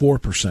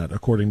 54%,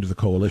 according to the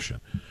coalition.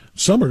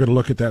 Some are going to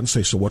look at that and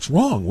say, so what's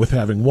wrong with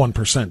having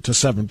 1% to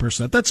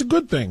 7%? That's a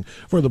good thing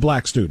for the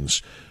black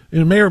students.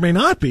 It may or may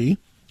not be.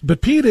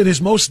 But, Pete, it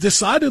is most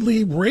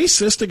decidedly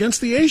racist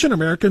against the Asian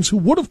Americans who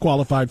would have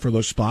qualified for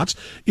those spots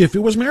if it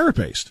was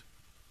merit-based.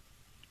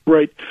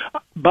 Right.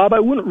 Bob,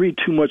 I wouldn't read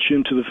too much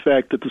into the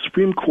fact that the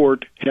Supreme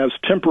Court has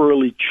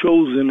temporarily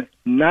chosen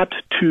not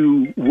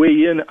to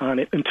weigh in on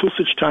it until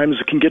such time as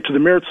it can get to the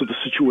merits of the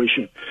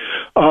situation.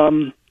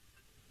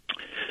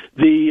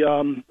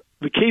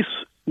 the case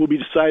will be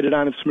decided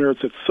on its merits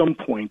at some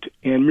point,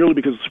 and merely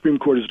because the Supreme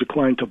Court has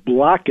declined to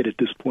block it at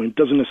this point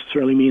doesn't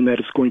necessarily mean that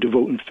it's going to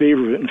vote in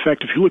favor of it. In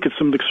fact, if you look at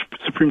some of the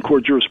Supreme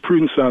Court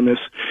jurisprudence on this,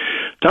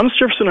 Thomas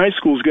Jefferson High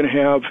School is going to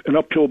have an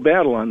uphill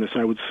battle on this,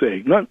 I would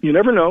say. You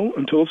never know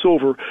until it's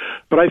over,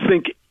 but I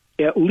think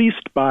at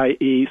least by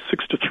a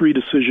 6-3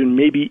 decision,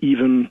 maybe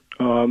even,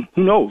 who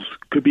knows,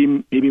 could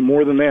be maybe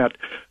more than that.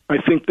 I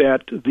think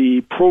that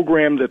the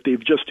program that they've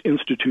just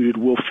instituted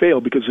will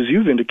fail because, as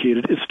you've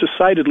indicated, it's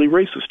decidedly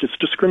racist. It's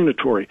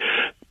discriminatory.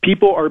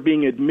 People are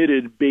being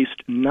admitted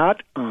based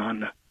not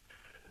on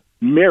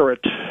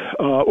merit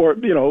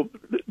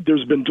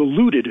there's been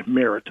diluted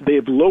merit. They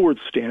have lowered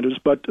standards,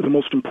 but the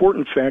most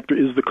important factor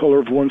is the color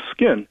of one's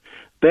skin.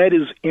 That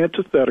is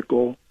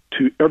antithetical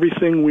to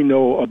everything we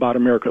know about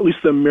America, at least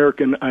the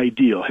American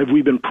ideal. Have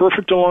we been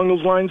perfect along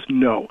those lines?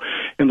 No.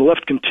 And the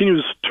left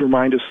continues to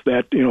remind us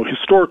that,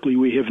 historically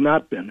we have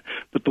not been.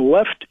 But the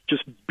left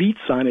just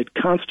beats on it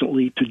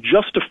constantly to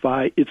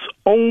justify its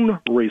own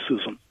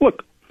racism.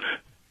 Look,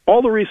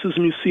 all the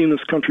racism you see in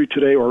this country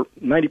today, or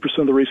 90%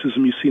 of the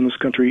racism you see in this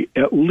country,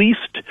 at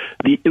least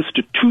the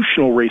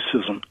institutional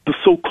racism, the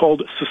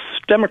so-called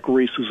systemic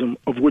racism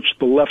of which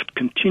the left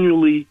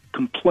continually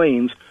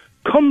complains,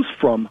 comes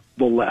from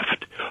the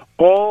left.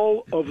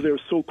 All of their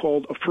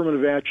so-called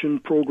affirmative action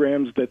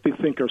programs that they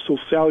think are so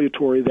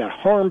salutary that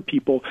harm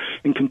people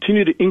and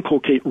continue to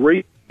inculcate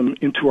racism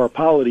into our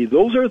polity,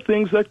 those are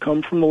things that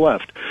come from the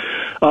left.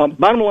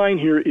 Bottom line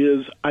here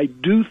is I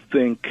do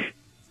think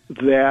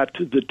that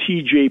the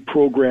TJ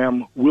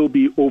program will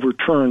be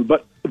overturned,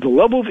 but the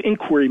level of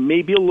inquiry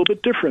may be a little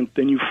bit different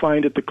than you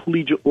find at the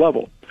collegiate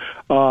level.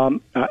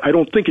 I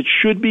don't think it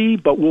should be,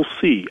 but we'll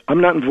see.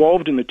 I'm not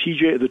involved in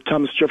the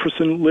Thomas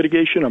Jefferson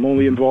litigation. I'm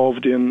only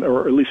involved in,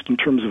 or at least in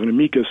terms of an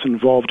amicus,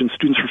 involved in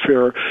Students for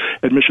Fair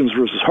Admissions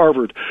versus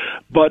Harvard.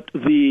 But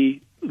the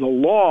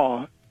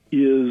law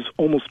is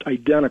almost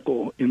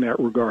identical in that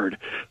regard.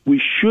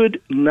 We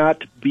should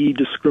not be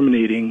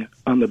discriminating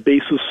on the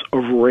basis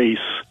of race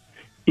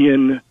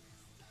in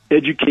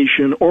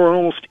education or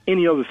almost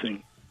any other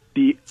thing.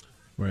 The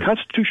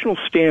constitutional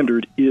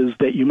standard is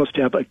that you must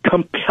have a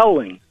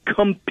compelling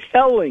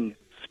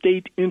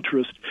state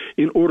interest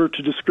in order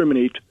to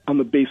discriminate on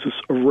the basis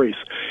of race.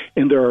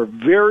 And there are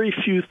very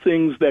few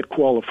things that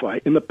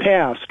qualify. In the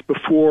past,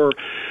 before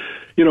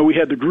we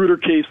had the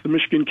Grutter case, the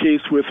Michigan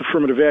case with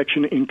affirmative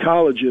action in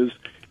colleges,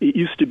 it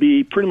used to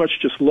be pretty much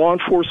just law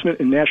enforcement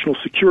and national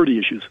security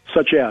issues,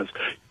 such as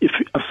if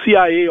a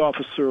CIA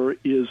officer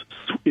is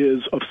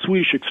of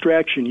Swedish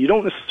extraction, you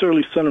don't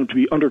necessarily send him to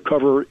be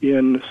undercover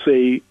in,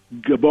 say,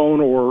 Gabon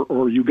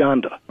or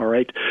Uganda, all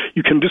right?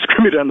 You can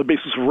discriminate on the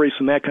basis of race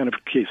in that kind of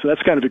case. So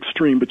that's kind of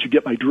extreme, but you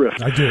get my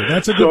drift. I do.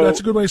 That's a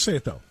good way to say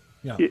it, though.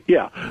 Yeah.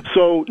 Yeah.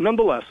 So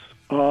nonetheless,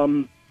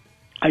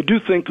 I do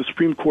think the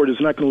Supreme Court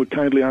is not going to look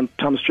kindly on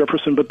Thomas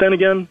Jefferson, but then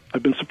again,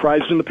 I've been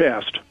surprised in the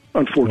past.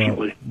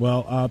 Unfortunately.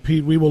 Well,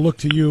 Pete, we will look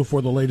to you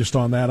for the latest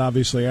on that.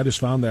 Obviously, I just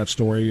found that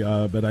story,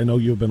 but I know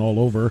you've been all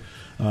over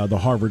the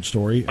Harvard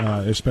story,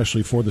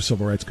 especially for the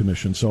Civil Rights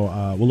Commission. So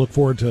we'll look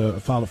forward to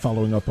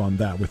following up on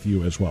that with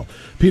you as well.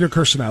 Peter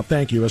Kirsanow,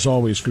 thank you, as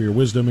always, for your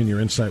wisdom and your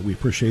insight. We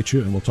appreciate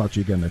you, and we'll talk to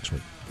you again next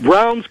week.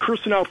 Browns,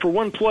 Kirsanow for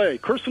one play.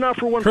 Kirsanow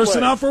for one play.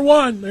 Kirsanow for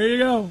one. There you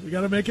go. We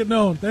got to make it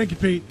known. Thank you,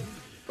 Pete.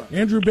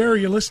 Andrew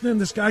Barry, you listening?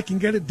 This guy can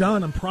get it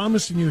done. I'm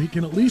promising you he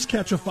can at least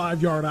catch a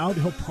 5-yard out.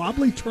 He'll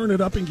probably turn it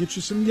up and get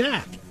you some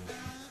yak.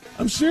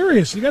 I'm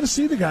serious. You got to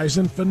see the guy's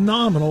in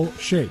phenomenal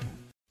shape.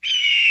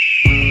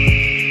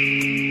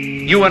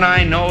 You and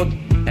I know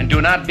and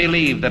do not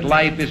believe that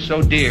life is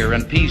so dear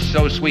and peace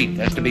so sweet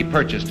as to be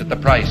purchased at the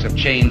price of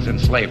chains and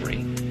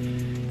slavery.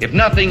 If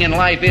nothing in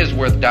life is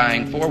worth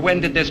dying for,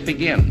 when did this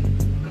begin?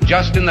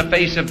 Just in the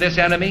face of this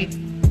enemy?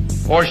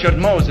 Or should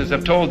Moses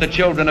have told the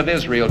children of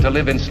Israel to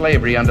live in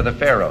slavery under the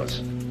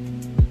Pharaohs?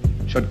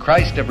 Should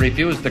Christ have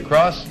refused the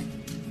cross?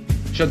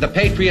 Should the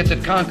patriots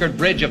at Concord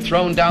Bridge have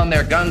thrown down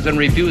their guns and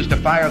refused to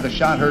fire the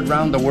shot heard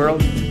round the world?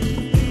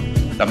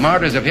 The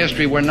martyrs of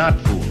history were not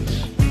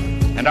fools.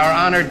 And our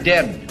honored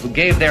dead, who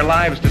gave their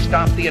lives to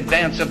stop the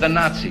advance of the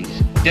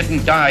Nazis,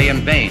 didn't die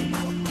in vain.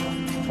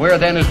 Where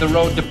then is the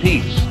road to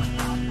peace?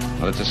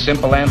 Well, it's a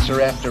simple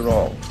answer after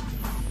all.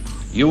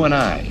 You and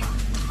I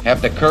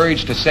have the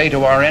courage to say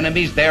to our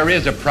enemies, there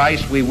is a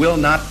price we will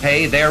not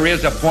pay. There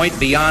is a point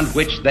beyond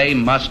which they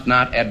must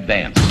not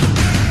advance.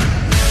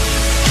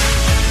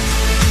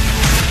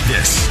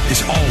 This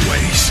is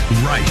Always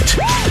Right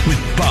with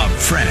Bob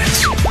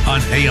France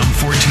on AM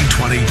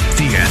 1420,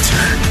 The Answer.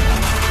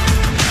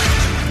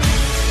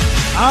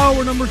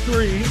 Hour number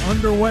 3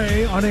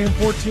 underway on AM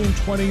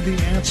 1420, The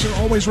Answer.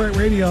 Always Right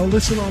Radio.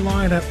 Listen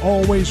online at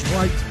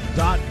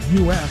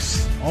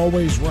alwaysright.us.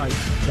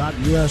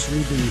 Alwaysright.us.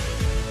 Read the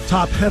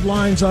top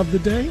headlines of the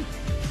day.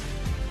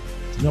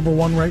 Number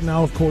 1 right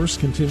now, of course,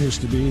 continues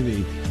to be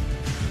the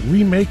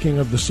remaking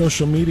of the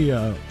social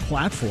media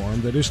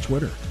platform that is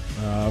Twitter.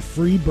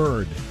 Free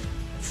Bird,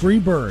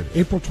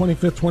 April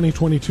 25th,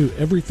 2022,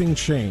 everything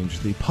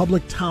changed. The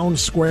public town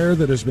square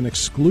that has been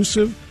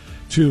exclusive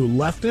to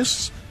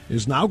leftists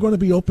is now going to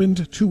be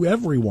opened to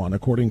everyone,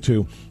 according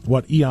to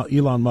what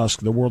Elon Musk,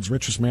 the world's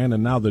richest man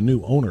and now the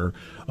new owner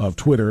of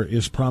Twitter,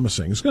 is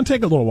promising. It's going to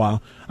take a little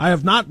while. I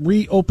have not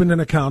reopened an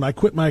account. I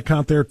quit my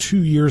account there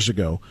 2 years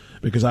ago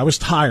because I was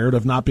tired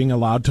of not being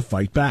allowed to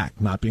fight back,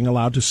 not being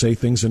allowed to say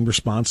things in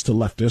response to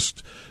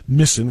leftist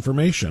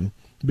misinformation,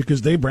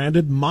 because they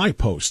branded my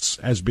posts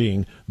as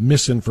being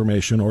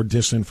misinformation or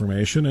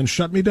disinformation and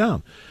shut me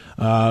down.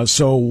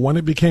 So when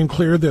it became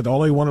clear that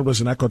all he wanted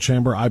was an echo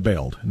chamber, I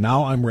bailed.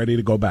 Now I'm ready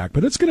to go back.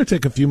 But it's going to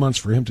take a few months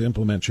for him to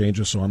implement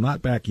changes, so I'm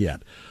not back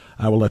yet.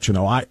 I will let you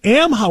know. I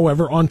am,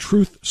 however, on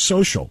Truth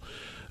Social.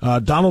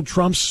 Donald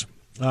Trump's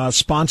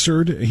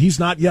sponsored. He's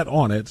not yet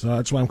on it.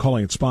 That's why I'm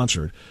calling it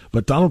sponsored.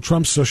 But Donald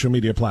Trump's social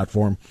media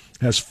platform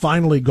has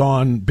finally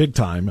gone big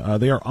time.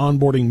 They are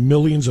onboarding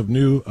millions of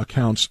new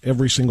accounts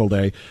every single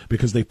day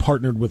because they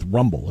partnered with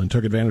Rumble and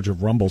took advantage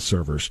of Rumble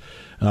servers.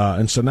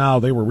 And so now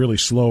they were really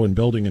slow in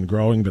building and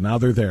growing, but now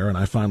they're there, and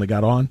I finally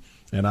got on.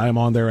 And I am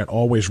on there at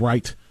Always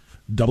Right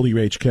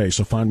WHK,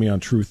 so find me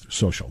on Truth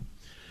Social.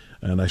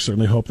 And I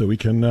certainly hope that we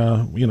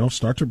can,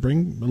 start to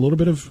bring a little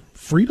bit of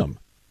freedom.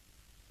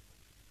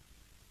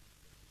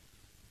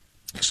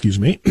 Excuse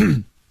me,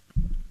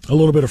 a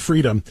little bit of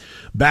freedom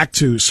back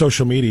to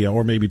social media,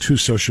 or maybe to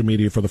social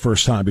media for the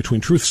first time.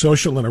 Between Truth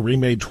Social and a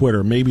remade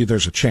Twitter, maybe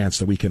there's a chance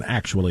that we can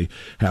actually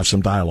have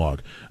some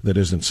dialogue that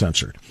isn't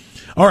censored.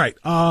 All right,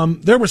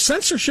 there was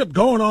censorship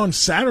going on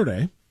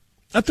Saturday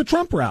at the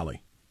Trump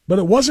rally, but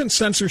it wasn't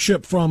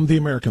censorship from the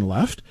American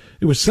left.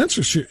 It was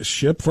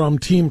censorship from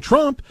Team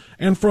Trump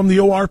and from the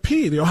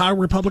ORP, the Ohio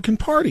Republican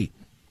Party,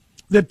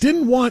 that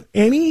didn't want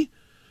any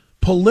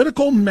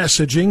political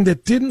messaging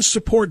that didn't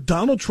support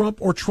Donald Trump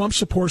or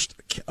Trump-endorsed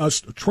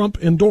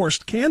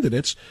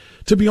candidates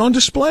to be on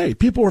display.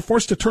 People were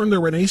forced to turn their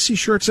Renacci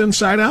shirts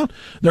inside out,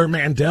 their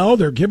Mandel,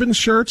 their Gibbons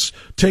shirts,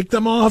 take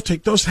them off,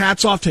 take those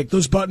hats off, take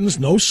those buttons,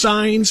 no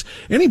signs.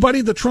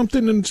 Anybody that Trump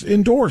didn't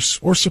endorse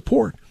or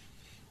support.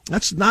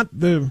 That's not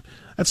the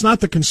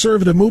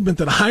conservative movement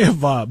that I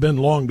have been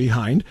long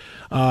behind.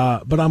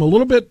 But I'm a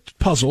little bit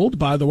puzzled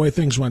by the way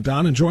things went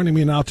down. And joining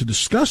me now to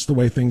discuss the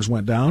way things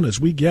went down as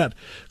we get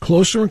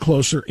closer and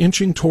closer,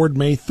 inching toward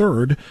May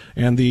 3rd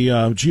and the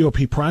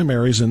GOP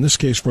primaries, in this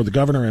case for the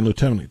governor and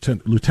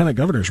lieutenant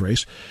governor's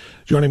race.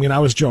 Joining me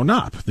now is Joe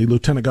Knopp, the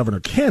lieutenant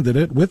governor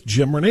candidate with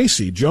Jim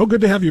Renacci. Joe,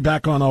 good to have you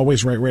back on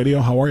Always Right Radio.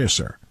 How are you,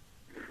 sir?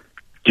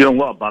 Doing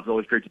well, Bob. It's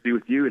always great to be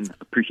with you, and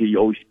appreciate you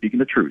always speaking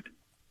the truth.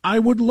 I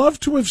would love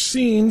to have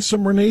seen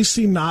some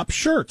Renacci Knopp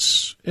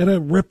shirts at a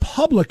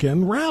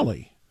Republican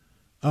rally.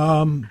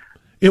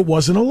 It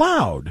wasn't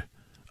allowed.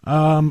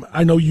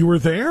 I know you were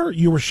there.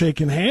 You were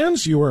shaking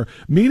hands. You were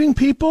meeting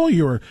people.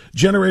 You were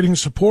generating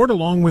support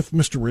along with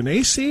Mr.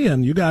 Renacci.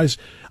 And you guys,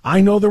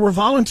 I know there were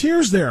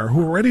volunteers there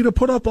who were ready to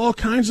put up all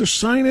kinds of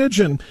signage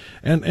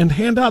and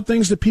hand out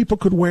things that people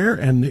could wear.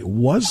 And it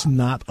was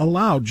not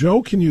allowed.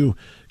 Joe, can you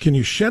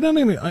shed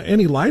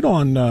any light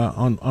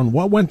on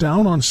what went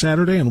down on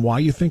Saturday and why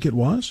you think it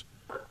was?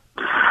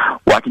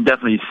 Well, I can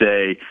definitely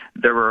say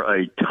there were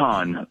a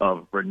ton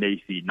of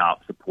Renacci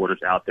Knopp supporters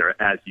out there,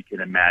 as you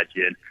can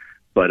imagine.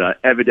 But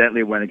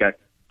evidently, when it got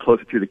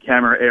closer to the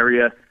camera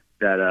area,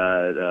 that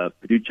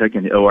Paduchek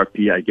and the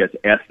ORP, I guess,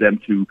 asked them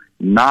to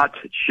not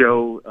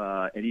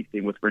show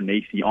anything with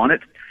Renacci on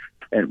it,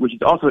 and which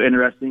is also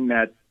interesting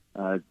that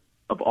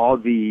of all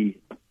the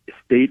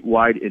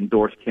statewide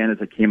endorsed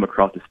candidates that came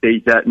across the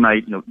stage that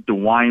night,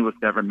 DeWine was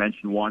never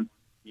mentioned once,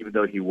 even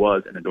though he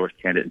was an endorsed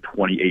candidate in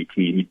 2018.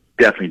 He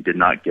definitely did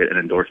not get an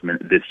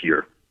endorsement this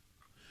year.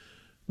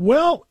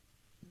 Well,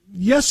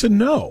 yes and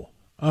no.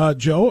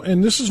 Joe,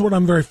 and this is what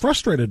I'm very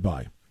frustrated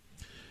by.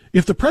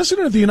 If the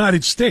President of the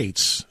United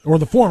States, or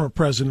the former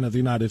President of the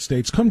United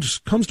States, comes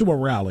to a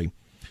rally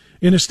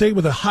in a state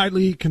with a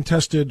highly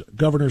contested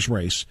governor's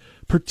race,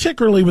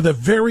 particularly with a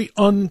very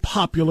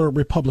unpopular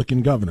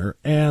Republican governor,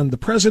 and the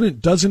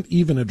President doesn't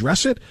even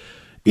address it,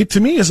 it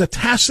to me is a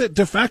tacit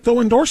de facto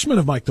endorsement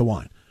of Mike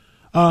DeWine.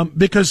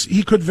 Because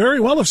he could very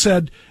well have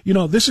said,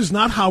 this is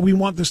not how we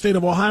want the state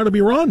of Ohio to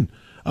be run.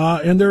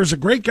 And there's a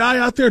great guy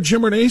out there,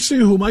 Jim Renacci,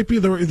 who might be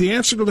the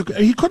answer to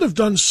he could have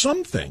done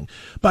something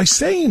by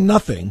saying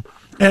nothing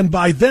and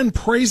by then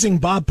praising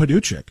Bob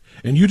Paduchek.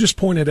 And you just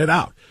pointed it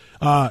out.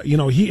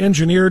 He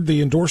engineered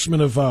the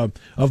endorsement of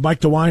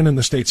Mike DeWine in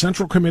the State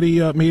Central Committee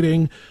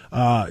meeting.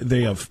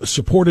 They have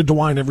supported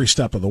DeWine every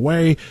step of the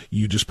way.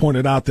 You just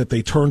pointed out that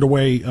they turned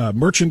away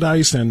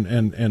merchandise and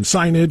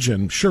signage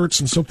and shirts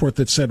and so forth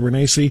that said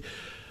Renacci.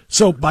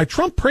 So by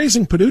Trump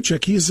praising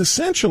Paduchek, he is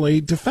essentially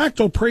de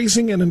facto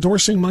praising and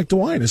endorsing Mike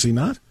DeWine, is he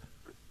not?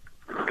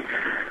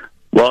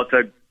 Well, it's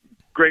a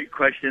great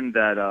question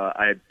that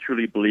I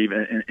truly believe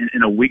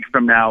in a week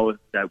from now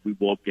that we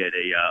will get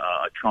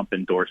a Trump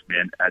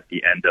endorsement at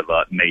the end of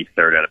May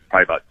 3rd at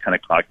probably about 10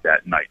 o'clock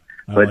that night.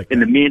 But in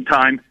the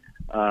meantime,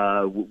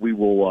 we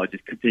will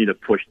just continue to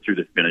push through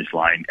the finish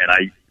line.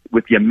 And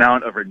with the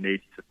amount of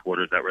Renacci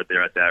supporters that were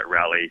there at that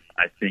rally,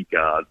 I think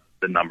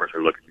the numbers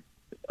are looking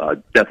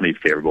definitely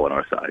favorable on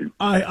our side.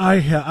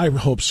 I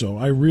hope so.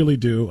 I really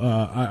do.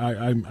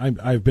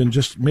 I've been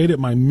just made it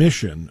my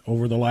mission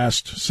over the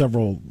last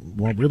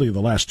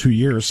the last 2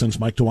 years since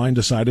Mike DeWine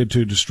decided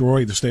to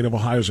destroy the state of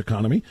Ohio's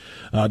economy,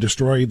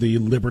 destroy the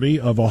liberty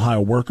of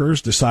Ohio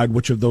workers, decide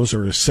which of those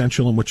are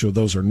essential and which of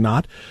those are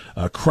not,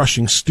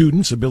 crushing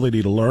students'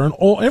 ability to learn.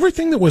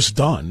 Everything that was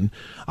done,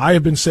 I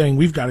have been saying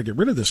we've got to get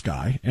rid of this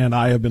guy, and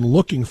I have been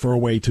looking for a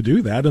way to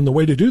do that, and the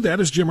way to do that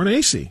is Jim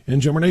Renacci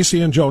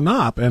and Joe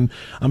Knopp, and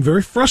I'm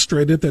very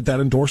frustrated that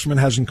endorsement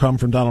hasn't come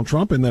from Donald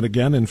Trump, and that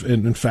again,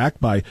 in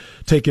fact, by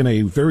taking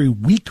a very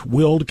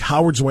weak-willed,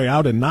 coward's way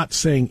out and not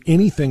saying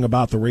anything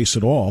about the race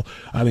at all,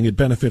 I think it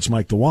benefits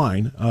Mike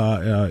DeWine,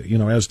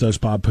 as does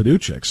Bob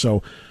Paduchik.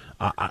 So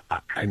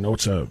I know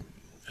it's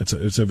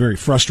a very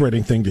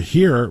frustrating thing to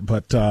hear,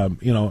 but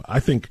I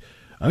think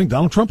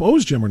Donald Trump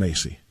owes Jim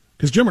Renacci.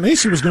 Because Jim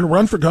Renacci was going to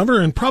run for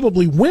governor and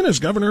probably win as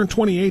governor in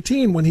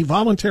 2018 when he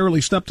voluntarily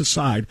stepped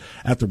aside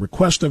at the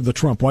request of the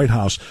Trump White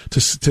House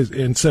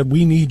and said,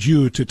 we need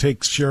you to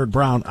take Sherrod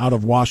Brown out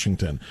of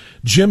Washington.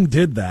 Jim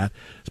did that,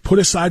 put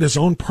aside his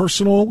own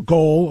personal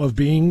goal of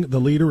being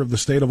the leader of the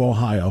state of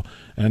Ohio,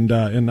 and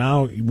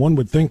now one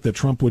would think that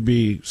Trump would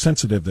be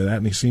sensitive to that,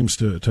 and he seems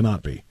to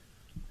not be.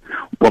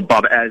 Well,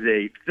 Bob, as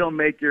a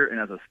filmmaker and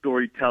as a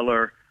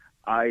storyteller,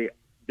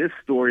 this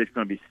story is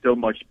going to be so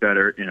much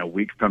better in a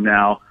week from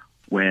now,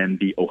 when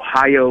the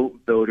Ohio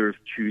voters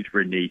choose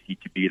Renacci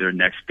to be their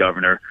next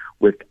governor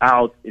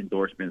without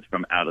endorsements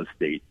from out of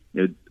state.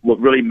 What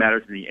really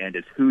matters in the end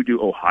is who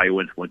do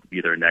Ohioans want to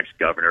be their next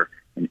governor.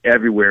 And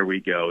everywhere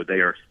we go, they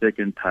are sick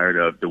and tired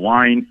of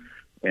DeWine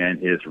and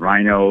his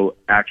rhino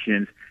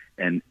actions.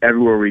 And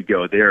everywhere we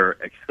go, they're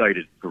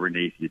excited for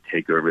Renacci to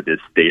take over this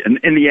state. And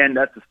in the end,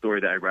 that's a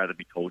story that I'd rather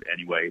be told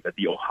anyway, that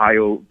the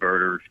Ohio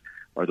voters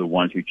are the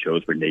ones who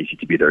chose Renacci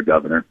to be their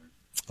governor.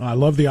 I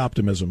love the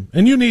optimism,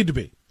 and you need to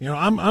be.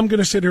 I'm going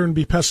to sit here and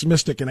be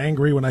pessimistic and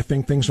angry when I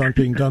think things aren't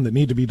being done that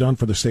need to be done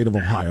for the state of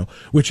Ohio,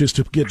 which is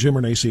to get Jim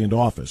Renacci into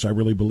office. I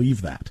really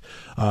believe that.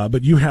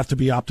 But you have to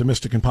be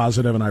optimistic and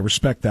positive, and I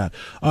respect that.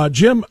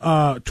 Jim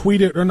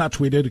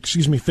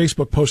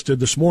Facebook posted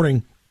this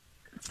morning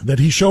that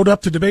he showed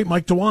up to debate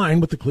Mike DeWine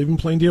with the Cleveland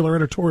Plain Dealer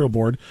editorial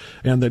board,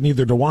 and that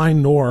neither DeWine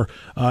nor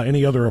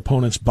any other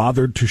opponents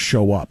bothered to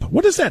show up.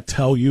 What does that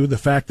tell you, the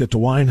fact that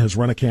DeWine has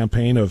run a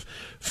campaign of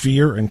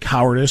fear and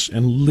cowardice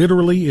and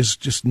literally is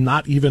just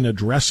not even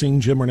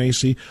addressing Jim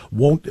Renacci,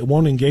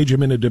 won't engage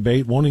him in a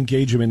debate, won't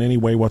engage him in any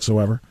way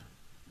whatsoever?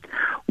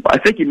 Well, I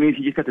think it means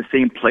he just got the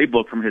same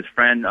playbook from his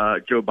friend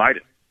Joe Biden.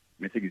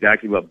 It's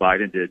exactly what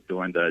Biden did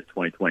during the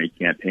 2020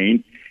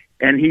 campaign,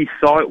 and he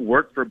saw it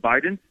work for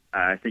Biden.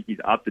 I think he's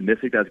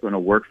optimistic that's going to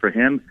work for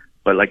him.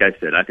 But like I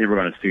said, I think we're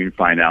going to soon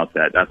find out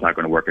that that's not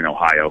going to work in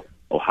Ohio.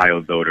 Ohio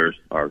voters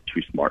are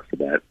too smart for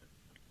that.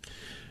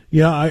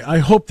 Yeah, I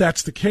hope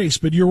that's the case.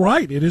 But you're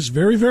right. It is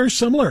very, very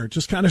similar.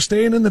 Just kind of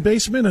staying in the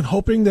basement and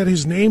hoping that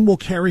his name will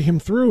carry him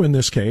through in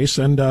this case.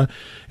 And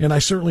I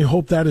certainly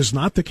hope that is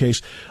not the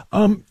case.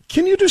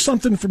 Can you do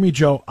something for me,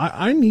 Joe?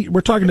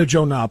 We're talking to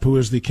Joe Knopp, who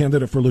is the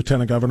candidate for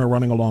lieutenant governor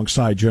running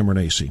alongside Jim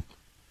Renacci.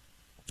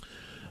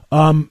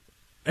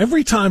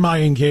 Every time I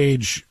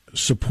engage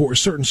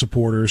certain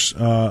supporters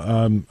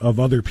of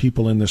other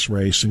people in this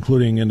race,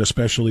 including and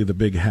especially the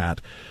big hat,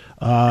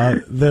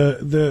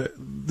 the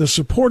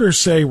supporters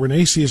say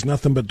Renacci is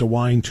nothing but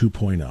DeWine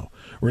 2.0.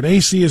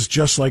 Renacci is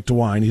just like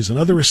DeWine. He's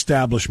another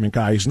establishment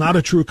guy. He's not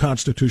a true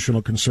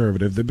constitutional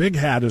conservative. The big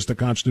hat is the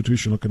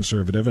constitutional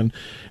conservative. And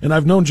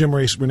I've known Jim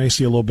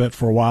Renacci a little bit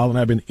for a while, and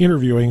I've been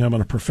interviewing him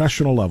on a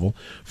professional level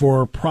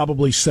for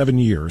probably 7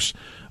 years.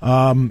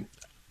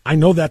 I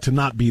know that to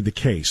not be the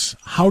case.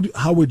 How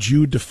would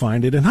you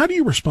define it, and how do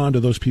you respond to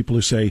those people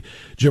who say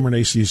Jim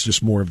Renacci is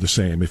just more of the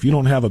same? If you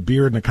don't have a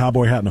beard and a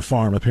cowboy hat and a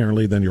farm,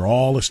 apparently, then you're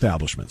all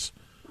establishments.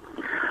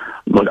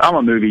 Look, I'm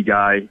a movie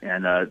guy,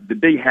 and the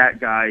big hat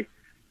guy,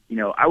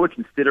 I would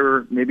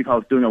consider, maybe if I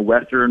was doing a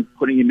Western,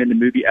 putting him in the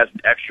movie as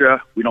an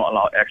extra. We don't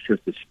allow extras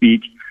to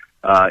speak.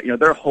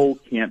 Their whole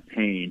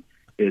campaign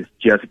is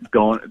just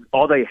going,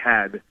 all they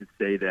have is to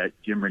say that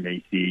Jim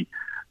Renacci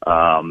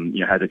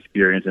has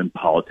experience in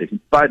politics. And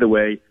by the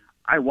way,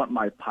 I want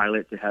my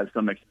pilot to have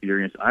some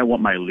experience. I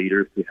want my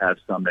leaders to have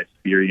some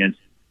experience.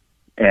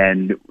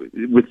 And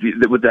with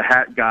the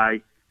hat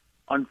guy,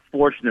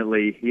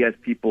 unfortunately, he has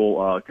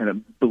people kind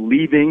of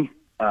believing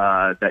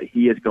that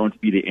he is going to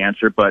be the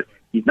answer, but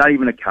he's not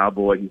even a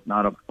cowboy. He's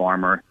not a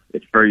farmer.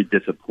 It's very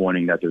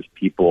disappointing that there's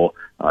people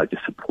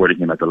just supporting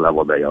him at the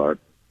level they are.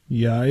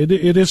 Yeah, it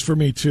is for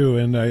me too,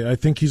 and I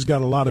think he's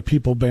got a lot of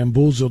people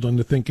bamboozled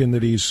into thinking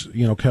that he's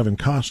Kevin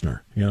Costner,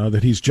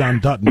 that he's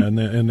John Dutton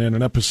in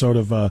an episode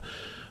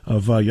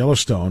of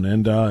Yellowstone,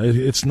 and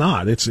it's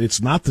not. It's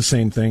not the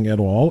same thing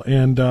at all.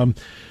 And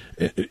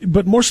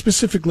but more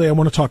specifically, I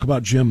want to talk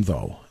about Jim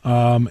though,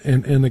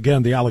 and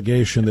again the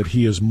allegation that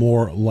he is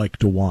more like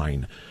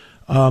DeWine.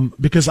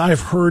 because I've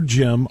heard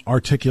Jim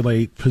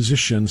articulate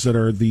positions that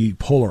are the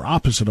polar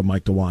opposite of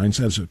Mike DeWine's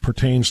as it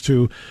pertains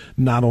to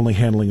not only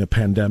handling a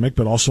pandemic,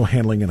 but also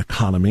handling an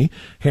economy,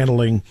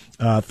 handling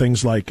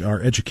things like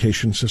our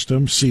education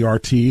system,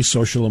 CRT,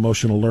 social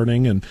emotional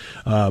learning, and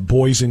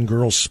boys and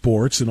girls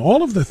sports, and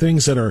all of the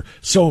things that are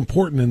so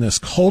important in this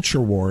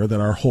culture war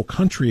that our whole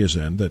country is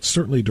in, that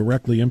certainly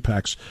directly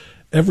impacts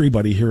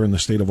everybody here in the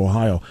state of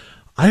Ohio.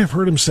 I have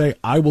heard him say,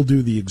 I will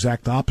do the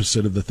exact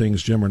opposite of the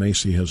things Jim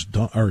Renacci has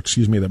done, or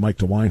excuse me, that Mike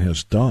DeWine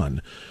has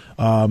done.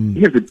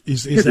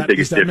 Is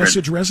that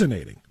message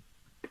resonating?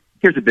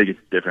 Here's the biggest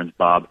difference,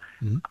 Bob.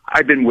 Mm-hmm.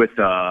 I've been with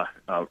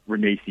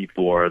Renacci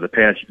for the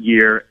past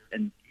year,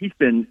 and he's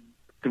been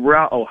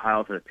throughout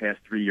Ohio for the past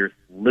 3 years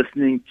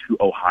listening to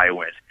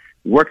Ohioans,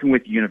 working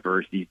with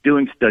universities,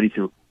 doing studies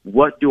of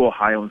what do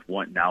Ohioans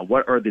want now,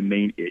 what are the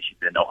main issues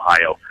in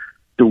Ohio.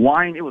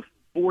 DeWine, it was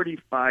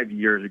 45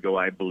 years ago,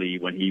 I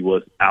believe, when he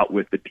was out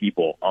with the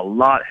people. A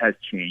lot has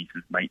changed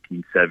since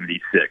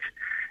 1976.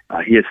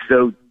 He is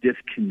so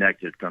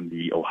disconnected from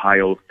the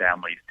Ohio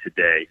families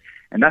today.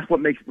 And that's what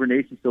makes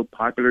Renacci so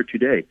popular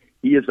today.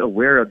 He is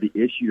aware of the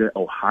issue that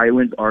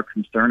Ohioans are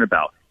concerned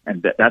about,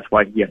 and that's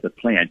why he has a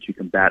plan to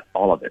combat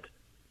all of it.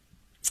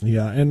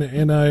 Yeah,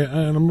 and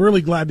I'm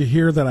really glad to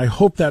hear that. I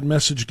hope that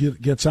message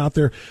gets out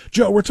there.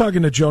 Joe, we're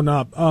talking to Joe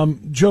Knopp.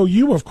 Joe,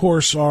 you, of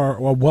course, are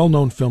a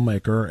well-known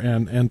filmmaker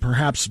and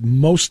perhaps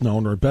most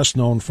known or best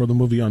known for the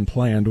movie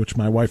Unplanned, which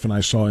my wife and I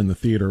saw in the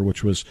theater,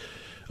 which was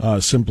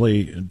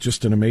simply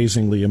just an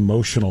amazingly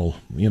emotional,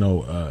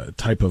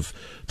 type of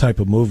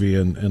movie.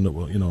 And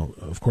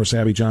of course,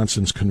 Abby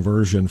Johnson's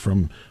conversion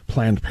from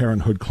Planned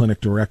Parenthood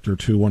clinic director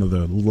to one of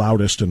the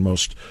loudest and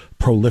most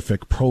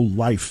prolific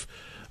pro-life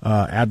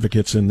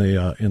advocates in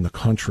the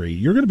country.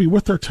 You're going to be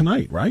with her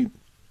tonight, right?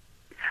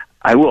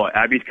 I will.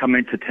 Abby's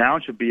coming to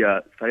town. She'll be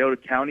a Scioto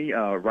County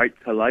Right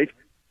to Life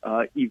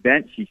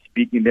event. She's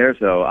speaking there,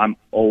 so I'm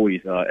always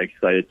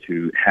excited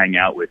to hang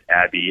out with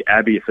Abby.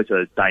 Abby is such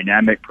a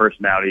dynamic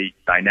personality,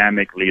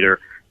 dynamic leader,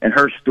 and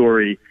her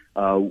story,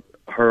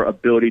 her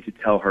ability to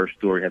tell her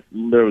story has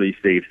literally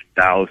saved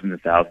thousands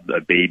and thousands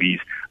of babies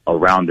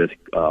around this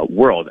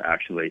world,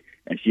 actually.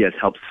 And she has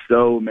helped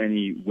so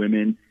many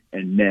women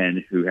and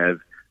men who have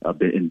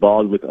been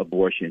involved with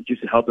abortion,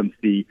 just to help them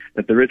see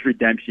that there is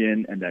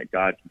redemption and that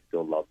God can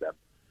still love them.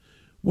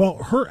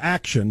 Well, her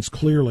actions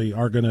clearly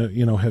are going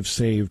to, have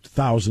saved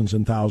thousands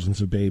and thousands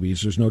of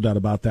babies. There's no doubt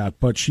about that.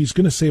 But she's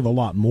going to save a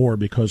lot more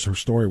because her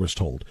story was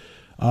told.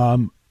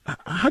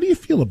 How do you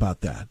feel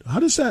about that?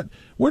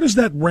 Where does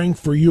that rank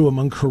for you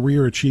among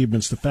career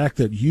achievements? The fact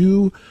that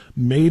you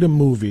made a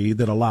movie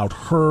that allowed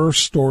her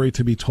story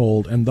to be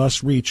told and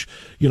thus reach,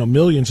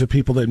 millions of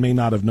people that may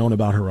not have known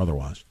about her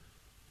otherwise.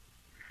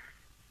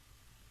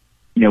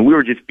 We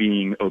were just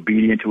being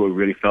obedient to what we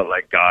really felt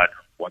like God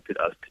wanted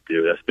us to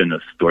do. That's been the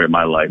story of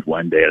my life,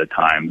 one day at a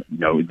time.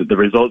 The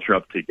results are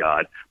up to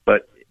God,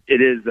 but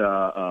it is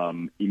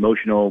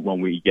emotional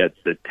when we get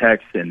the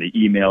texts and the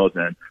emails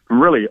and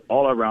from really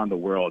all around the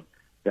world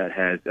that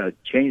has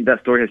changed.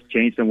 That story has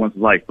changed someone's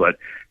life, but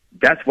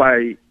that's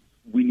why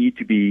we need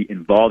to be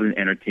involved in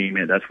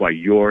entertainment. That's why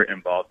you're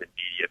involved in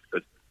media,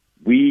 because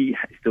we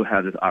still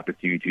have this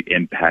opportunity to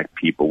impact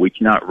people. We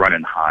cannot run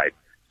and hide.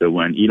 So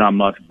when Elon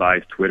Musk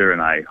buys Twitter,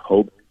 and I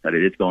hope that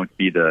it is going to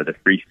be the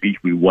free speech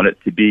we want it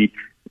to be,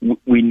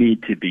 we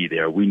need to be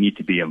there. We need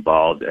to be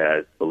involved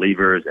as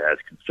believers, as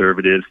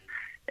conservatives,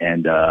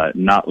 and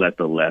not let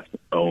the left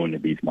own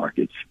these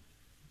markets.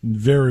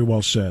 Very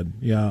well said.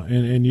 Yeah,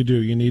 and you do.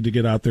 You need to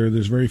get out there.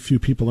 There's very few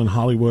people in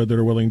Hollywood that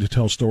are willing to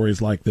tell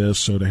stories like this.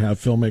 So to have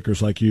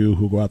filmmakers like you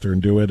who go out there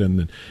and do it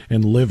and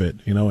live it,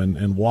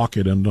 and walk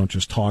it and don't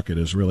just talk it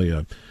is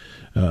really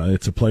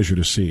it's a pleasure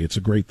to see. It's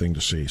a great thing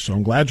to see. So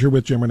I'm glad you're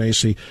with Jim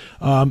Renacci.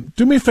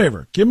 Do me a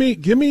favor. Give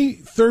me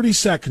 30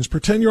 seconds.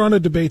 Pretend you're on a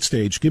debate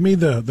stage. Give me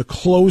the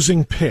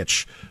closing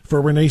pitch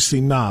for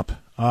Renacci Knopp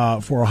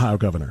for Ohio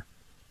governor.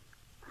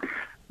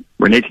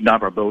 Renacci and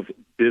Knopp are both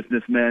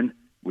businessmen.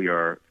 We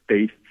are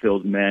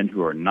faith-filled men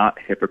who are not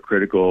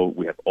hypocritical.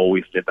 We have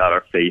always lived out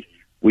our faith.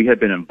 We have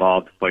been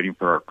involved fighting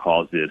for our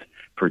causes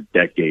for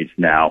decades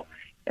now,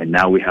 and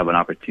now we have an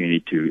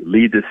opportunity to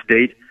lead the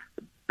state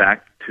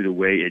back to the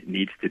way it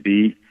needs to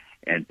be.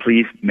 And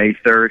please, May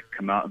 3rd,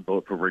 come out and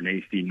vote for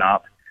Renacci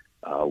Knopp.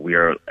 We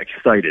are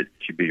excited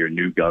to be your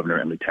new governor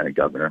and lieutenant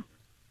governor.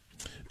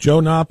 Joe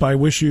Knopp, I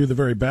wish you the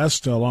very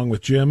best, along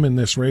with Jim, in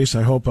this race.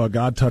 I hope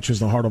God touches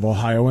the heart of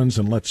Ohioans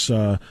and lets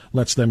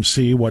them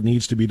see what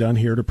needs to be done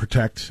here to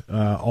protect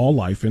all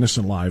life,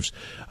 innocent lives,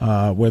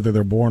 whether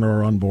they're born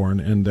or unborn,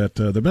 and that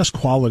the best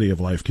quality of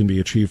life can be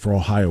achieved for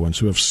Ohioans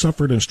who have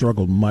suffered and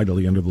struggled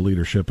mightily under the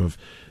leadership of,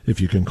 if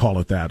you can call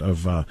it that,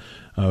 of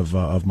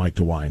Mike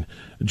DeWine.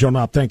 Joe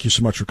Knopp, thank you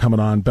so much for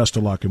coming on. Best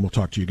of luck, and we'll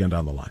talk to you again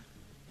down the line.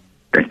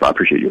 Thanks, Bob.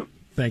 Appreciate you.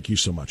 Thank you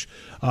so much.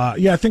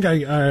 I think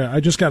I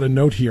just got a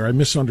note here. I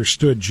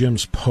misunderstood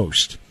Jim's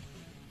post.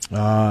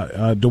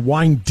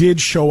 DeWine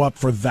did show up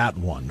for that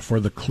one, for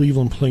the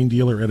Cleveland Plain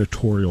Dealer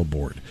editorial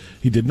board.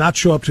 He did not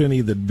show up to any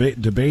of the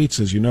debates.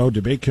 As you know,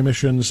 debate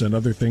commissions and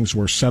other things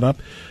were set up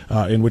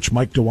in which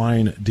Mike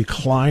DeWine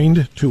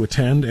declined to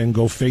attend and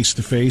go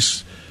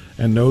face-to-face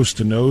and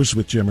nose-to-nose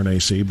with Jim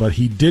Renacci, but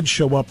he did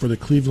show up for the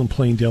Cleveland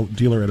Plain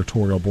Dealer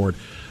editorial board.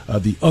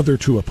 The other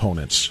two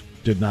opponents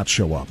did not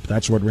show up.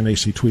 That's what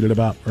Renacci tweeted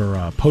about,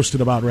 or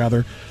posted about,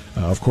 rather.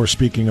 Of course,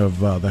 speaking of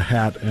the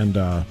hat and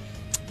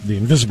the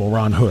invisible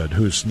Ron Hood,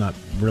 who's not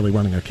really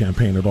running a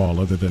campaign at all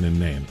other than in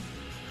name.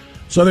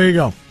 So there you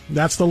go.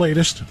 That's the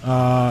latest.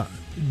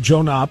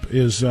 Joe Knopp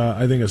is,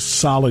 I think, a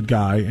solid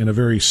guy and a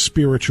very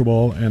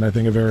spiritual and I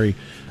think a very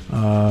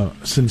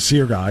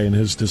sincere guy in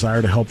his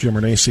desire to help Jim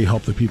Renacci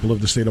help the people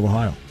of the state of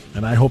Ohio.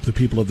 And I hope the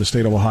people of the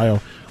state of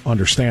Ohio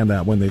understand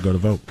that when they go to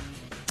vote.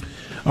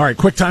 All right,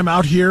 quick time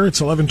out here.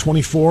 It's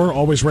 11:24.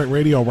 Always Right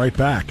Radio, right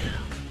back.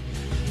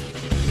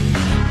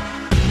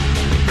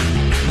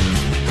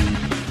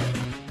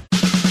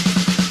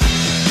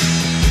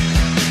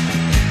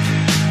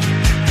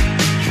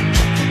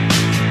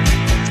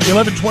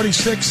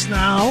 $11:26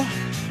 now.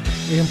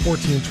 AM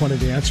 1420,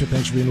 The Answer.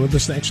 Thanks for being with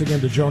us. Thanks again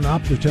to Joe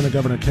Knopp, Lieutenant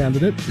Governor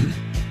candidate.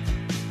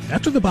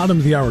 After the bottom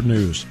of the hour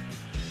news,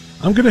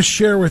 I'm going to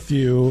share with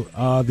you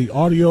the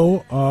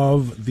audio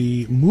of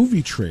the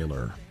movie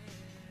trailer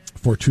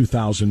for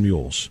 2,000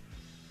 Mules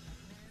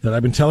that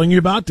I've been telling you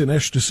about,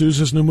 Dinesh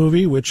D'Souza's new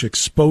movie, which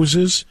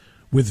exposes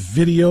with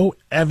video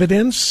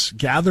evidence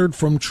gathered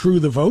from True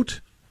the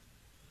Vote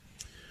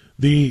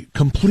the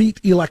complete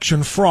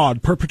election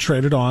fraud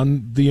perpetrated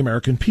on the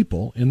American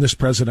people in this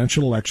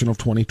presidential election of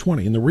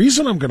 2020. And the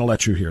reason I'm going to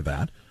let you hear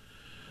that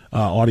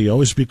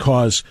audio is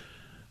because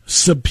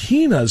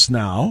subpoenas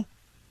now,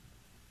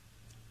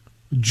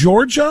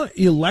 Georgia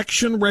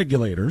election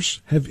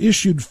regulators have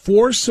issued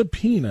 4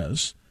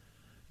 subpoenas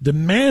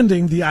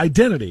demanding the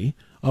identity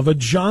of a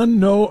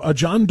John Doe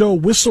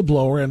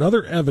whistleblower and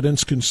other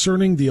evidence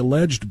concerning the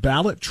alleged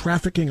ballot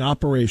trafficking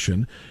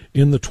operation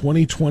in the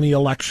 2020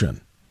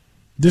 election.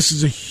 This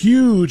is a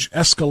huge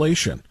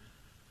escalation.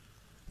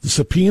 The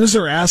subpoenas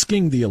are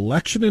asking the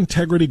election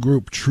integrity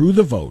group True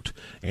the Vote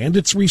and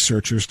its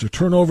researchers to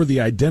turn over the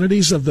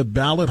identities of the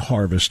ballot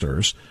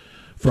harvesters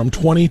from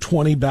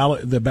 2020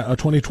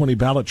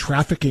 ballot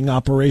trafficking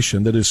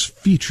operation that is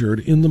featured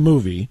in the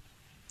movie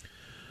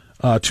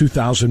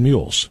 2,000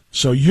 Mules.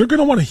 So you're going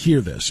to want to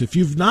hear this. If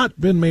you've not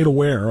been made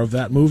aware of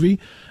that movie,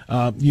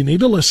 you need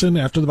to listen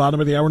after the bottom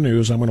of the hour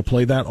news. I'm going to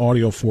play that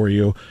audio for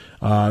you,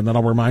 and then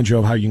I'll remind you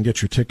of how you can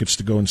get your tickets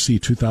to go and see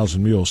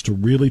 2,000 Mules to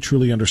really,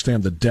 truly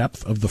understand the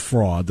depth of the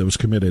fraud that was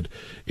committed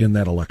in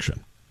that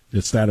election.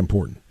 It's that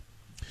important.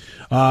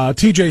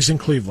 TJ's in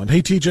Cleveland.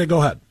 Hey, TJ,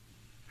 go ahead.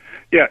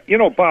 Yeah,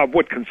 Bob,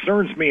 what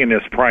concerns me in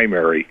this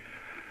primary,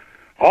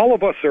 all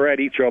of us are at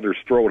each other's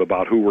throat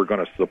about who we're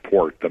going to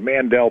support. The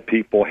Mandel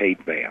people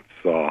hate Vance.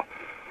 The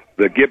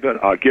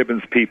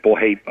Gibbons people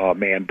hate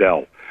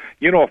Mandel.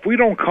 If we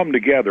don't come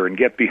together and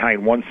get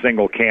behind one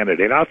single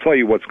candidate, I'll tell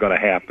you what's going to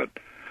happen.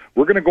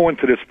 We're going to go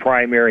into this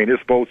primary, and this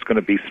vote's going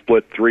to be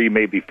split 3,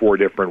 maybe 4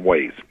 different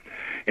ways.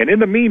 And in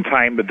the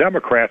meantime, the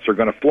Democrats are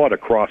going to flood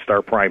across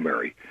our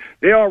primary.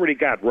 They already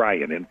got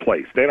Ryan in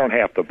place. They don't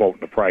have to vote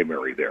in the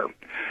primary there.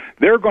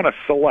 They're going to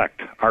select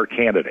our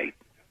candidate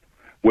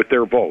with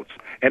their votes.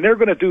 And they're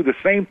going to do the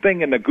same thing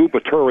in the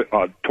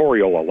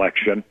gubernatorial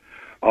election.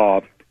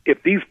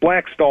 If these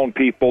Blackstone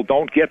people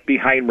don't get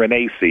behind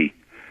Renacci,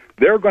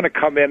 they're going to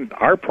come in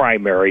our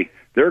primary.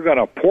 They're going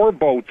to pour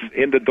votes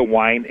into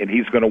DeWine, and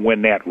he's going to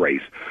win that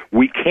race.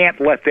 We can't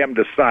let them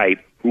decide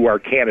who our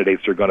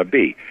candidates are going to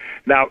be.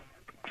 Now,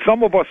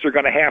 some of us are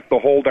going to have to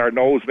hold our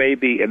nose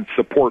maybe and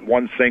support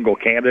one single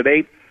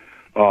candidate.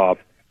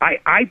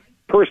 I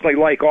personally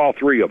like all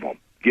 3 of them.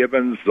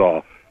 Gibbons,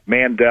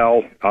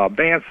 Mandel,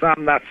 Vance,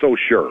 I'm not so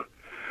sure.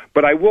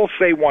 But I will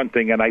say one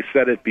thing, and I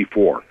said it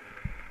before.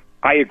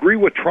 I agree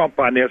with Trump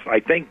on this.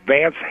 I think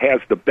Vance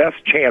has the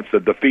best chance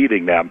of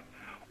defeating them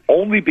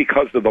only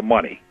because of the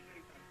money.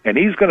 And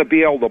he's going to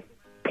be able to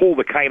pull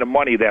the kind of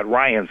money that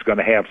Ryan's going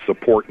to have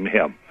supporting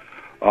him.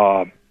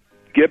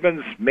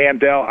 Gibbons,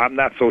 Mandel, I'm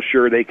not so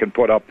sure they can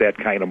put up that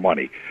kind of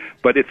money.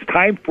 But it's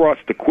time for us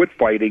to quit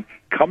fighting,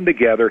 come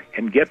together,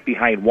 and get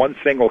behind one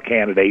single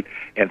candidate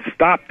and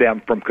stop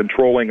them from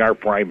controlling our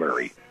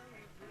primary.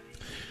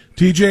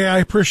 TJ, I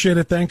appreciate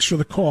it. Thanks for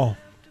the call.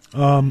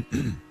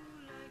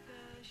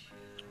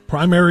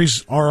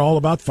 Primaries are all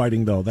about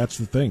fighting, though. That's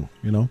the thing,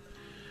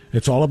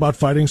 It's all about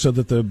fighting so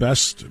that the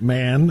best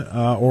man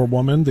or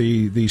woman,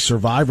 the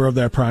survivor of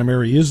that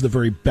primary, is the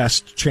very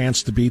best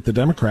chance to beat the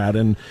Democrat.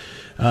 And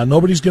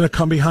nobody's going to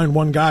come behind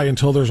one guy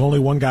until there's only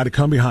one guy to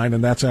come behind,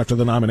 and that's after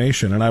the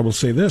nomination. And I will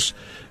say this,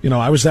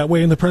 I was that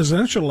way in the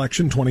presidential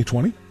election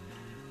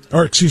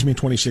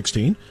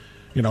 2016.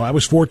 I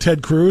was for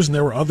Ted Cruz, and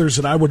there were others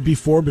that I would be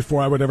for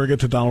before I would ever get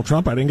to Donald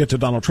Trump. I didn't get to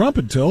Donald Trump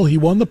until he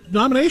won the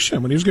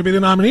nomination. When he was going to be the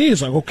nominee,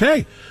 it's like,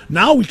 okay,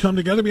 now we come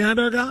together behind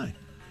our guy.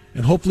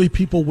 And hopefully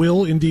people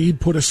will indeed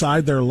put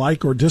aside their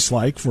like or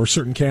dislike for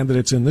certain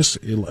candidates in this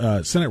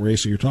Senate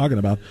race that you're talking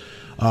about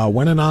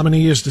when a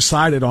nominee is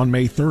decided on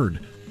May 3rd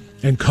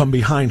and come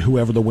behind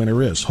whoever the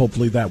winner is.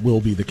 Hopefully that will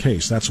be the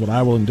case. That's what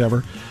I will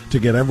endeavor to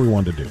get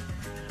everyone to do.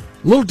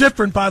 A little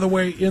different, by the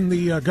way, in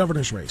the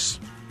governor's race.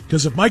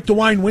 Because if Mike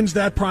DeWine wins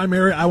that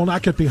primary, I will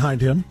not get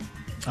behind him.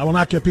 I will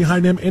not get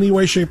behind him any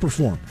way, shape, or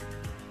form.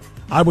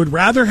 I would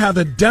rather have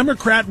a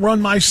Democrat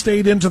run my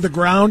state into the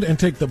ground and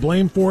take the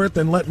blame for it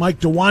than let Mike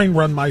DeWine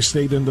run my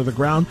state into the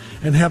ground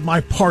and have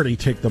my party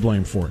take the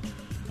blame for it.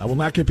 I will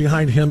not get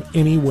behind him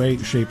any way,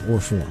 shape, or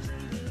form.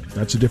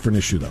 That's a different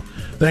issue, though.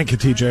 Thank you,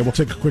 TJ. We'll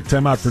take a quick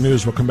time out for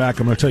news. We'll come back.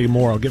 I'm going to tell you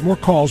more. I'll get more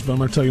calls, but I'm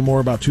going to tell you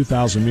more about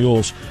 2,000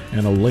 Mules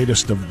and the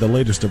latest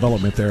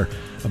development there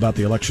about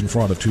the election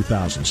fraud of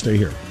 2000. Stay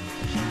here.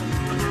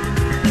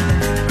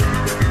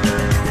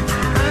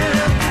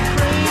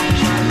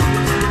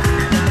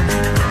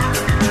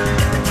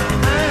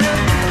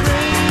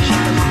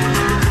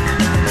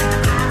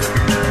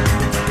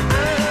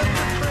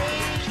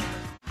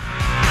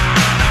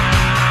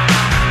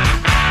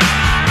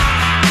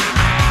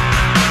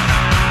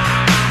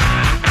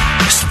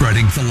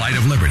 The light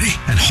of liberty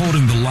and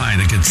holding the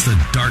line against the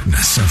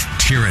darkness of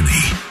tyranny.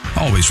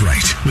 Always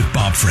right with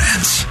Bob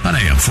Frantz on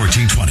AM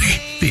 1420.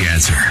 The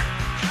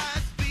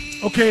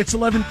Answer. Okay, it's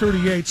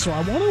 11:38, so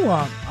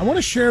I want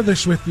to share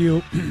this with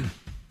you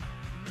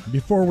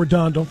before we're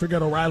done. Don't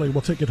forget O'Reilly.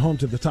 We'll take it home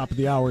to the top of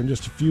the hour in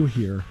just a few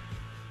here.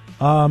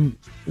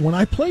 When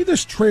I play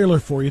this trailer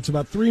for you, it's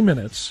about 3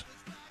 minutes.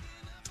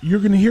 You're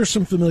going to hear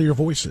some familiar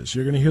voices.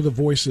 You're going to hear the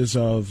voices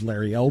of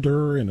Larry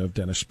Elder and of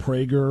Dennis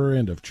Prager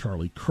and of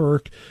Charlie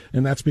Kirk,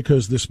 and that's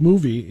because this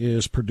movie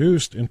is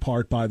produced in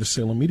part by the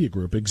Salem Media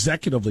Group,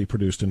 executively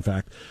produced, in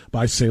fact,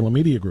 by Salem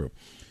Media Group.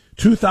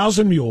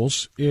 2,000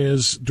 Mules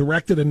is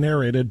directed and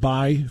narrated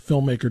by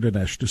filmmaker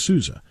Dinesh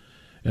D'Souza,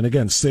 and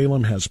again,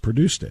 Salem has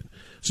produced it.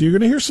 So you're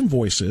going to hear some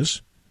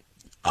voices.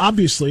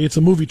 Obviously, it's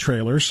a movie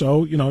trailer,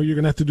 so you're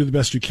going to have to do the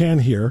best you can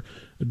here,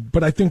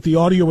 but I think the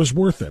audio is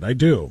worth it. I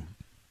do.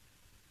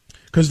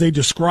 Because they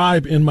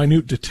describe in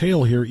minute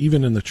detail here,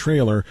 even in the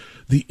trailer,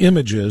 the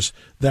images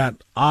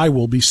that I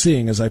will be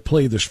seeing as I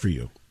play this for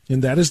you.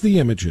 And that is the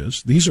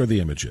images, these are the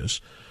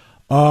images,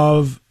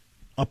 of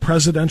a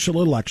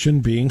presidential election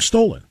being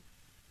stolen.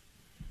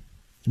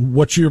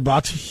 What you're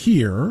about to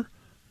hear,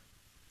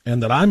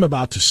 and that I'm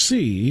about to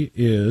see,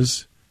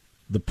 is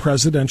the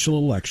presidential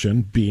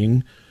election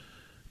being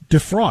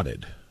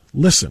defrauded.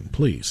 Listen,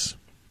 please.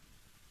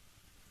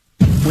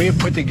 We have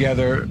put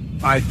together,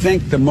 I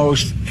think, the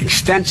most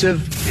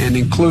extensive and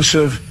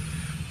inclusive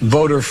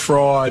voter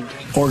fraud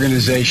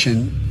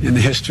organization in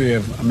the history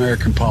of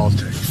American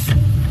politics.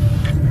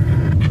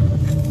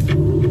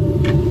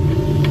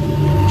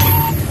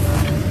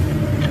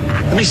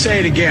 Let me say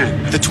it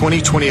again. The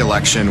 2020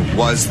 election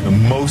was the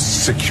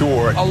most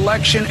secure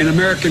election in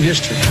American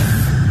history.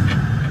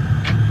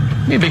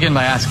 Let me begin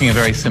by asking a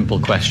very simple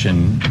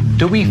question.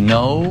 Do we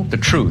know the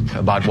truth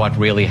about what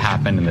really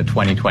happened in the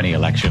 2020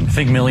 election? I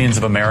think millions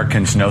of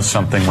Americans know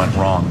something went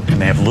wrong, and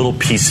they have little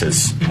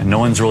pieces, and no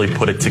one's really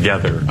put it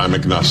together. I'm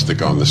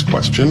agnostic on this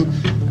question,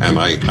 and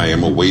I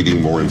am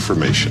awaiting more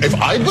information. If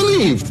I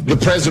believed the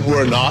president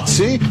were a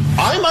Nazi,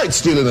 I might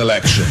steal an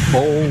election.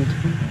 Bold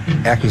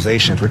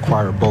accusations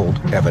require bold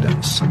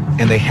evidence,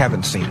 and they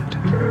haven't seen it.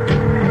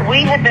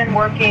 We have been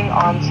working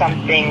on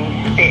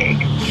something big.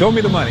 Show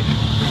me the money.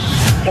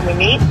 Can we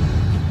meet?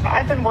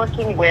 I've been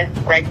working with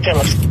Greg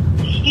Phillips.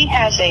 He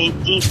has a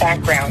deep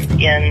background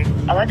in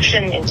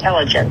election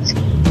intelligence.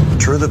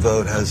 True the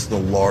Vote has the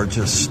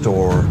largest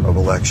store of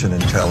election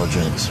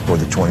intelligence for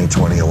the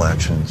 2020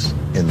 elections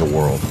in the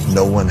world.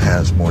 No one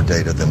has more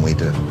data than we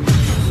do.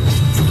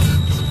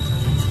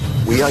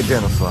 We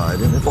identified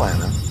in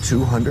Atlanta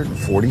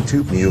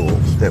 242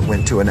 mules that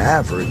went to an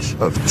average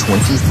of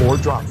 24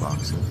 drop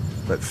boxes.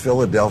 But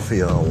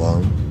Philadelphia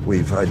alone,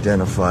 we've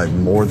identified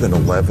more than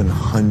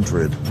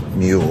 1,100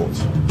 mules.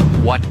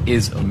 What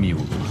is a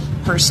mule?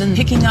 Person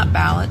picking up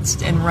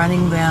ballots and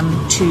running them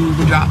to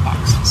the drop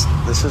boxes.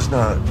 This is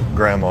not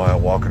grandma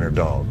out walking her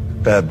dog.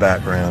 Bad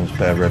backgrounds,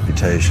 bad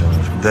reputations.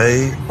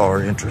 They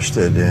are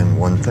interested in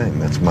one thing,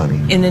 that's money.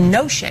 And in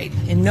no shape,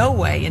 in no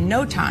way, in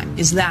no time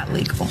is that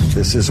legal.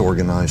 This is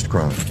organized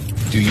crime.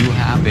 Do you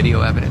have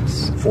video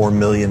evidence? 4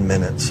 million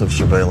minutes of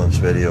surveillance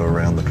video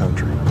around the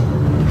country.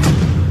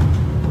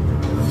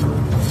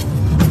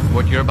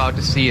 What you're about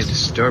to see is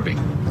disturbing.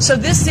 So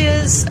this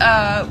is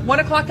 1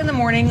 o'clock in the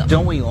morning.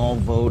 Don't we all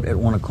vote at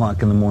 1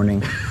 o'clock in the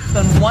morning?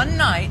 On one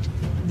night,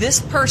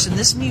 this person,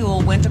 this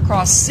mule, went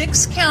across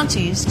 6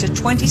 counties to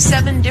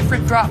 27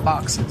 different drop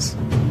boxes.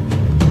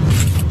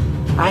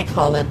 I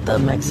call it the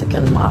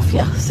Mexican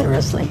mafia,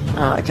 seriously,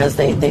 because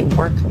they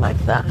work like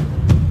that.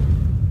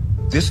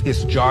 This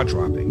is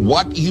jaw-dropping.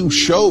 What you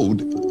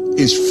showed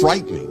is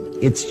frightening.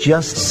 It's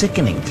just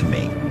sickening to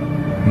me.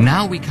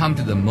 Now we come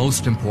to the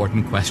most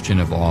important question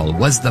of all.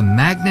 Was the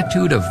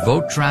magnitude of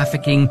vote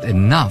trafficking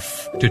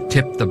enough to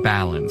tip the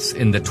balance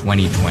in the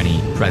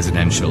 2020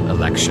 presidential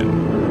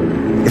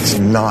election? It's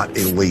not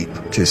a leap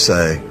to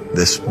say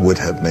this would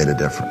have made a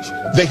difference.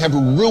 They have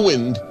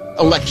ruined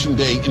Election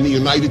Day in the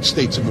United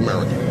States of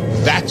America.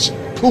 That's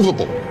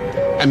provable.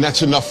 And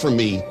that's enough for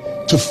me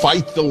to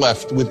fight the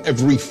left with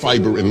every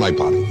fiber in my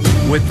body.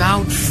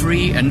 Without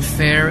free and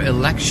fair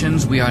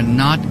elections, we are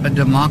not a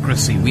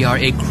democracy. We are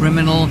a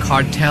criminal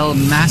cartel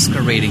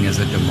masquerading as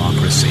a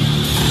democracy.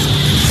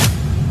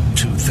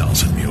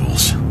 2,000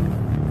 Mules.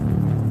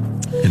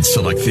 In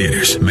select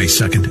theaters, May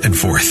 2nd and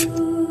 4th.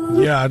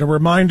 Yeah, and a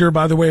reminder,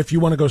 by the way, if you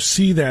want to go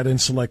see that in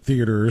select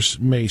theaters,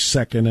 May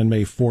 2nd and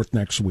May 4th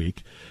next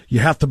week, you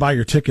have to buy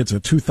your tickets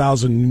at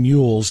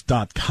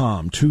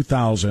 2000mules.com.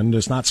 2000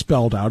 is not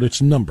spelled out,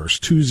 it's numbers,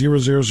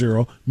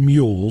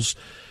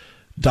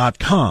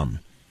 2000mules.com.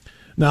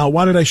 Now,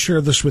 why did I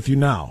share this with you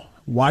now?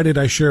 Why did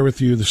I share with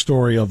you the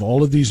story of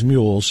all of these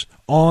mules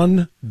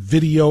on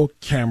video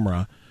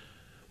camera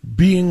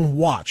being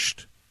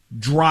watched,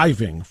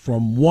 driving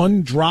from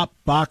one drop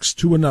box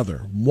to another,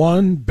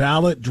 one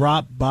ballot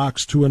drop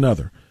box to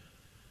another,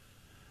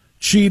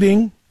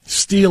 cheating,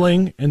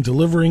 stealing, and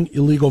delivering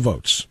illegal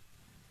votes?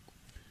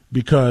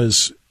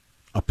 Because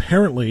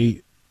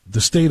apparently the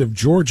state of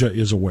Georgia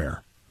is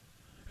aware,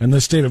 and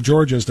the state of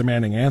Georgia is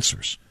demanding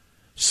answers.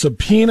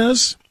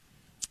 Subpoenas,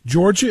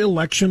 Georgia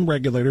election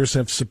regulators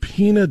have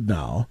subpoenaed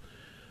now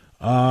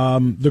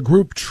the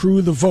group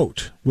True the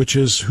Vote, which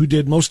is who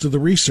did most of the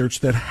research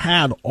that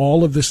had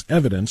all of this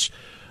evidence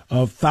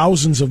of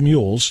thousands of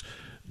mules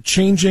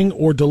changing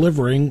or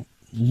delivering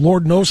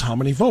Lord knows how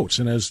many votes.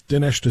 And as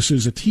Dinesh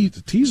D'Souza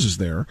teases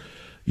there,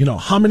 you know,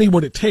 how many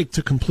would it take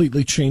to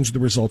completely change the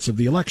results of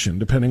the election,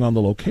 depending on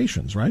the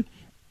locations, right?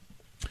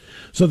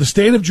 So the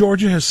state of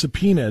Georgia has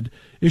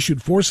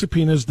issued 4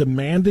 subpoenas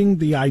demanding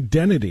the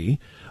identity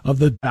of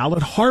the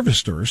ballot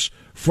harvesters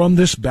from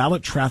this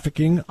ballot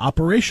trafficking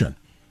operation.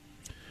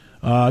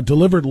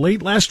 Delivered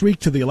late last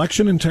week to the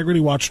election integrity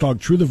watchdog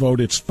True the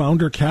Vote, its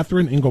founder,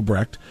 Catherine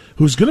Engelbrecht,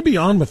 who's going to be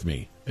on with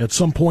me at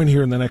some point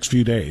here in the next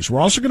few days. We're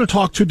also going to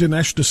talk to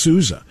Dinesh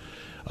D'Souza,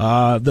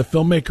 the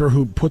filmmaker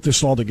who put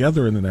this all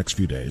together in the next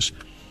few days,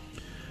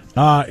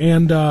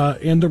 and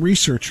the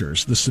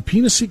researchers. The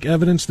subpoena seek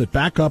evidence that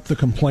back up the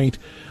complaint,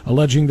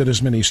 alleging that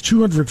as many as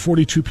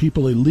 242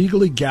 people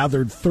illegally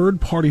gathered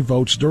third-party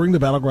votes during the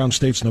battleground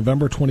state's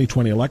November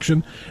 2020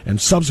 election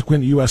and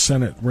subsequent U.S.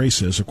 Senate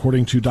races,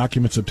 according to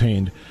documents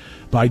obtained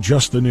by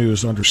Just the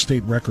News under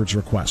state records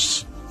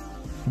requests.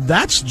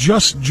 That's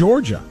just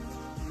Georgia.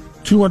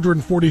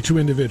 242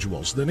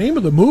 individuals. The name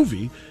of the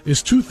movie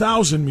is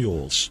 2,000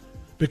 Mules,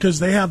 because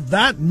they have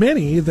that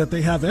many that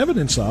they have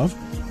evidence of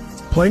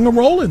playing a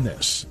role in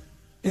this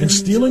and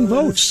stealing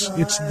votes.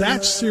 It's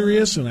that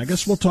serious, and I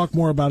guess we'll talk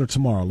more about it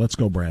tomorrow. Let's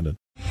go, Brandon.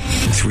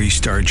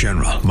 3-star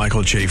General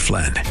Michael J.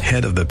 Flynn,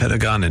 head of the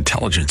Pentagon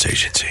Intelligence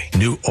Agency,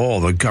 knew all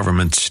the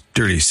government's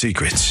dirty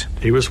secrets.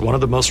 He was one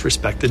of the most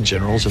respected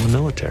generals in the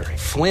military.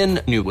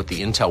 Flynn knew what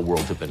the intel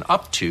world had been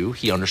up to.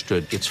 He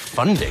understood its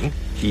funding.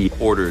 He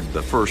ordered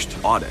the first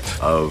audit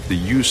of the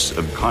use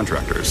of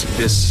contractors.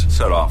 This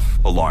set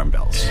off alarm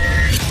bells.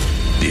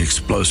 The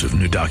explosive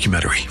new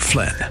documentary,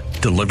 Flynn,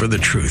 Deliver the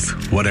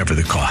Truth, Whatever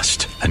the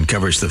Cost,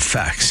 uncovers the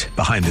facts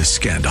behind this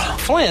scandal.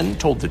 Flynn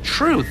told the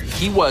truth.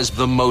 He was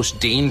the most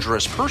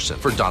dangerous person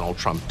for Donald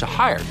Trump to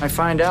hire. I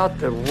find out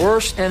the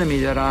worst enemy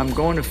that I'm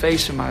going to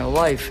face in my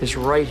life is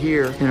right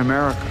here in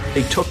America.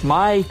 They took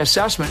my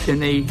assessment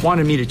and they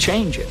wanted me to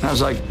change it. And I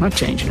was like, I'm not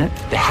changing it.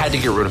 They had to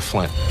get rid of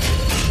Flynn.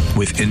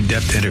 With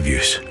in-depth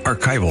interviews,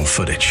 archival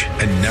footage,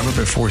 and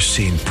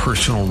never-before-seen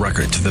personal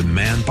records of the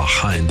man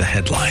behind the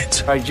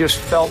headlines. I just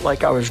felt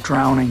like I was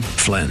drowning.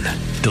 Flynn,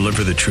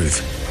 Deliver the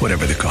Truth,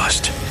 Whatever the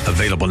Cost.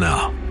 Available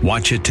now.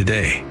 Watch it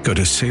today. Go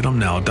to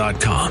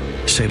salemnow.com.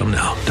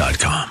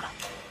 salemnow.com.